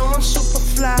 I know I'm super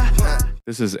fly.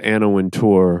 This is Anna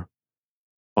Wintour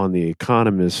on the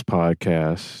Economist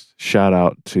podcast. Shout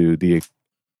out to the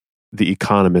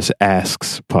Economist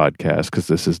Asks podcast because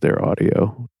this is their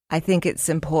audio. I think it's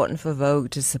important for Vogue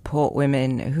to support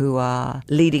women who are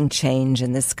leading change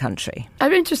in this country.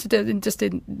 I'm interested in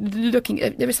looking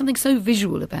at, there is something so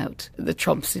visual about the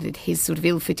Trumps and his sort of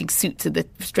ill-fitting suits and the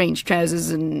strange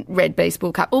trousers and red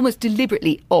baseball cap, almost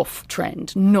deliberately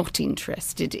off-trend, not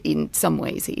interested in some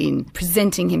ways in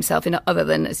presenting himself in other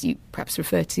than, as you perhaps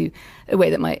refer to, a way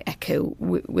that might echo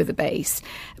with a bass.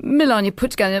 Melania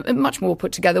put together a much more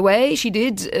put together way. She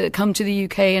did come to the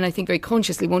UK and I think very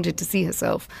consciously wanted to see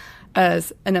herself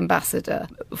as an ambassador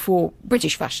for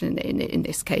British fashion in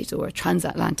this case, or a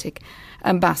transatlantic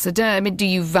ambassador. I mean, do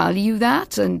you value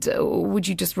that, and would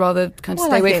you just rather kind of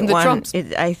stay away from the Trumps?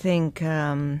 I think,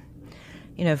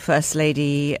 First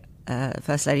Lady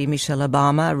Michelle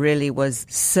Obama really was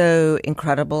so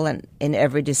incredible in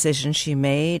every decision she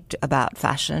made about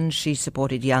fashion. She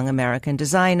supported young American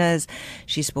designers.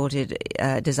 She supported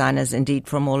designers indeed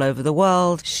from all over the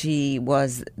world. She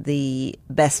was the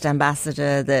best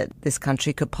ambassador that this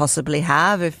country could possibly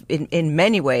have, if in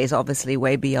many ways, obviously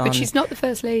way beyond. But she's not the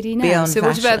First Lady now. So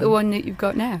what about the one that you've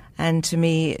got now? And to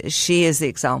me, she is the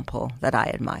example that I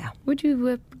admire. Would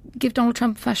you give Donald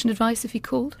Trump fashion advice if he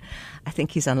called? I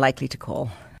think he's unlikely to call.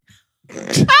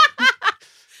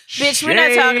 Bitch, we're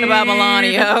not talking about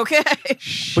Melania, okay?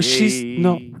 But she's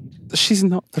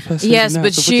not the first lady. Yes, now,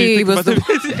 but so what do you she think was about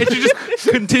that? And she just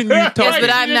continued talking. Yes,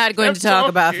 but I'm not going to talk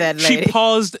about that lady.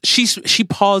 She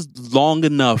paused long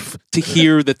enough to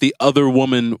hear that the other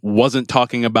woman wasn't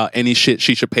talking about any shit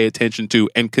she should pay attention to,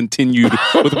 and continued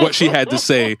with what she had to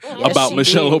say about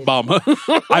Michelle Obama.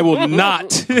 I will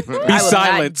not be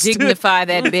silenced. Not dignify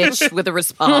that bitch with a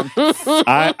response.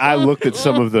 I looked at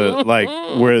some of the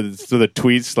the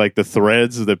tweets, like the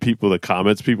threads of the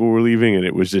comments people were leaving, and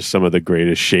it was just some of the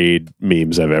greatest shade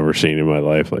memes I've ever seen in my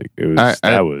life. Like it was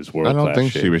that was world class. I don't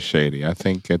think she was shady. I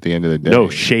think at the end of the day, no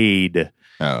shade.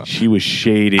 Oh. She was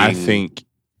shading. I think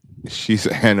she's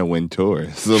Anna Wintour.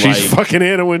 So she's fucking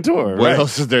Anna Wintour. What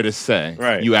else is there to say?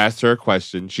 Right. You asked her a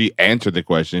question. She answered the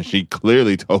question. She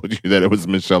clearly told you that it was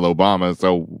Michelle Obama.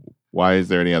 So why is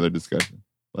there any other discussion?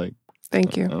 Like,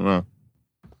 thank you. I don't know.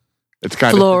 It's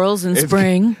kind florals in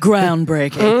spring,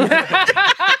 groundbreaking.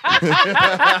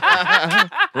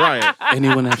 Right.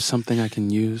 Anyone have something I can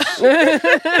use?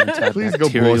 Please go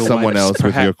blow someone else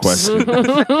perhaps. With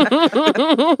your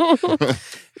question.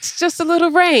 It's just a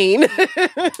little rain.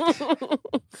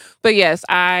 But yes,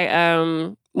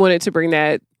 I wanted to bring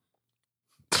that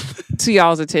to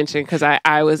y'all's attention because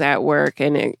I was at work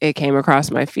and it came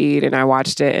across my feed and I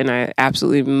watched it and I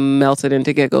absolutely melted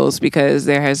into giggles because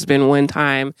there has been one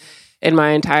time in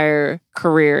my entire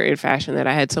career in fashion that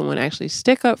I had someone actually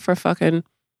stick up for fucking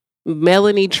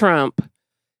Melanie Trump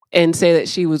and say that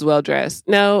she was well dressed.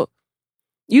 No,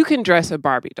 you can dress a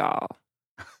Barbie doll.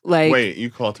 Like, wait,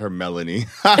 you called her Melanie.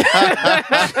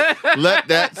 Let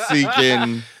that sink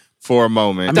in for a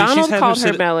moment. I mean, Donald called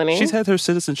her Melanie. She's had her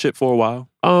citizenship for a while.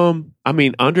 I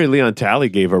mean, Andre Leon Talley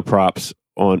gave her props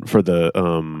for the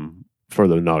for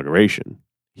the inauguration.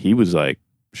 He was like,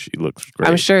 she looks great.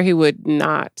 I'm sure he would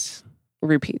not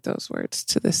repeat those words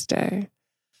to this day.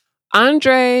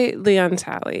 Andre Leon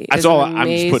Talley is an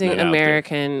amazing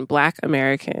American, Black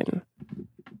American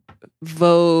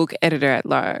Vogue editor at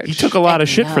large. He took a lot of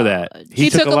shit for that. He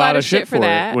took a lot of shit for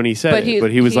that when he said it.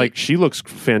 But he was like, she looks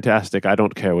fantastic. I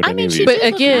don't care what any of you. But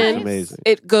again,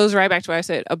 it goes right back to what I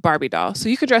said, a Barbie doll. So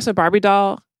you could dress a Barbie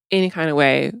doll any kind of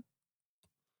way.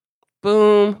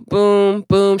 Boom, boom,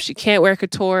 boom. She can't wear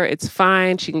couture. It's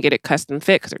fine. She can get it custom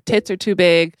fit because her tits are too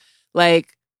big.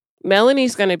 Like,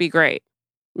 Melanie's going to be great.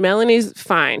 Melanie's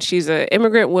fine. She's an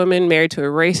immigrant woman married to a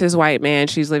racist white man.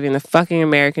 She's living the fucking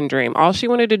American dream. All she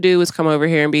wanted to do was come over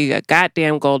here and be a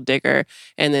goddamn gold digger.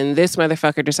 And then this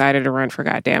motherfucker decided to run for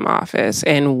goddamn office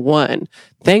and won.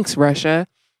 Thanks, Russia.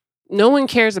 No one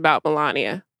cares about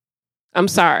Melania. I'm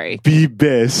sorry. Be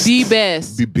best. Be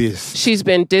best. Be best. She's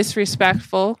been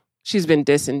disrespectful. She's been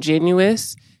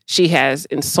disingenuous. She has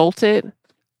insulted.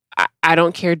 I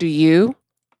don't care, do you?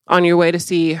 On your way to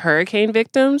see hurricane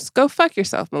victims, go fuck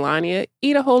yourself, Melania.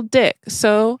 Eat a whole dick.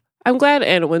 So I'm glad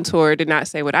Anna Wintour did not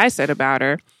say what I said about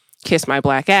her, kiss my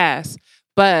black ass.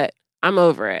 But I'm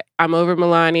over it. I'm over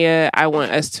Melania. I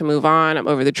want us to move on. I'm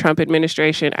over the Trump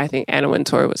administration. I think Anna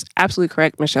Wintour was absolutely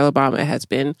correct. Michelle Obama has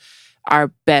been our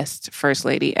best first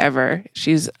lady ever.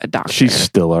 She's a doctor. She's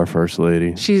still our first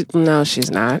lady. No, she's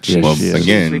not.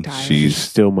 She's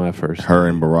still my first. Her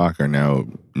and Barack are now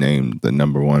named the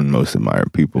number one most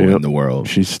admired people in the world.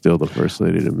 She's still the first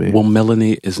lady to me. Well,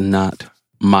 Melanie is not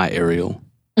my Ariel.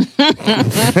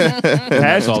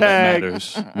 That's all that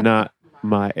matters. Not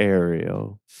my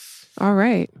Ariel. All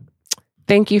right.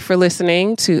 Thank you for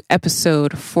listening to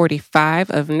episode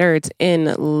 45 of Nerds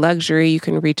in Luxury. You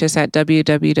can reach us at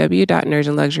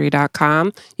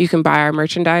www.nerdsinluxury.com. You can buy our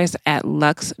merchandise at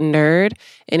Lux Nerd.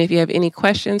 And if you have any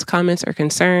questions, comments, or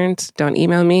concerns, don't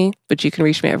email me, but you can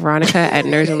reach me at Veronica at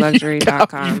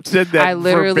nerdsinluxury.com. You said that I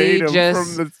literally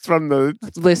just from the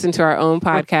listened to our own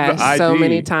podcast so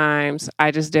many times.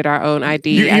 I just did our own ID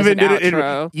you as even an did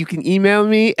outro. You can email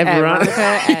me at Veronica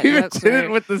at you did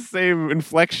it with the same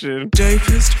inflection.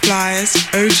 Dopest flyers,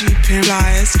 OG pin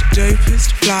flyers,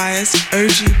 dopest flyers,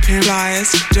 OG pin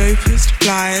flyers, dopest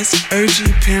flyers, OG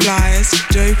pin flyers,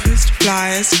 dopest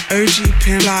flyers, OG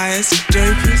pin flyers,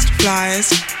 dopest flyers,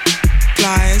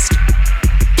 flyers,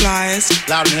 flyers,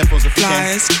 loud in headphones if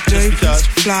flyers, dopest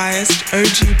flyers,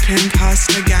 OG pin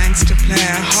pasta gangster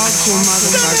player, hardcore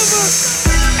motherfucker.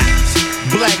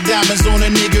 Black diamonds on a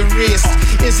nigga wrist.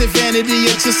 Is it vanity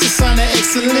or just a sign of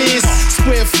excellence?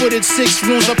 Square footed 6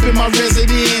 rooms up in my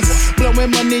residence.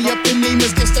 Blowing money up in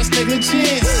Neiman's, guess that's